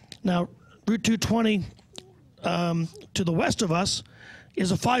 Now, Route 220 to the west of us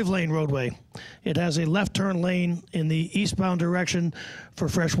is a 5-lane roadway. It has a left turn lane in the eastbound direction for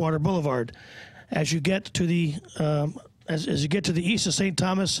Freshwater Boulevard. As you get to the as you get to the east of St.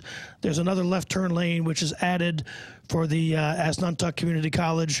 Thomas, there's another left turn lane which is added for the Asnuntuck Community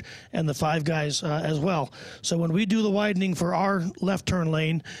College and the Five Guys as well. So when we do the widening for our left turn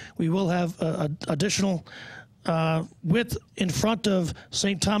lane, we will have additional width in front of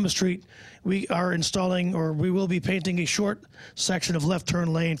St. Thomas Street. We are installing, or we will be painting, a short section of left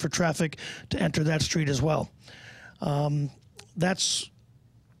turn lane for traffic to enter that street as well. It's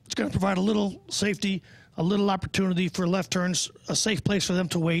going to provide a little safety a little opportunity for left turns, a safe place for them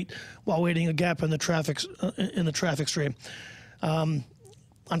to wait while waiting a gap in the traffic stream.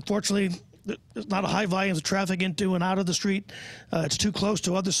 Unfortunately, there's not a high volume of traffic into and out of the street. It's too close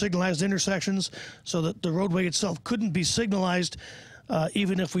to other signalized intersections, so that the roadway itself couldn't be signalized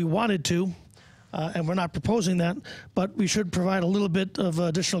even if we wanted to. And we're not proposing that, but we should provide a little bit of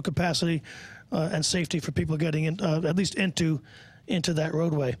additional capacity and safety for people getting in, at least into that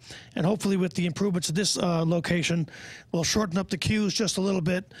roadway. And hopefully with the improvements at this location, we'll shorten up the queues just a little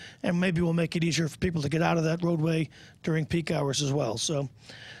bit, and maybe we'll make it easier for people to get out of that roadway during peak hours as well. So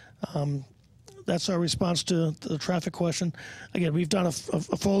that's our response to the traffic question. Again, we've done a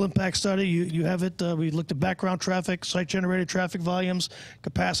full impact study. You have it. We looked at background traffic, site-generated traffic volumes,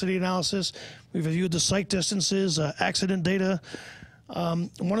 capacity analysis. We've reviewed the site distances, accident data.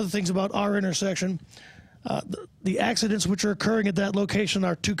 One of the things about our intersection, the accidents which are occurring at that location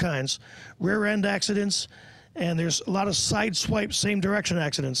are two kinds: rear-end accidents, and there's a lot of side swipe, same direction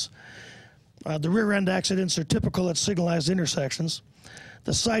accidents. The rear-end accidents are typical at signalized intersections.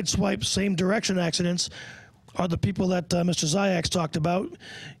 The side swipe, same direction accidents are the people that Mr. Ziaks talked about.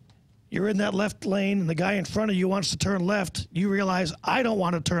 You're in that left lane, and the guy in front of you wants to turn left. You realize, I don't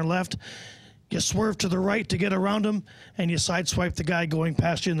want to turn left. You swerve to the right to get around him, and you sideswipe the guy going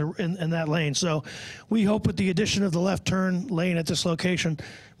past you in that lane. So we hope with the addition of the left turn lane at this location,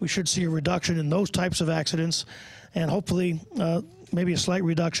 we should see a reduction in those types of accidents, and hopefully maybe a slight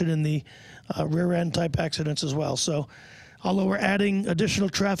reduction in the rear-end type accidents as well. So although we're adding additional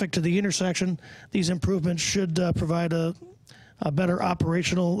traffic to the intersection, these improvements should provide a better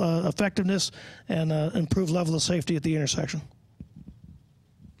operational effectiveness and improved level of safety at the intersection.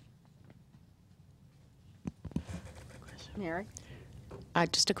 Mary?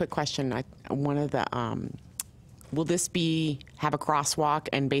 Just a quick question. One of the will this have a crosswalk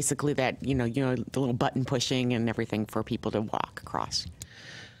and basically that the little button pushing and everything for people to walk across?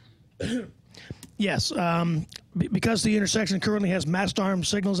 Yes, because the intersection currently has mast arm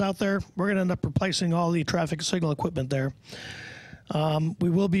signals out there, we're going to end up replacing all the traffic signal equipment there. We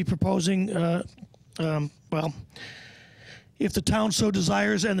will be proposing, well, if the town so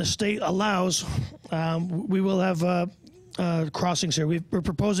desires and the state allows, we will have crossings here. We're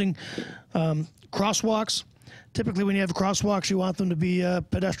proposing crosswalks. Typically, when you have crosswalks, you want them to be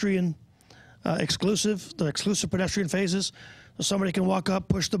pedestrian exclusive, the exclusive pedestrian phases. So somebody can walk up,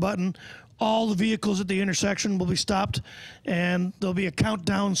 push the button. All the vehicles at the intersection will be stopped, and there'll be a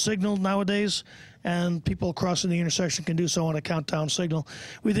countdown signal nowadays, and people crossing the intersection can do so on a countdown signal.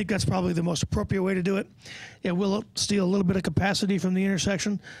 We think that's probably the most appropriate way to do it. It will steal a little bit of capacity from the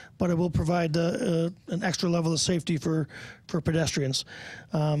intersection, but it will provide an extra level of safety for pedestrians.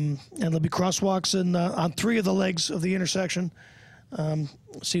 And there'll be crosswalks on 3 of the legs of the intersection.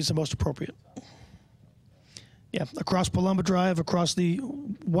 Seems the most appropriate. Yeah, across Palumba Drive, across the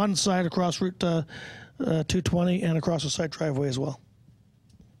one side, across Route 220, and across the site driveway as well.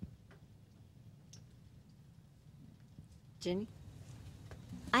 Ginny?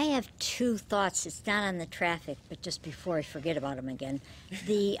 I have 2 thoughts. It's not on the traffic, but just before I forget about them again.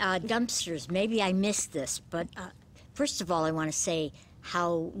 The dumpsters, maybe I missed this, but first of all, I want to say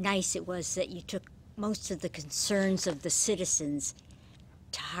how nice it was that you took most of the concerns of the citizens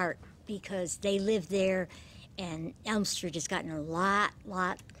to heart, because they live there, and Elm Street has gotten a lot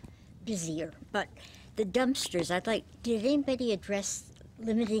busier. But the dumpsters, did anybody address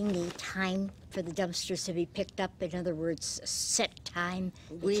limiting the time for the dumpsters to be picked up? In other words, a set time?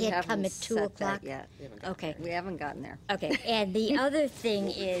 We can't haven't come at 2 set o'clock? that yet. Okay. We haven't gotten there. Okay, and the other thing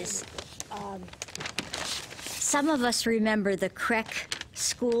is, some of us remember the Creek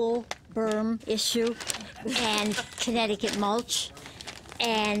School berm issue and Connecticut mulch.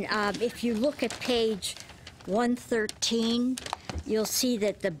 And if you look at page 113, you'll see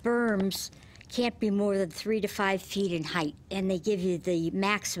that the berms can't be more than 3 to 5 feet in height, and they give you the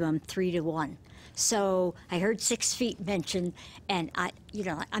maximum 3 to 1. So I heard 6 feet mentioned, and I'm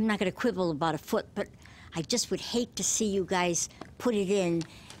not going to quibble about a foot, but I just would hate to see you guys put it in,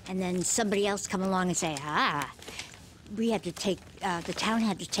 and then somebody else come along and say, we had to take, the town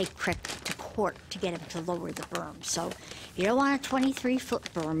had to take Crick to court to get him to lower the berm. So you don't want a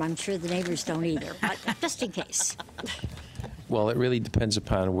 23-foot berm. I'm sure the neighbors don't either, but just in case. Well, it really depends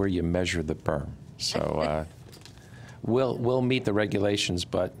upon where you measure the berm. So we'll meet the regulations,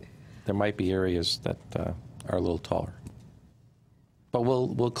 but there might be areas that are a little taller. But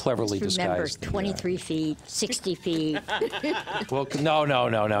we'll cleverly Just remember, disguise. 23 feet, 60 feet. Well, no.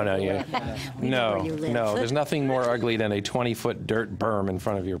 Yeah. No. you live. There's nothing more ugly than a 20-foot dirt berm in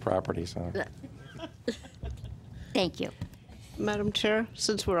front of your property. So. Thank you. Madam Chair,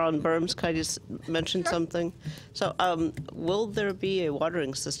 since we're on berms, can I just mention something? So, will there be a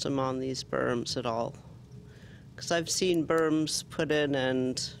watering system on these berms at all? Because I've seen berms put in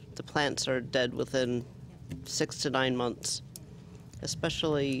and the plants are dead within 6 to 9 months,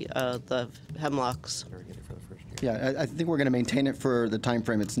 especially the hemlocks. Yeah, I think we're going to maintain it for the time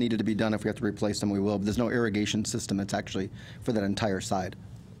frame it's needed to be done. If we have to replace them, we will. But there's no irrigation system. It's actually for that entire side.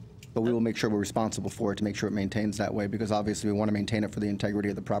 But we will make sure we're responsible for it to make sure it maintains that way, because obviously we want to maintain it for the integrity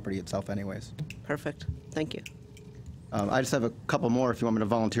of the property itself anyways. Perfect. Thank you. I just have a couple more if you want me to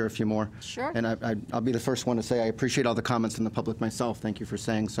volunteer a few more. Sure. And I'll be the first one to say I appreciate all the comments from the public myself. Thank you for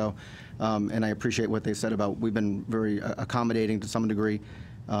saying so. And I appreciate what they said about we've been very accommodating to some degree.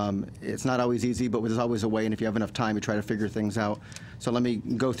 It's not always easy, but there's always a way, and if you have enough time, you try to figure things out. So let me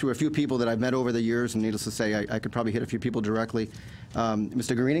go through a few people that I've met over the years, and needless to say, I could probably hit a few people directly.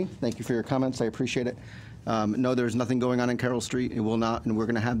 Mr. Guarini, thank you for your comments. I appreciate it. No, there's nothing going on in Carroll Street. It will not, and we're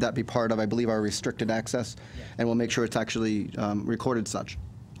going to have that be part of, I believe, our restricted access, and we'll make sure it's actually recorded such.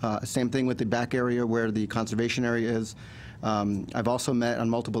 Same thing with the back area where the conservation area is. I've also met on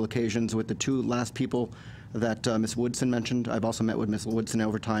multiple occasions with the two last people that Ms. Woodson mentioned. I've also met with Ms. Woodson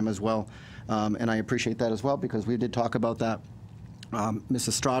over time as well, and I appreciate that as well because we did talk about that. Ms.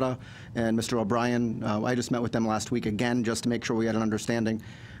 Estrada and Mr. O'Brien, I just met with them last week again just to make sure we had an understanding.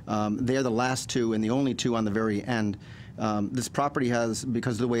 They're the last two and the only two on the very end. This property has,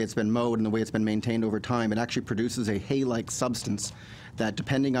 because of the way it's been mowed and the way it's been maintained over time, it actually produces a hay-like substance that,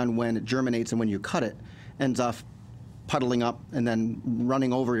 depending on when it germinates and when you cut it, ends up puddling up and then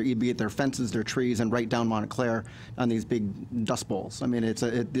running over, be it their fences, their trees, and right down Montclair on these big dust bowls. I mean,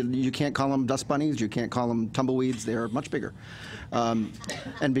 you can't call them dust bunnies, you can't call them tumbleweeds, they're much bigger.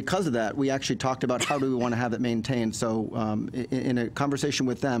 And because of that, we actually talked about how do we want to have it maintained. So in a conversation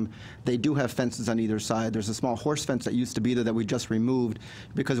with them, they do have fences on either side. There's a small horse fence that used to be there that we just removed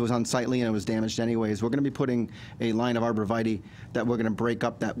because it was unsightly and it was damaged anyways. We're going to be putting a line of arborvitae that we're going to break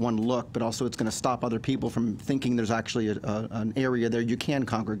up that one look, but also it's going to stop other people from thinking there's actually an area there you can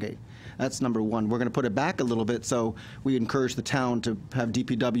congregate. That's number one. We're going to put it back a little bit, so we encourage the town to have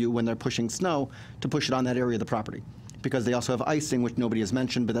DPW, when they're pushing snow, to push it on that area of the property. Because they also have icing, which nobody has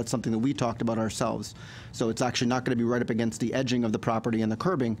mentioned, but that's something that we talked about ourselves. So it's actually not going to be right up against the edging of the property and the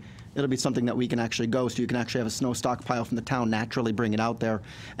curbing. It'll be something that we can actually go, so you can actually have a snow stockpile from the town, naturally bring it out there.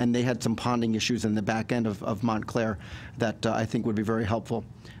 And they had some ponding issues in the back end of Montclair that I think would be very helpful.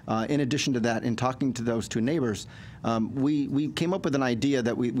 In addition to that, in talking to those two neighbors, we came up with an idea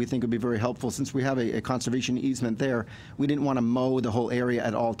that we think would be very helpful. Since we have a conservation easement there, we didn't want to mow the whole area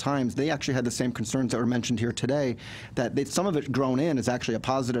at all times. They actually had the same concerns that were mentioned here today, that some of it grown in is actually a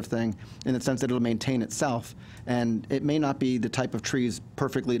positive thing in the sense that it'll maintain itself. And it may not be the type of trees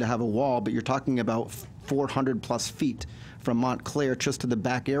perfectly to have a wall, but you're talking about 400 plus feet from Montclair just to the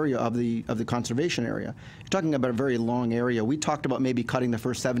back area of the conservation area. You're talking about a very long area. We talked about maybe cutting the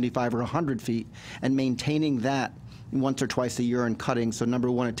first 75 or 100 feet and maintaining that once or twice a year and cutting. So number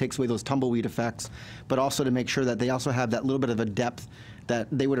one, it takes away those tumbleweed effects, but also to make sure that they also have that little bit of a depth that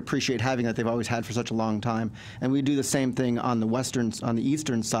they would appreciate having that they've always had for such a long time. And we do the same thing on the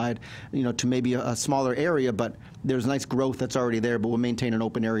eastern side, to maybe a smaller area, but there's nice growth that's already there, but we'll maintain an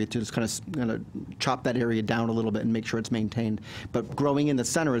open area to just kind of chop that area down a little bit and make sure it's maintained. But growing in the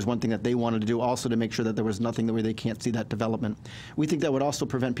center is one thing that they wanted to do also, to make sure that there was nothing the way they can't see that development. We think that would also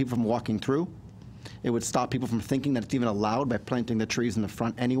prevent people from walking through. It would stop people from thinking that it's even allowed by planting the trees in the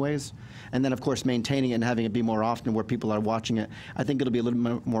front anyways. And then, of course, maintaining it and having it be more often where people are watching it. I think it'll be a little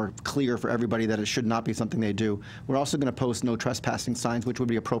bit more clear for everybody that it should not be something they do. We're also going to post no trespassing signs, which would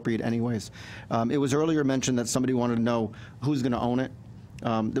be appropriate anyways. It was earlier mentioned that somebody wanted to know who's going to own it.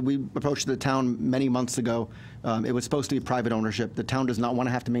 We approached the town many months ago. It was supposed to be private ownership. The town does not want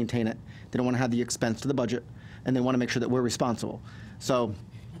to have to maintain it. They don't want to have the expense to the budget, and they want to make sure that we're responsible. So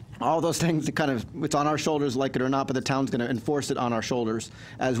all those things, it's on our shoulders, like it or not, but the town's going to enforce it on our shoulders,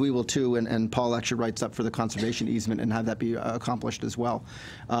 as we will too, and Paul actually writes up for the conservation easement and have that be accomplished as well.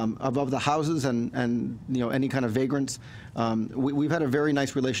 Above the houses and any kind of vagrants, we've had a very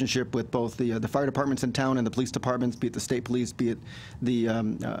nice relationship with both the fire departments in town and the police departments, be it the state police, be it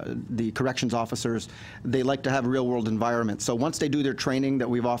the corrections officers. They like to have a real-world environment. So once they do their training that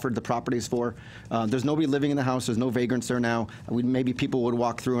we've offered the properties for, there's nobody living in the house, there's no vagrants there now. Maybe people would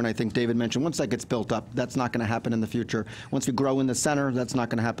walk through, and I think David mentioned, once that gets built up, that's not going to happen in the future. Once we grow in the center, that's not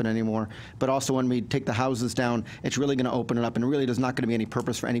going to happen anymore. But also when we take the houses down, it's really going to open it up, and really there's not going to be any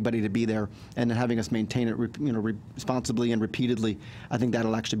purpose for anybody to be there. And having us maintain it, responsibly and repeatedly, I think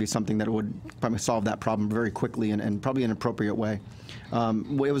that'll actually be something that would probably solve that problem very quickly and probably in an appropriate way.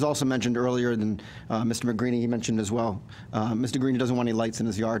 It was also mentioned earlier, and Mr. McGreeny, he mentioned as well, Mr. Greeny doesn't want any lights in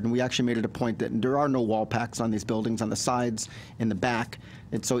his yard, and we actually made it a point that there are no wall packs on these buildings, on the sides, in the back.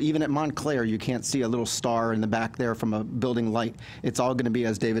 And so even at Montclair, you can't see a little star in the back there from a building light. It's all going to be,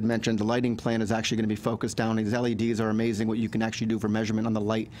 as David mentioned, the lighting plan is actually going to be focused down. These LEDs are amazing, what you can actually do for measurement on the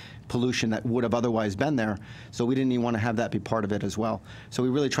light pollution that would have otherwise been there. So we didn't even want to have that be part of it as well. So we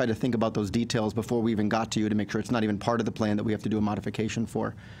really tried to think about those details before we even got to you to make sure it's not even part of the plan that we have to do a modification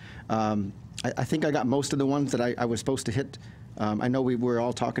for. I think I got most of the ones that I was supposed to hit. I know we were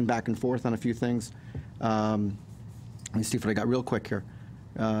all talking back and forth on a few things. Let me see what I got real quick here.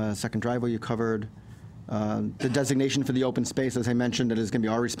 Second driveway you covered. The designation for the open space, as I mentioned, it is going to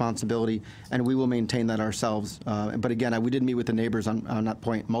be our responsibility, and we will maintain that ourselves. But again, we did meet with the neighbors on that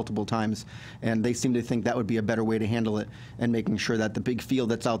point multiple times, and they seem to think that would be a better way to handle it, and making sure that the big field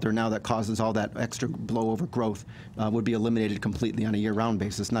that's out there now that causes all that extra blow-over growth would be eliminated completely on a year-round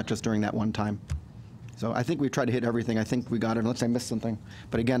basis, not just during that one time. So I think we tried to hit everything. I think we got it, unless I missed something.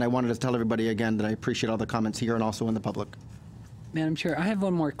 But again, I wanted to tell everybody again that I appreciate all the comments here and also in the public. Madam Chair, I have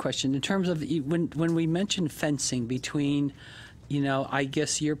one more question. In terms of when we mentioned fencing between, I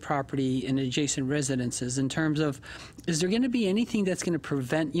guess your property and adjacent residences, in terms of, is there going to be anything that's going to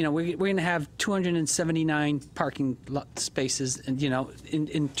prevent, we're going to have 279 parking spaces, and,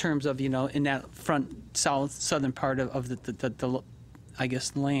 in terms of, in that front southern part of the I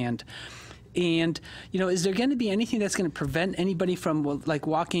guess, land. And, is there going to be anything that's going to prevent anybody from, like,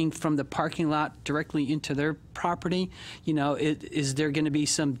 walking from the parking lot directly into their property? Is there going to be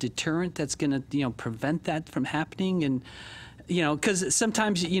some deterrent that's going to, prevent that from happening? And, because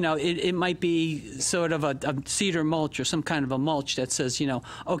sometimes, it might be sort of a cedar mulch or some kind of a mulch that says,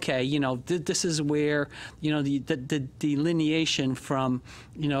 okay, this is where, the delineation from,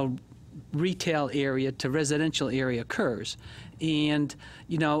 retail area to residential area occurs. And,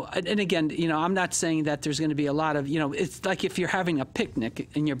 and again, I'm not saying that there's going to be a lot of, it's like if you're having a picnic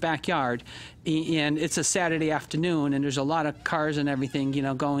in your backyard and it's a Saturday afternoon and there's a lot of cars and everything,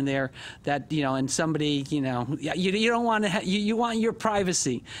 going there that, and somebody, you don't want to, you want your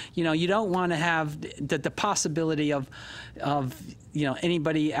privacy. You don't want to have the possibility of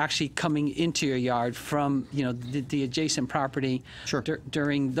anybody actually coming into your yard from, the adjacent property. Sure.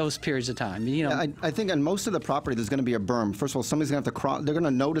 During those periods of time. I think on most of the property there's going to be a berm. First of all, somebody's going to have to cross, they're going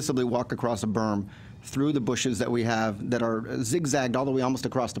to noticeably walk across a berm through the bushes that we have that are zigzagged all the way almost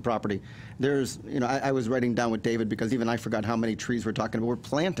across the property. There's, I was writing down with David because even I forgot how many trees we're talking about. We're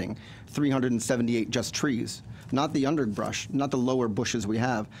planting 378 just trees, not the underbrush, not the lower bushes we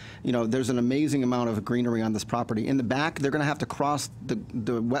have. There's an amazing amount of greenery on this property. In the back, they're going to have to cross the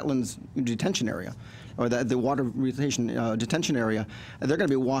wetlands detention area, or the water retention detention area. They're going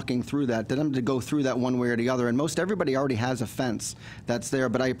to be walking through that. They're going to go through that one way or the other. And most everybody already has a fence that's there.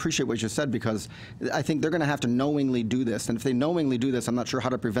 But I appreciate what you said, because I think they're going to have to knowingly do this. And if they knowingly do this, I'm not sure how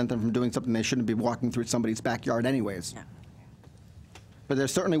to prevent them from doing something they shouldn't be walking through somebody's backyard anyways. Yeah. But there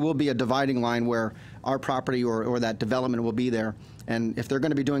certainly will be a dividing line where our property or that development will be there. And if they're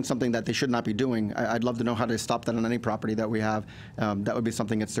going to be doing something that they should not be doing, I'd love to know how to stop that on any property that we have. That would be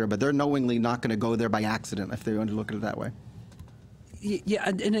something that's there. But they're knowingly not going to go there by accident if they want to look at it that way. Yeah,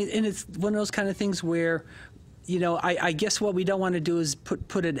 and it's one of those kind of things where, I guess what we don't want to do is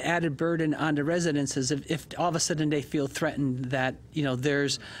put an added burden on the residences if all of a sudden they feel threatened that,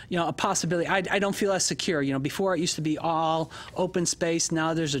 there's, a possibility. I don't feel as secure. Before it used to be all open space.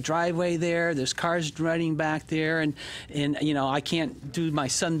 Now there's a driveway there. There's cars running back there. And I can't do my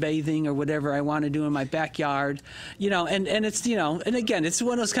sunbathing or whatever I want to do in my backyard. And it's, and again, it's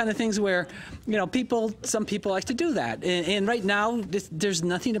one of those kind of things where, some people like to do that. And right now, there's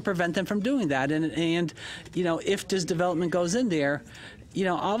nothing to prevent them from doing that. And if this development goes in there,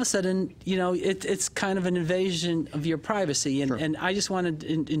 all of a sudden, it's kind of an invasion of your privacy. And, sure. And I just want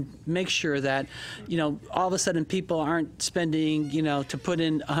to make sure that, all of a sudden people aren't spending, to put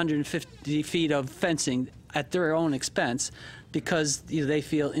in 150 feet of fencing at their own expense because they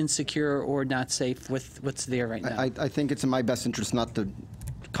feel insecure or not safe with what's there right now. I think it's in my best interest not to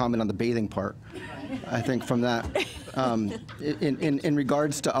comment on the bathing part. I think from that, in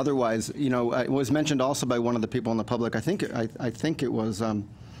regards to otherwise, it was mentioned also by one of the people in the public. I think it was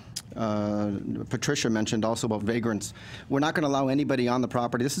Patricia mentioned also about vagrants. We're not going to allow anybody on the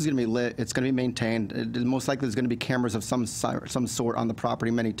property. This is going to be lit. It's going to be maintained. Most likely there's going to be cameras of some sort on the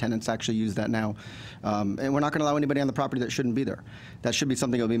property. Many tenants actually use that now. And we're not going to allow anybody on the property that shouldn't be there. That should be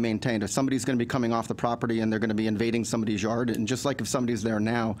something that will be maintained. If somebody's going to be coming off the property and they're going to be invading somebody's yard, and just like if somebody's there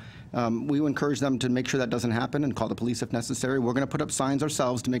now, we will encourage them to make sure that doesn't happen and call the police if necessary. We're going to put up signs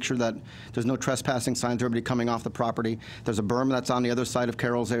ourselves to make sure that there's no trespassing signs or everybody coming off the property. There's a berm that's on the other side of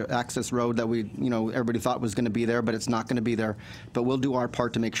Carroll's access road that everybody thought was going to be there, but it's not going to be there. But we'll do our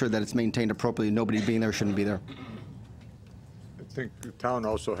part to make sure that it's maintained appropriately. Nobody being there shouldn't be there. I think the town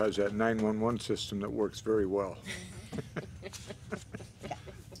also has that 911 system that works very well.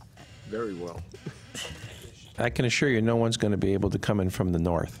 Very well. I can assure you no one's going to be able to come in from the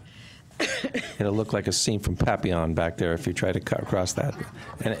north. It'll look like a scene from Papillon back there if you try to cut across that.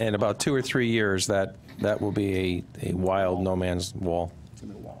 And in about 2 or 3 years, that will be a wild no man's wall.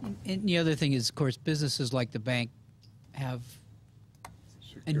 And the other thing is, of course, businesses like the bank have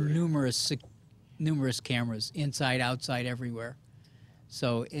numerous cameras, inside, outside, everywhere.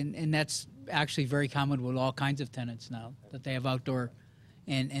 So, and that's actually very common with all kinds of tenants now, that they have outdoor,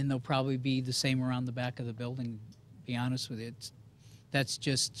 and they'll probably be the same around the back of the building, to be honest with you. That's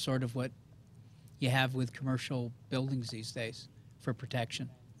just sort of what you have with commercial buildings these days for protection.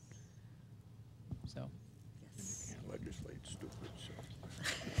 So. Yes. You can't legislate stupid,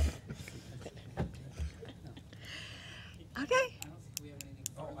 so. Okay.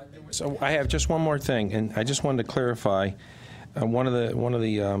 So I have just one more thing, and I just wanted to clarify. One of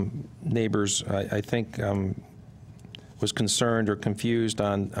the neighbors, I think, was concerned or confused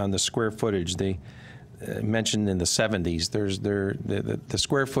on the square footage. They mentioned in the 70s. The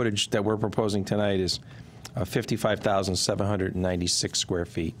square footage that we're proposing tonight is 55,796 square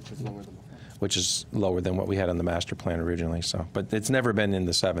feet, which is lower than what we had on the master plan originally. So, but it's never been in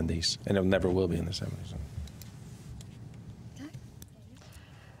the 70s, and it never will be in the 70s.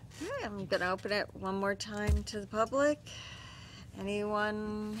 I'm going to open it one more time to the public.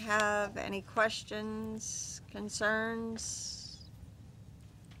 Anyone have any questions, concerns?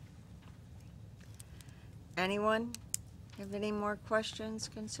 Anyone have any more questions,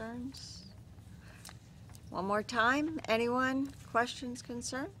 concerns? One more time. Anyone? Questions,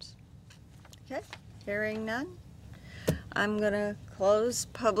 concerns? Okay, hearing none. I'm going to close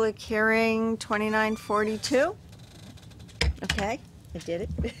public hearing 2942. Okay, I did it.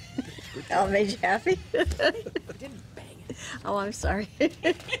 Al made you happy? Oh, I'm sorry.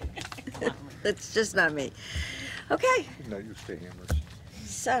 That's just not me. Okay. I'm not used to hammers.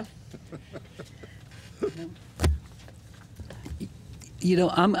 So.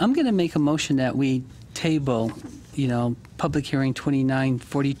 I'm going to make a motion that we table, public hearing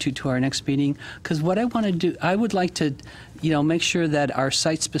 2942 to our next meeting, because what I want to do, I would like to, make sure that our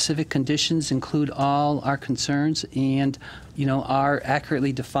site-specific conditions include all our concerns and, are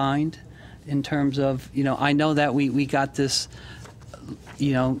accurately defined in terms of, I know that we got this,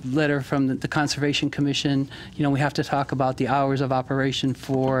 letter from the Conservation Commission. We have to talk about the hours of operation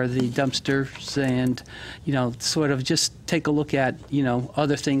for the dumpsters and, sort of just take a look at,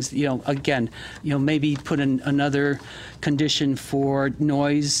 other things, again, maybe put in another condition for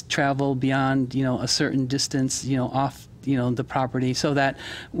noise travel beyond, a certain distance, off, the property, so that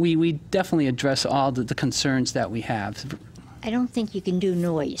we definitely address all the concerns that we have. I don't think you can do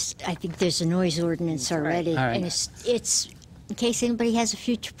noise. I think there's a noise ordinance already. All right. And it's in case anybody has a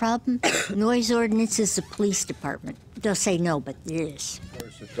future problem, noise ordinance is the police department. They'll say no, but it is.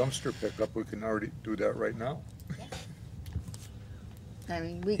 There's a dumpster pickup. We can already do that right now. I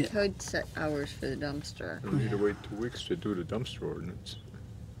mean, we could set hours for the dumpster. We need to wait 2 weeks to do the dumpster ordinance.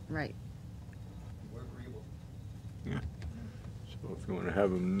 Right. Yeah. So if you want to have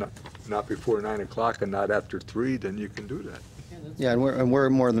them not before 9 o'clock and not after 3, then you can do that. Yeah, and we're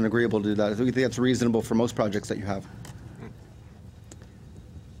more than agreeable to do that. We think that's reasonable for most projects that you have.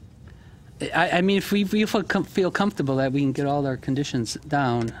 I mean, if we feel comfortable that we can get all our conditions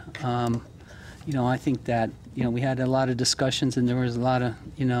down, I think that, we had a lot of discussions and there was a lot of,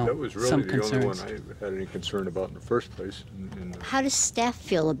 That was really some the concerns. only one I had any concern about in the first place. How does staff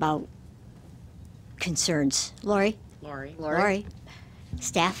feel about concerns? Lori? Lori?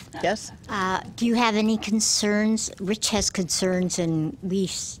 Staff? Yes. Do you have any concerns? Rich has concerns, and we.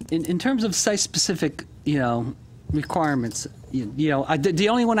 In terms of site-specific, requirements, the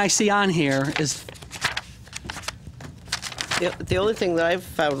only one I see on here is. The only thing that I've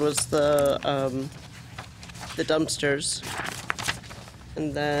found was the dumpsters,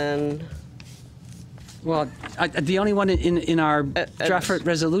 and then Well, the only one in our draft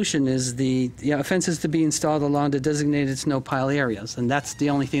resolution is the fences to be installed along the designated snow pile areas, and that's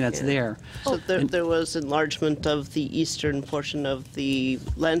the only thing that's there. So there was enlargement of the eastern portion of the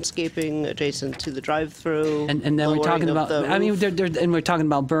landscaping adjacent to the drive-through. And then we're talking about, I mean, and we're talking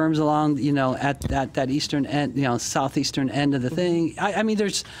about berms along, at that eastern end, southeastern end of the thing. I mean,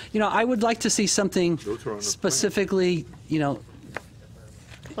 there's, I would like to see something specifically,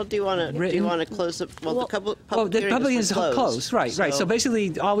 Well, do you want to close it? Well, the public hearing is closed. closed, right. So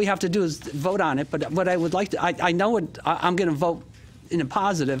basically, all we have to do is vote on it. But what I would like to, I know I'm going to vote in a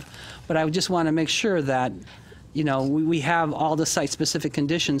positive, but I would just want to make sure that, we have all the site-specific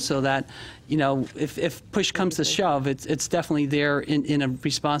conditions so that, if push comes to shove, it's definitely there in a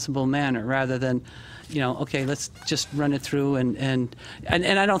responsible manner rather than, okay, let's just run it through and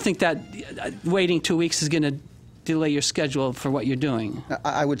I don't think that waiting 2 weeks is going to delay your schedule for what you're doing.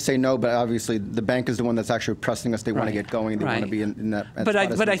 I would say no, but obviously the bank is the one that's actually pressing us. They want to get going. They want to be in that. But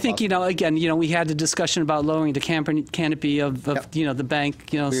I think again, we had the discussion about lowering the canopy of the bank.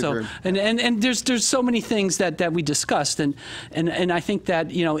 So and there's so many things that we discussed, and I think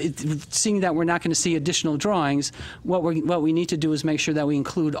that seeing that we're not going to see additional drawings, what we need to do is make sure that we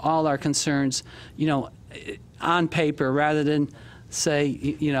include all our concerns, on paper rather than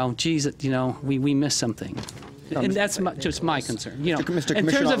say, geez, we missed something. And that's just my concern. In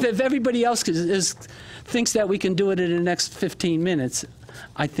terms of if everybody else thinks that we can do it in the next 15 minutes,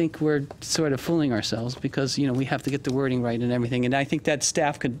 I think we're sort of fooling ourselves because we have to get the wording right and everything. And I think that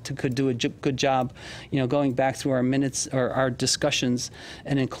staff could do a good job, going back through our minutes or our discussions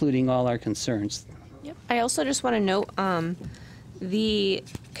and including all our concerns. Yep. I also just want to note the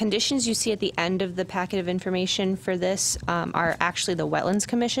conditions you see at the end of the packet of information for this are actually the Wetlands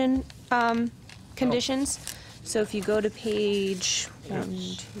Commission conditions. So if you go to page 1,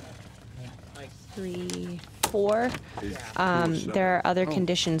 2, 3, 4, there are other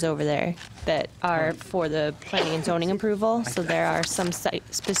conditions over there that are for the planning and zoning approval. So there are some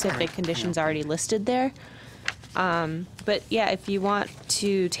site-specific conditions already listed there. But yeah, if you want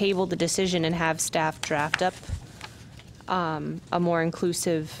to table the decision and have staff draft up a more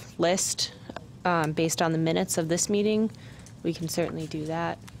inclusive list based on the minutes of this meeting, we can certainly do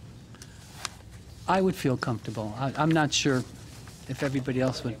that. I would feel comfortable. I'm not sure if everybody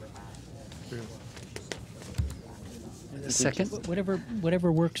else would. Second?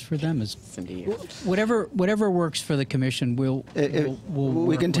 Whatever works for them is whatever works for the commission.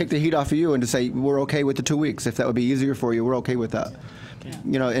 We can take the heat off of you and to say we're okay with the 2 weeks. If that would be easier for you, we're okay with that.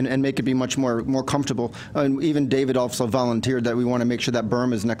 And make it be much more comfortable. And even David also volunteered that we want to make sure that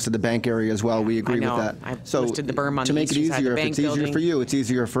berm is next to the bank area as well. We agree with that. So listed the berm on to make it easier, if it's easier for you, it's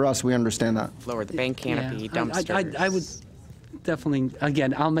easier for us. We understand that. Lower the bank canopy, dumpsters. I would definitely.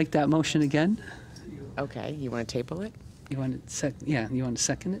 Again, I'll make that motion again. Okay, you want to table it? You want to you want to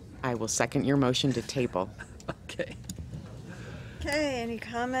second it? I will second your motion to table. Okay. Okay. Any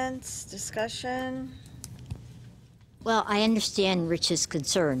comments? Discussion? Well, I understand Rich's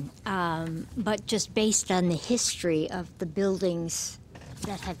concern, but just based on the history of the buildings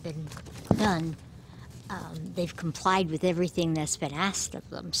that have been done, they've complied with everything that's been asked of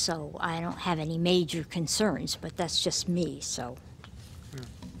them, so I don't have any major concerns, but that's just me, so.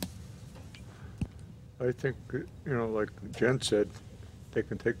 I think, like Jen said, they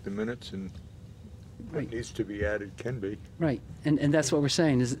can take the minutes and what needs to be added can be. Right, and that's what we're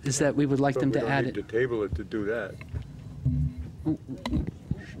saying, is that we would like them to add it. We don't need to table it to do that.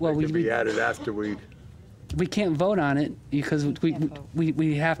 Well, it can be added after we can't vote on it because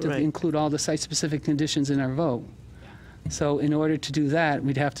we have to include all the site-specific conditions in our vote. So in order to do that,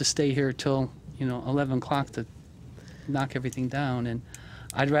 we'd have to stay here till 11 o'clock to knock everything down, and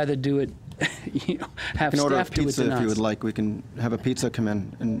I'd rather do it. Have staff order a pizza do it than if you us. would like. We can have a pizza come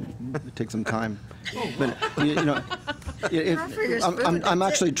in and take some time. But I'm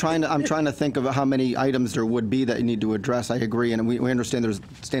actually trying to think of how many items there would be that you need to address. I agree, and we understand there's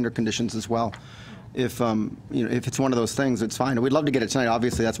standard conditions as well. If if it's one of those things, it's fine. We'd love to get it tonight.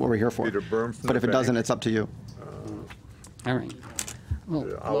 Obviously, that's what we're here for. But if it doesn't, it's up to you. All right. Well,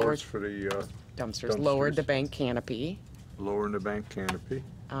 the hours for the dumpsters. Lowered the bank canopy. Lowering the bank canopy.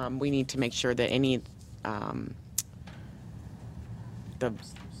 We need to make sure that any, we did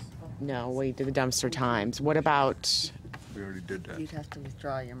the dumpster times. What about? We already did that. You'd have to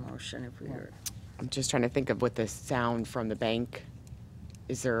withdraw your motion if we were. I'm just trying to think of what the sound from the bank,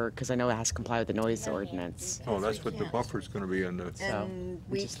 is there, because I know it has to comply with the noise ordinance. Oh, that's what the buffer's going to be on the. And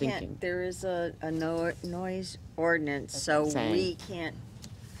we just can't, thinking. there is a noise ordinance, so we can't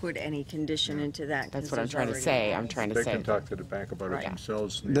put any condition into that. That's 'cause what I'm there's trying to already say. one. I'm trying to They say. can talk to the bank about it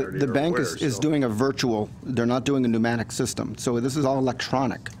themselves. and they The already are bank aware, is so- doing a virtual, they're not doing a pneumatic system. So this is all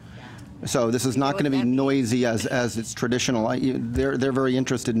electronic. So this is not going to be noisy as it's traditional. They're very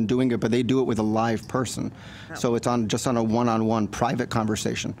interested in doing it, but they do it with a live person. So it's just on a one-on-one private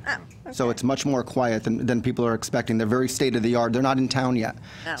conversation. So it's much more quiet than people are expecting. They're very state-of-the-art. They're not in town yet.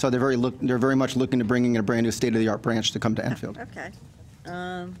 So they're very much looking to bringing in a brand new state-of-the-art branch to come to Enfield. Okay.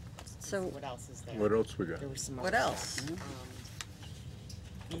 So What else is there? What else we got? There was some what other else? stuff.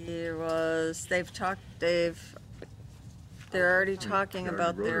 There was, they're already talking They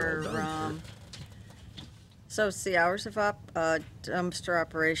about already wrote it their, all down, so it's the hours of dumpster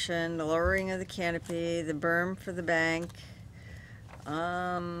operation, the lowering of the canopy, the berm for the bank.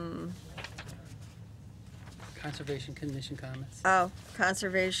 Conservation Commission comments. Oh,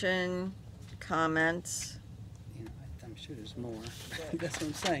 conservation comments. I'm sure there's more. That's what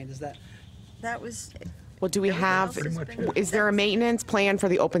I'm saying, is that... That was, Well, do we have, is there a maintenance plan for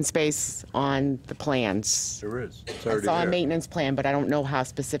the open space on the plans? There is. It's I already saw a there. maintenance plan, but I don't know how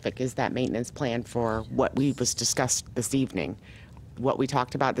specific is that maintenance plan for what was discussed this evening. What we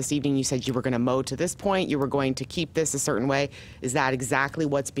talked about this evening, you said you were going to mow to this point, you were going to keep this a certain way. Is that exactly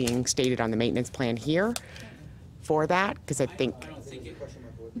what's being stated on the maintenance plan here for that? Because I think,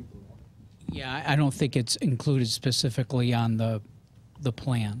 Yeah, I don't think it's included specifically on the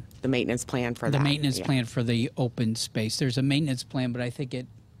plan. the maintenance plan for that. The maintenance yeah. plan for the open space. There's a maintenance plan, but I think it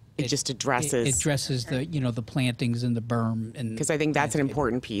just addresses. It addresses the the plantings and the berm and Because I think that's an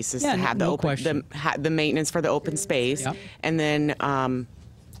important piece is Yeah, to have the no open, question. the maintenance for the open space, Yep. and then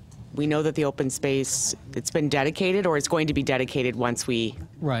we know that the open space it's been dedicated or it's going to be dedicated once we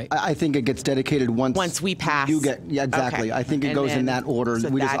right. I think it gets dedicated once we pass. You get exactly. Okay. I think it And goes in then- that order. so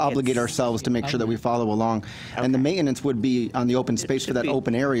We just that obligate gets- ourselves to make sure that we follow along, and the maintenance would be on the open space for that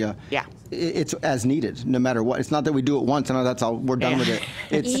open area. Yeah. It's as needed, no matter what. It's not that we do it once and that's all. We're done with it.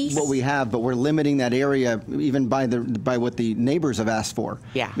 It's what we have, but we're limiting that area even by what the neighbors have asked for.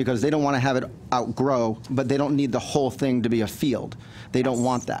 Yeah. Because they don't want to have it outgrow, but they don't need the whole thing to be a field. They don't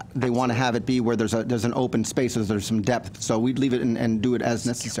want that. They want to have it be where there's an open space, so there's some depth. So we'd leave it and do it as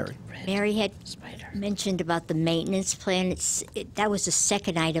necessary. Mary had mentioned about the maintenance plan. That was the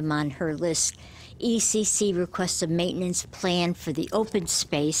second item on her list. ECC requests a maintenance plan for the open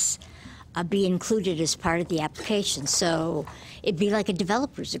space be included as part of the application. So it'd be like a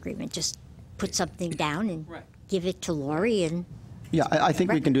developer's agreement. Just put something down and give it to Lori and... Yeah, I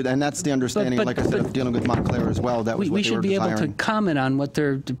think we can do that, and that's the understanding, like I said, of dealing with Montclair as well. That was what we they were should be able to desiring. comment on what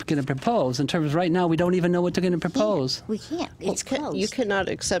they're going to propose. In terms of right now, we don't even know what they're going to propose. We can't. It's closed. You cannot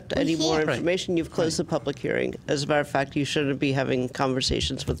accept any more can't. information. You've closed the public hearing. As a matter of fact, you shouldn't be having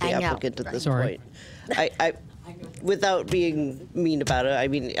conversations with the I know. applicant at this Sorry. point. I, without being mean about it, I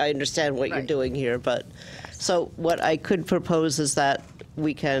mean, I understand what you're doing here, but, so what I could propose is that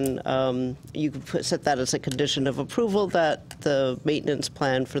we can, you could set that as a condition of approval, that the maintenance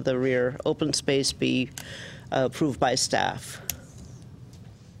plan for the rear open space be approved by staff.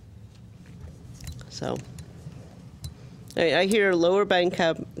 So, I hear the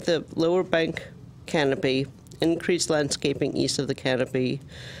lower bank canopy, increased landscaping east of the canopy.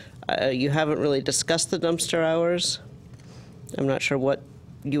 You haven't really discussed the dumpster hours. I'm not sure what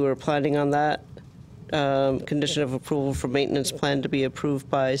you were planning on that. Condition of approval for maintenance plan to be approved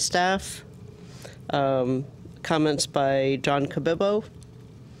by staff. Comments by John Cabibbo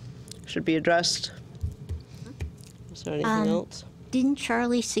should be addressed. Is there anything else? Didn't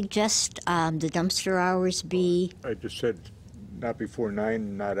Charlie suggest the dumpster hours be... I just said not before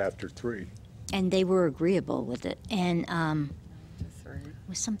 9, not after 3. And they were agreeable with it. And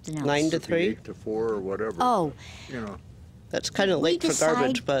was something else. 9 to 3? 8 to 4 or whatever. Oh. You know. That's kind of We late for decide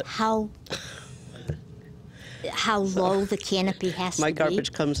garbage, but how low the canopy has my to be?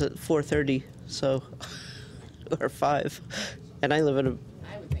 garbage comes at 4:30, so, or 5. And I live in a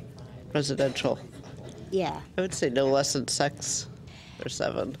residential. Yeah. I would say no less than 6 or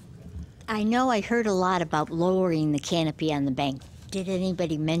 7. I know I heard a lot about lowering the canopy on the bank. Did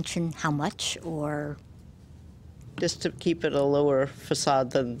anybody mention how much or? Just to keep it a lower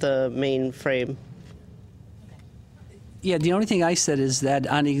facade than the main frame. Yeah, the only thing I said is that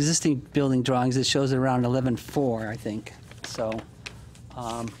on the existing building drawings, it shows it around 11.4, I think. So,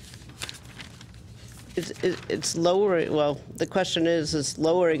 It's lowering, well, the question is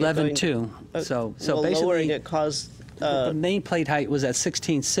lowering it going... 11.2. So well, basically... lowering it caused... the main plate height was at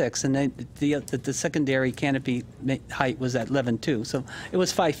 16.6, and then the secondary canopy height was at 11.2. So it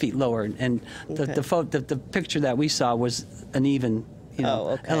was 5 feet lower, and Okay. the picture that we saw was an even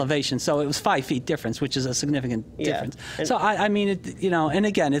elevation. So it was 5 feet difference, which is a significant difference. And- So I mean, and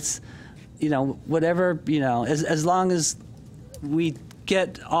again, it's, whatever, as long as we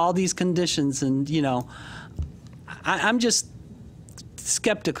get all these conditions, and I'm just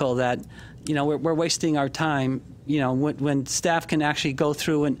skeptical that we're wasting our time. When staff can actually go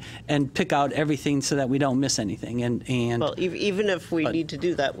through and pick out everything so that we don't miss anything. And Well, even if we need to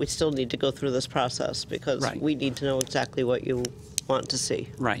do that, we still need to go through this process because Right. we need to know exactly what you want to see.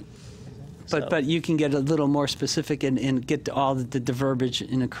 Right. But you can get a little more specific and get all the verbiage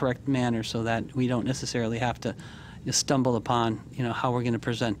in a correct manner so that we don't necessarily have to stumble upon how we're going to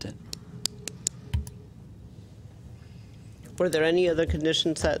present it. Were there any other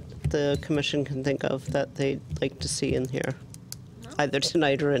conditions that the commission can think of that they'd like to see in here? Either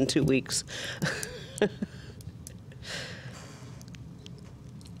tonight or in 2 weeks?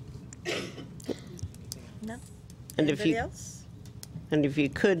 No. And if Anybody you, else? and if you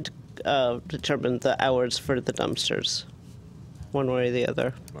could determine the hours for the dumpsters, one way or the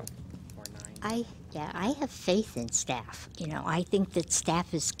other. I have faith in staff. I think that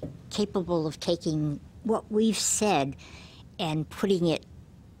staff is capable of taking what we've said and putting it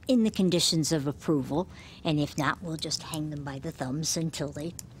in the conditions of approval, and if not, we'll just hang them by the thumbs until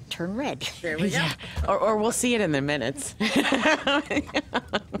they turn red. There we go. Or we'll see it in the minutes. I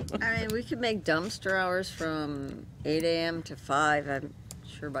mean, we could make dumpster hours from 8 a.m. to 5. I'm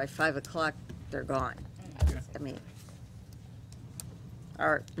sure by 5 o'clock they're gone. I mean,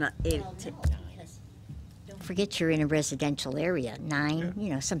 or not 8 to. Don't forget you're in a residential area.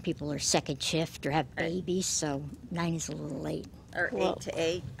 9, some people are second shift or have babies, so 9 is a little late. Or 8 to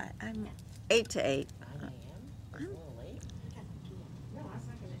 8. I'm 8 to 8.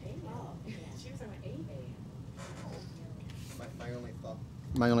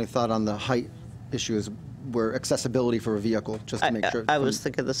 My only thought on the height issue is where accessibility for a vehicle, just to make sure. I was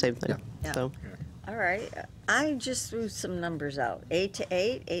thinking the same thing. Yeah. So. All right. I just threw some numbers out. 8 to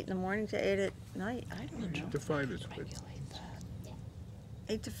 8, 8 in the morning to 8 at night. I don't know. 8 to 5 is good.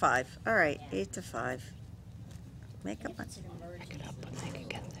 8 to 5. All right, 8 to 5. Make up.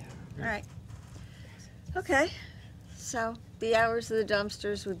 All right. Okay. So the hours of the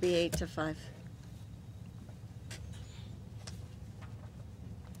dumpsters would be 8 to 5.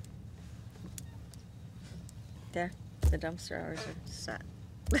 There, the dumpster hours are set.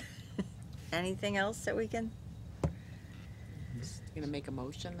 Anything else that we can? Going to make a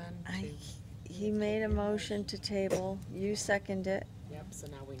motion then? He made a motion to table. You second it. Yep, so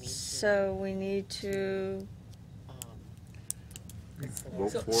now we need to. So we need to.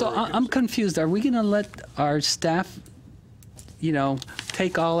 So I'm confused. Are we going to let our staff,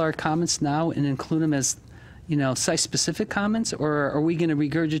 take all our comments now and include them as, site-specific comments, or are we going to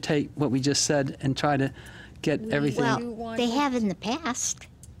regurgitate what we just said and try to get everything? Well, they have in the past.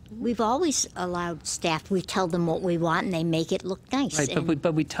 We've always allowed staff, we tell them what we want and they make it look nice. Right, and,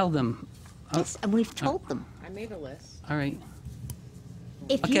 but we tell them. yes, and we've told them. I made a list. All right.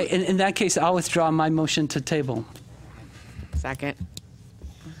 If Okay, you, in that case, I'll withdraw my motion to table. Second.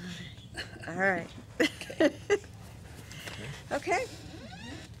 All right. Okay.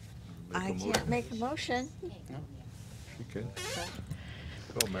 I can't make a motion. Okay.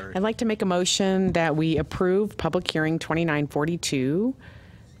 Go, Mary. I'd like to make a motion that we approve public hearing 2942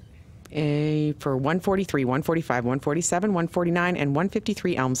 for 143, 145, 147, 149, and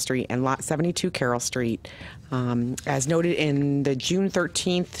 153 Elm Street and Lot 72 Carroll Street. As noted in the June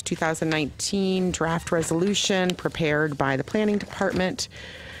 13th, 2019 draft resolution prepared by the Planning Department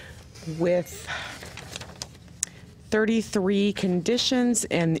with 33 conditions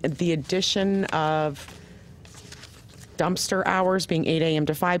and the addition of dumpster hours being 8 a.m.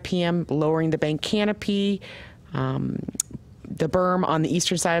 to 5 p.m., lowering the bank canopy, the berm on the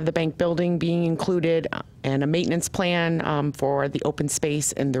eastern side of the bank building being included, and a maintenance plan for the open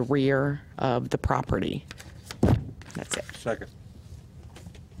space in the rear of the property. That's it. Second.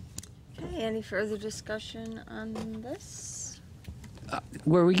 Okay, any further discussion on this?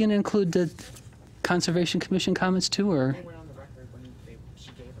 Were we going to include the Conservation Commission comments too, or?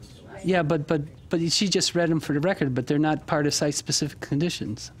 Yeah, but she just read them for the record, but they're not part of site-specific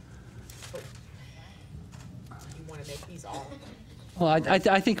conditions. You want to make these all? Well,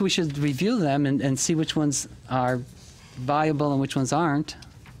 I think we should review them and see which ones are viable and which ones aren't.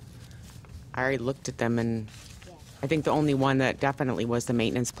 I already looked at them, and I think the only one that definitely was the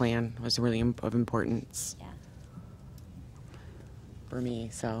maintenance plan was really of importance for me,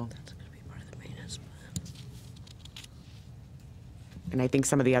 so. And I think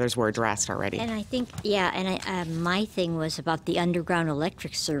some of the others were addressed already. and I think, my thing was about the underground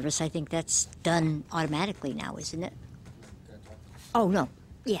electric service. I think that's done automatically now, isn't it? Oh, no.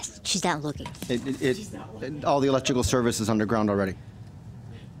 Yes, she's not looking. All the electrical service is underground already.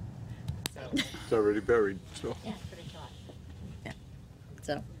 It's already buried, so.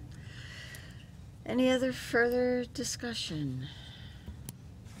 So, any other further discussion?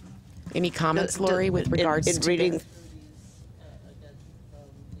 Any comments, Lori, with regards in to reading? this?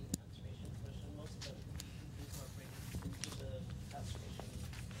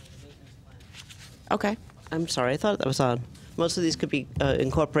 Okay. I'm sorry, I thought that was on. Most of these could be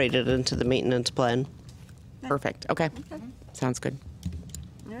incorporated into the maintenance plan. Perfect. Okay. Sounds good.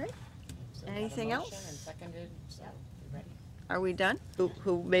 All right. Anything else? Are we done?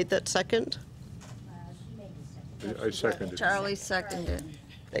 Who made that second? I seconded. Charlie seconded.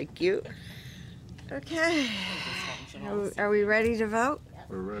 Thank you. Okay. Are we ready to vote?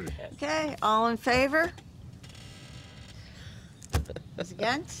 We're ready. Okay, all in favor? Those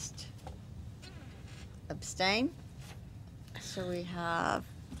against? Abstain? So we have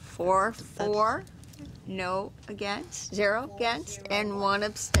 4 for, no against, 0 against, and 1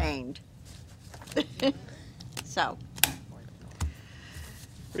 abstained. So.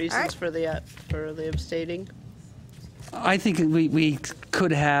 Reasons for the abstaining? I think we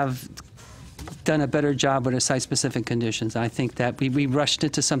could have done a better job with our site-specific conditions. I think that we rushed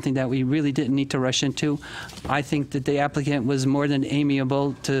into something that we really didn't need to rush into. I think that the applicant was more than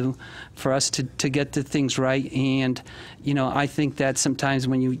amiable for us to get the things right. And, you know, I think that sometimes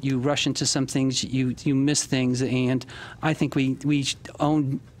when you rush into some things, you miss things. And I think we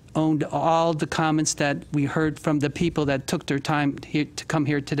owned all the comments that we heard from the people that took their time here to come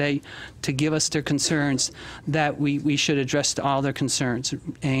here today to give us their concerns, that we should address all their concerns.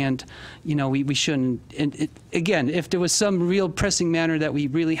 And, you know, we shouldn't, and again, if there was some real pressing matter that we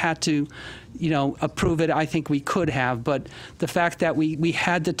really had to, you know, approve it, I think we could have. But the fact that we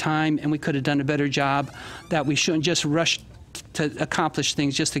had the time and we could have done a better job, that we shouldn't just rush to accomplish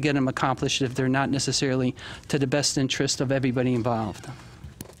things just to get them accomplished if they're not necessarily to the best interest of everybody involved.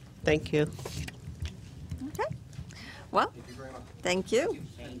 Thank you. Okay. Well, thank you.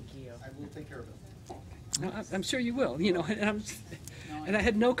 Thank you. I will take care of it. I'm sure you will. You know, and I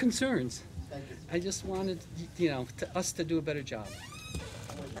had no concerns. Thank you. I just wanted, you know, us to do a better job.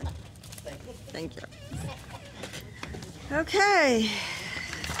 Thank you. Okay.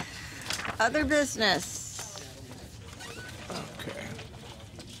 Other business. Okay.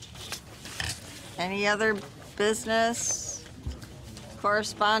 Any other business?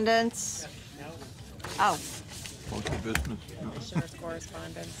 Correspondence? Oh. Monkey business? No. Commissioner's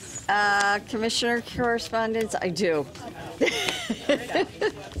correspondence. Commissioner correspondence? I do.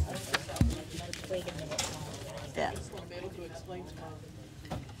 Yeah.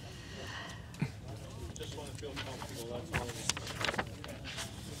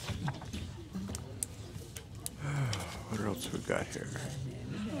 What else we got here?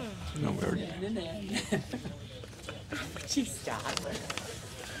 No, we already. Jeez, stop.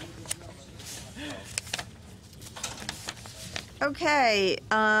 Okay,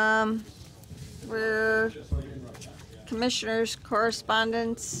 we're commissioners'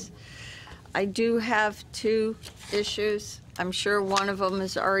 correspondence. I do have 2 issues. I'm sure one of them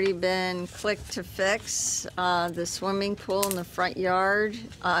has already been clicked to fix. The swimming pool in the front yard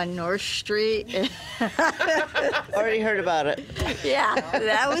on North Street. Already heard about it. Yeah,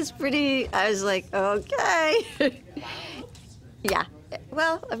 that was pretty, I was like, okay. Yeah,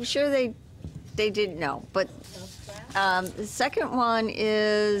 well, I'm sure they didn't know, but the second one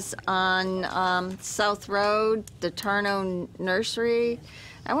is on South Road, the Tarno Nursery.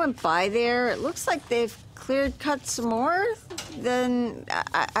 I went by there. It looks like they've cut some more. Then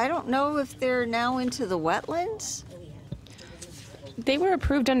I don't know if they're now into the wetlands. They were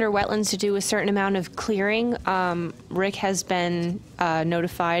approved under wetlands to do a certain amount of clearing. Rick has been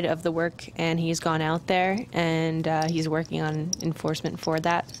notified of the work, and he's gone out there, and he's working on enforcement for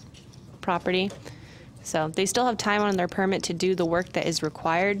that property. So they still have time on their permit to do the work that is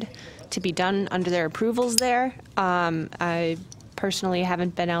required to be done under their approvals there. I personally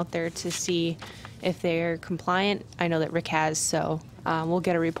haven't been out there to see if they're compliant. I know that Rick has, so we'll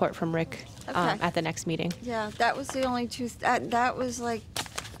get a report from Rick at the next meeting. Yeah, that was the only 2. That was like,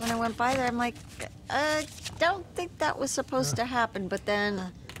 when I went by there, I'm like, I don't think that was supposed to happen, but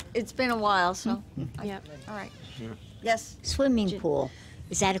then it's been a while, so. Yeah. All right. Yeah. Yes? Swimming pool.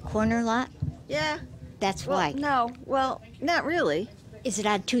 Is that a corner lot? Yeah. That's Well, why. no, well, not really. Is it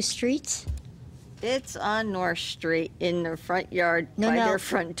on 2 streets? It's on North Street in their front yard No, by no. their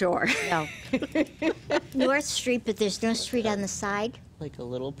front door. No. North Street, but there's no street on the side? Like a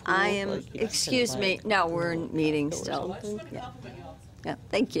little pool? I am, like you excuse can me, buy- no, we're in meeting still. Yeah. Yeah,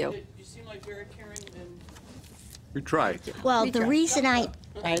 thank you. You seem like very caring and We tried. Well, the reason I'd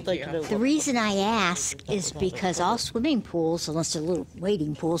like to know. the reason I ask is because all swimming pools, unless they're little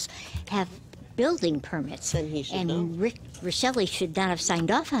wading pools, have building permits. Then he should know. And Rick Rochelle should not have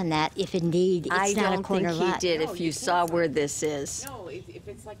signed off on that if indeed it's I not a don't corner think he lot. did if you saw where this is. No, if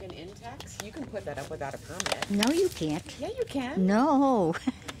it's like an in-tax, you can put that up without a permit. No, you can't. Yeah, you can. No.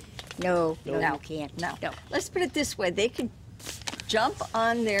 No, you can't. No. Let's put it this way, they could jump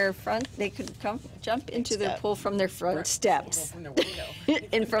on their front, they could jump into their pool from their front steps. From their window.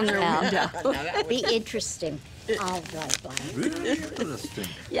 And from their window. Be interesting. I'll drive by. Really interesting.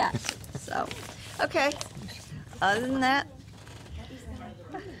 Yeah, so, okay. Other than that,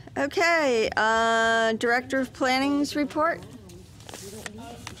 okay, Director of Planning's report?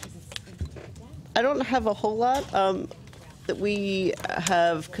 I don't have a whole lot. That we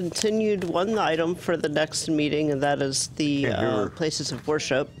have continued one item for the next meeting, and that is the places of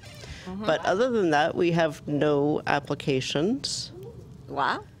worship. But other than that, we have no applications.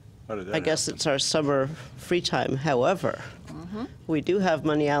 Wow. I guess it's our summer free time. However, we do have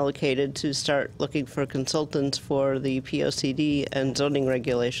money allocated to start looking for consultants for the POCD and zoning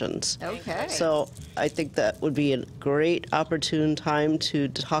regulations. Okay. So I think that would be a great opportune time to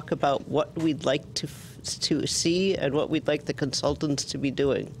talk about what we'd like to see and what we'd like the consultants to be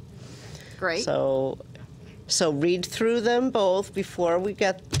doing. Great. So read through them both before we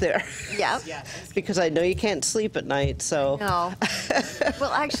get there. Yep. Because I know you can't sleep at night, so. No.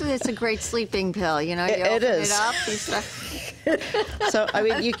 Well, actually, it's a great sleeping pill, you know? You It open is. it up, you start. So, I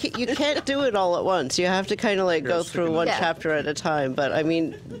mean, you can't do it all at once. You have to kind of like go through one Yeah. chapter at a time. But I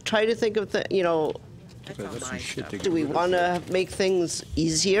mean, try to think of do we want to make things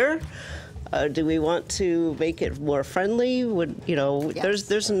easier? Do we want to make it more friendly?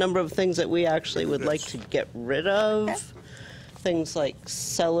 There's a number of things that we actually would like to get rid of. Okay. Things like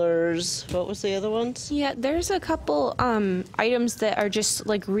cellars. What was the other ones? Yeah, there's a couple items that are just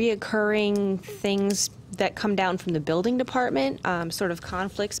like reoccurring things that come down from the building department, sort of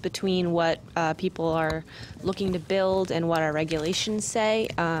conflicts between what people are looking to build and what our regulations say.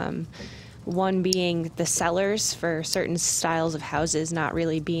 One being the cellars for certain styles of houses not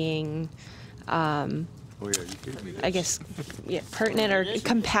really being You gave me this. I guess, pertinent or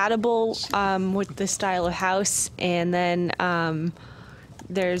compatible with the style of house. And then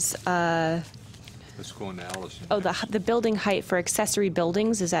there's, Let's go into Allison. the building height for accessory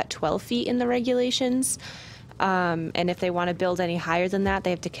buildings is at 12 feet in the regulations. And if they want to build any higher than that,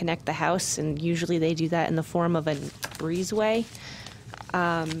 they have to connect the house, and usually they do that in the form of a breezeway.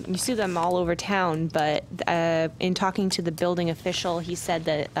 You see them all over town, but in talking to the building official, he said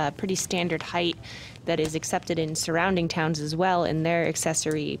that a pretty standard height that is accepted in surrounding towns as well, and their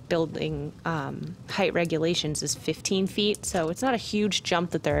accessory building height regulations is 15 feet. So it's not a huge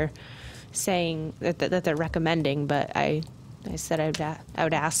jump that they're saying, that they're recommending, but I said I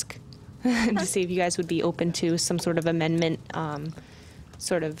would ask to see if you guys would be open to some sort of amendment,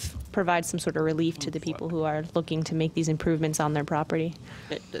 sort of provide some sort of relief to the people who are looking to make these improvements on their property.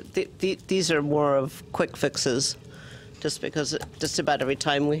 These are more of quick fixes, just because just about every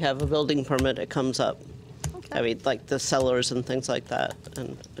time we have a building permit, it comes up. Okay. I mean, like the cellars and things like that.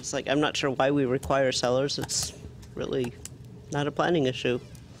 And it's like, I'm not sure why we require cellars. It's really not a planning issue.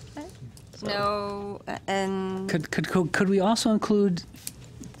 Okay. So. No, and... Could we also include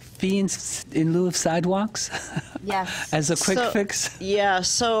fees in lieu of sidewalks? Yes. As a quick fix? Yeah,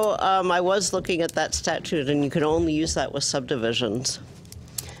 so I was looking at that statute, and you can only use that with subdivisions.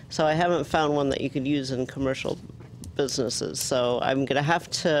 So I haven't found one that you could use in commercial businesses. So I'm going to have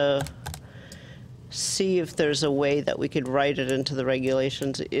to see if there's a way that we could write it into the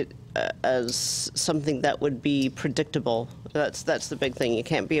regulations as something that would be predictable. That's the big thing. You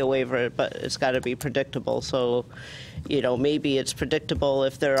can't be a waiver, but it's got to be predictable. So, maybe it's predictable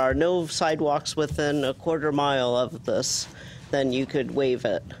if there are no sidewalks within a quarter mile of this, then you could waive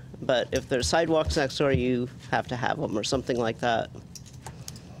it. But if there's sidewalks next door, you have to have them or something like that.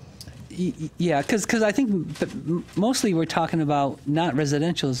 Yeah, because I think mostly we're talking about not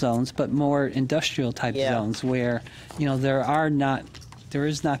residential zones, but more industrial type zones where, there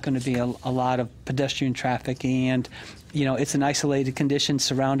is not going to be a lot of pedestrian traffic, and, it's an isolated condition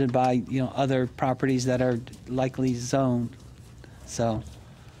surrounded by, other properties that are likely zoned. So.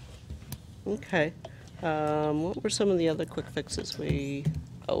 Okay. What were some of the other quick fixes the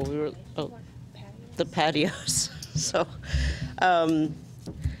patios. So,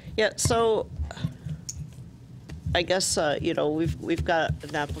 so I guess, we've got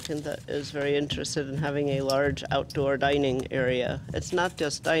an applicant that is very interested in having a large outdoor dining area. It's not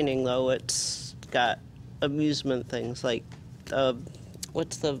just dining, though. It's got amusement things like,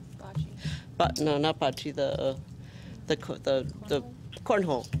 what's the... No, not bocce, the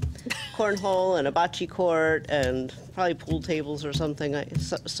cornhole and a bocce court and probably pool tables or something,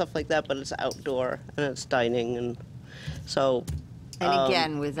 stuff like that. But it's outdoor and it's dining, and so. And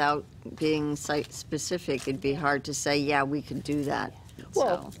again, without being site-specific, it'd be hard to say, yeah, we could do that.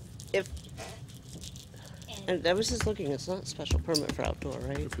 Well, and I was just looking, it's not a special permit for outdoor,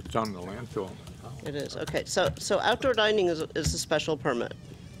 right? If it's on the landfill. It is, okay. So outdoor dining is a special permit.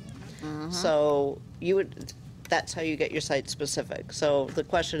 So that's how you get your site-specific. So the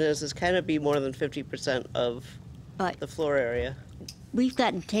question is can it be more than 50% of the floor area? We've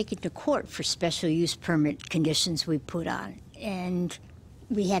gotten taken to court for special use permit conditions we put on, and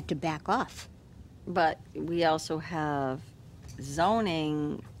we had to back off. But we also have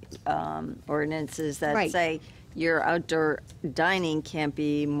zoning ordinances that say your outdoor dining can't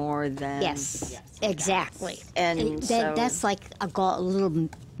be more than... Yes, exactly. And so, that's like a little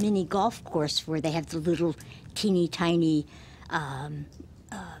mini golf course where they have the little teeny tiny,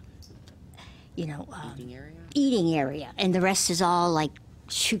 eating area, and the rest is all like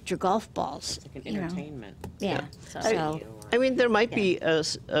shoot your golf balls. It's like an entertainment. Yeah. So. I mean, there might be a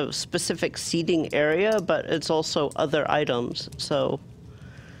specific seating area, but it's also other items. So,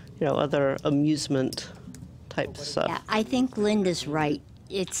 other amusement type stuff. Yeah, I think Linda's right.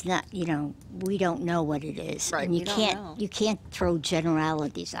 It's not, we don't know what it is. Right, And we don't know. you can't throw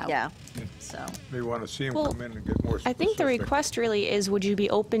generalities out. Yeah. So. They want to see them come in and get more specific. I think the request really is, would you be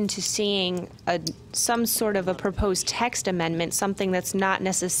open to seeing some sort of a proposed text amendment, something that's not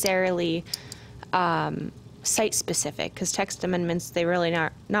necessarily site-specific, because text amendments, they really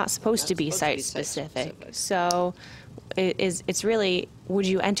not supposed to be site-specific. So it's really, would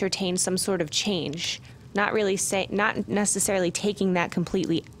you entertain some sort of change? Not necessarily taking that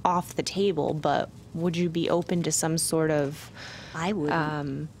completely off the table, but would you be open to some sort of... I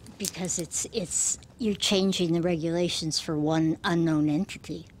would, because it's you're changing the regulations for one unknown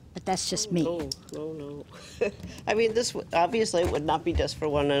entity. But that's just me. No. I mean, this obviously would not be just for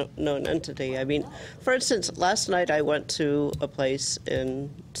one known entity. I mean, for instance, last night I went to a place in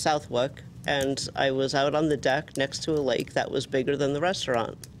Southwick, and I was out on the deck next to a lake that was bigger than the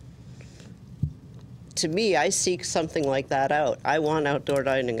restaurant. To me, I seek something like that out. I want outdoor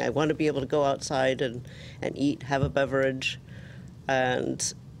dining. I want to be able to go outside and eat, have a beverage.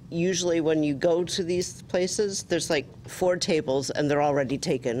 And usually when you go to these places, there's like 4 tables and they're already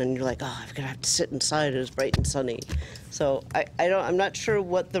taken, and you're like, oh, I'm gonna have to sit inside. It's bright and sunny. So I'm not sure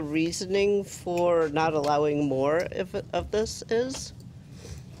what the reasoning for not allowing more of this is.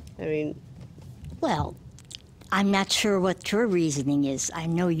 I mean, well, I'm not sure what your reasoning is. I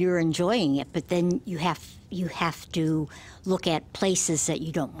know you're enjoying it, but then you have to look at places that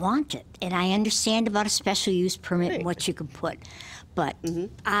you don't want it. And I understand about a special use permit and what you can put, but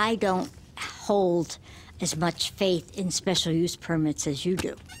I don't hold as much faith in special use permits as you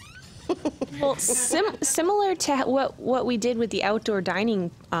do. Well, similar to what we did with the outdoor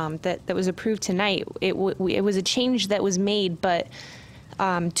dining that was approved tonight, it was a change that was made, but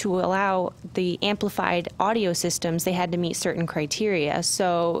to allow the amplified audio systems, they had to meet certain criteria.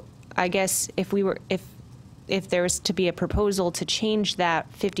 So I guess if there was to be a proposal to change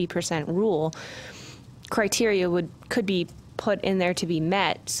that 50% rule, criteria could be put in there to be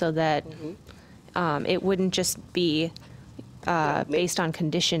met, so that it wouldn't just be based on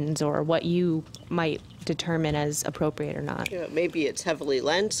conditions or what you might determine as appropriate or not. Maybe it's heavily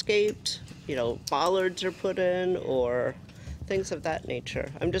landscaped, bollards are put in, or things of that nature.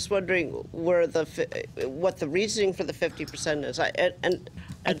 I'm just wondering what the reasoning for the 50% is. I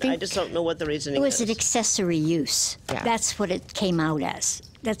just don't know what the reasoning is. It was an accessory use. Yeah. That's what it came out as.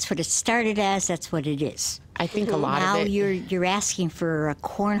 That's what it started as. That's what it is. I think a lot now of it... you're asking for a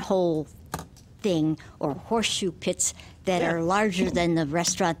cornhole thing or horseshoe pits that are larger than the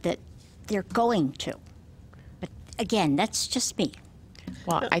restaurant that they're going to. But again, that's just me.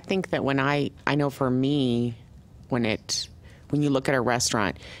 Well, I think that when I know for me, when you look at a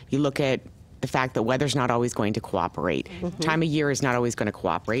restaurant, you look at the fact that weather's not always going to cooperate. Time of year is not always going to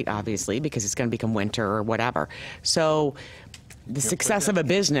cooperate, obviously, because it's going to become winter or whatever. So the success of a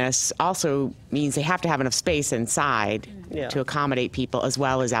business also means they have to have enough space inside to accommodate people as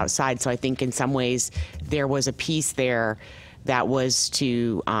well as outside. So I think in some ways there was a piece there that was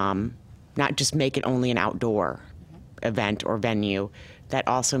to not just make it only an outdoor event or venue, that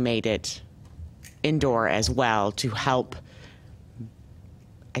also made it indoor as well to help.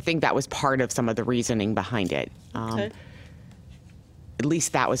 I think that was part of some of the reasoning behind it. At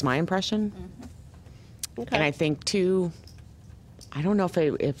least that was my impression. And I think too, I don't know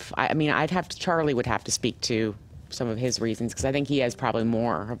Charlie would have to speak to some of his reasons, because I think he has probably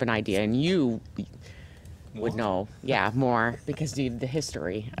more of an idea. And you would know. Yeah, more because the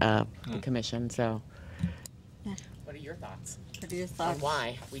history of the commission. So, what are your thoughts? What are your On thoughts?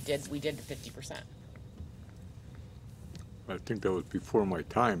 why we did the 50%? I think that was before my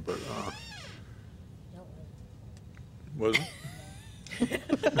time, but was it?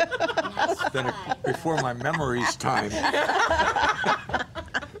 Then before my memory's time.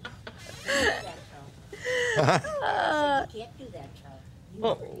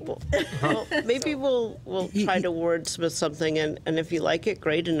 Well, maybe we'll try to wordsmith something, and if you like it,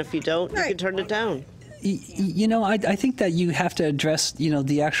 great, and if you don't, you can turn it down. You know, I think that you have to address, you know,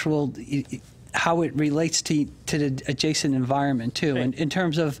 the actual how it relates to the adjacent environment too, and in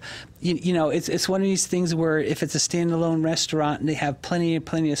terms of, you know, it's one of these things where if it's a standalone restaurant and they have plenty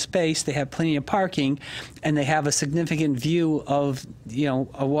of space, they have plenty of parking, and they have a significant view of, you know,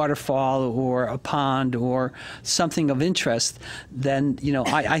 a waterfall or a pond or something of interest, then, you know,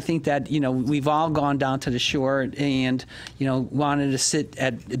 I think that, you know, we've all gone down to the shore and, you know, wanted to sit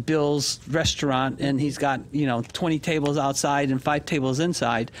at Bill's restaurant, and he's got, you know, 20 tables outside and 5 tables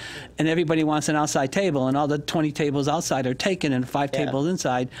inside, and everybody wants an outside table, and all the 20 tables outside are taken and 5 tables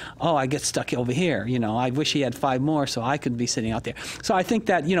inside. Oh, I get stuck over here. You know, I wish he had 5 more so I could be sitting out there. So I think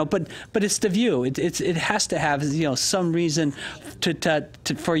that, you know, but it's the view. It has to have, you know, some reason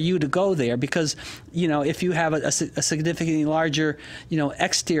for you to go there, because, you know, if you have a significantly larger, you know,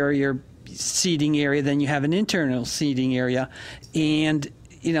 exterior seating area than you have an internal seating area, and,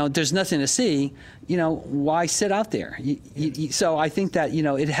 you know, there's nothing to see, you know, why sit out there? So I think that, you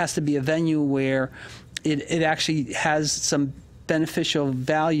know, it has to be a venue where it actually has some beneficial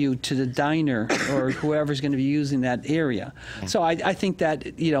value to the diner or whoever's going to be using that area. So I think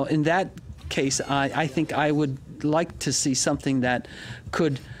that, you know, in that case, I think I would like to see something that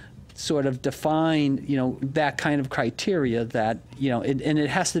could sort of define, you know, that kind of criteria that, you know, and it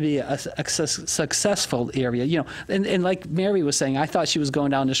has to be a successful area, you know, and like Mary was saying, I thought she was going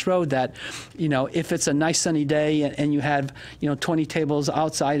down this road that, you know, if it's a nice sunny day and you have, you know, 20 tables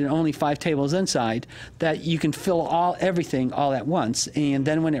outside and only 5 tables inside, that you can fill everything all at once, and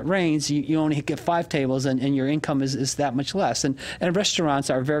then when it rains, you only get 5 tables and your income is that much less, and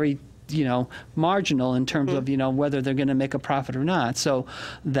restaurants are very, you know, marginal in terms of, you know, whether they're going to make a profit or not. So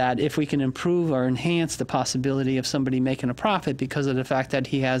that if we can improve or enhance the possibility of somebody making a profit because of the fact that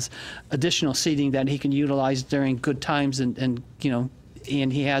he has additional seating that he can utilize during good times and you know,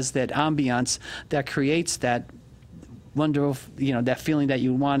 and he has that ambiance that creates that wonderful, you know, that feeling that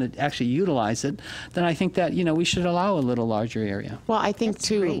you want to actually utilize it, then I think that, you know, we should allow a little larger area. Well, I think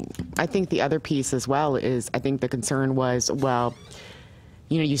I think the other piece as well is, I think the concern was, well,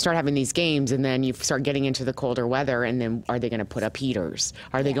 you know, you start having these games and then you start getting into the colder weather, and then are they going to put up heaters?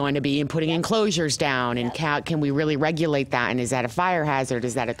 Are they going to be putting enclosures down? And can we really regulate that? And is that a fire hazard?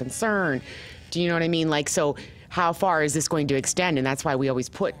 Is that a concern? Do you know what I mean? Like, so how far is this going to extend? And that's why we always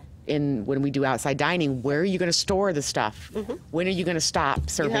put in, when we do outside dining, where are you going to store the stuff? When are you going to stop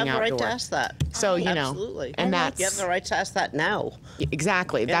serving outdoor? You have the right to ask that. So, you know, absolutely. and that's, you have the right to ask that now.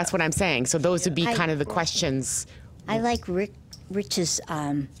 Exactly. Yeah. That's what I'm saying. So those would be kind of the questions. I like Rich's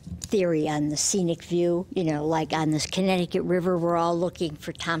theory on the scenic view. You know, like on this Connecticut River, we're all looking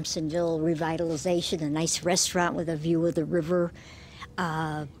for Thompsonville revitalization, a nice restaurant with a view of the river.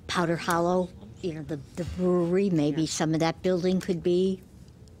 Powder Hollow, you know, the brewery, maybe some of that building could be.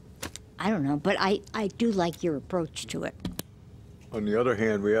 I don't know, but I do like your approach to it. On the other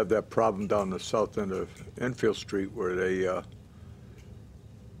hand, we have that problem down the south end of Enfield Street where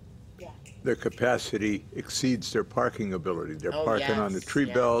their capacity exceeds their parking ability. They're parking on the tree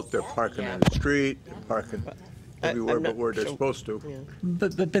belt, they're parking on the street, they're parking everywhere but where they're supposed to.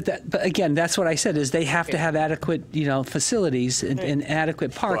 But again, that's what I said, is they have to have adequate, you know, facilities and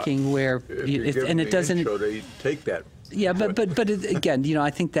adequate parking where, and it doesn't. So they take that. Yeah, but again, you know, I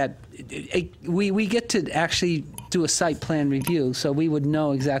think that we get to actually do a site plan review, so we would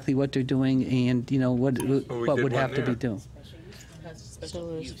know exactly what they're doing and, you know, what would have to be done.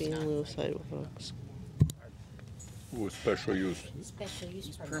 With special use. Special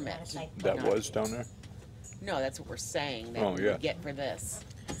use permit. That was down there? No, that's what we're saying that we get for this.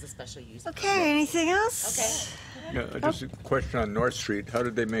 It's a special use. Okay, anything else? Okay. Yeah, just a question on North Street. How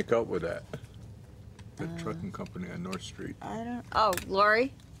did they make out with that? The trucking company on North Street. I don't. Oh,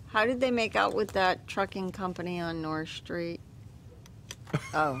 Lori, how did they make out with that trucking company on North Street?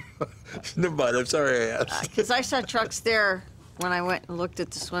 Oh. Never mind. I'm sorry I asked. Because I saw trucks there when I went and looked at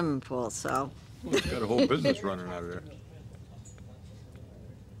the swimming pool. So. Well, it's got a whole business running out of there.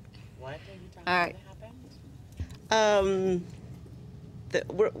 What? All right.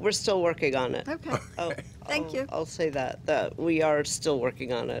 We're still working on it. Okay. Thank you. I'll say that we are still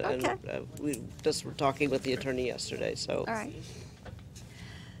working on it. Okay. And we just were talking with the attorney yesterday, so. All right.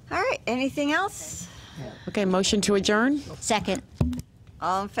 All right, anything else? Okay, motion to adjourn? Second.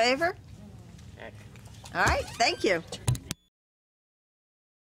 All in favor? All right, thank you.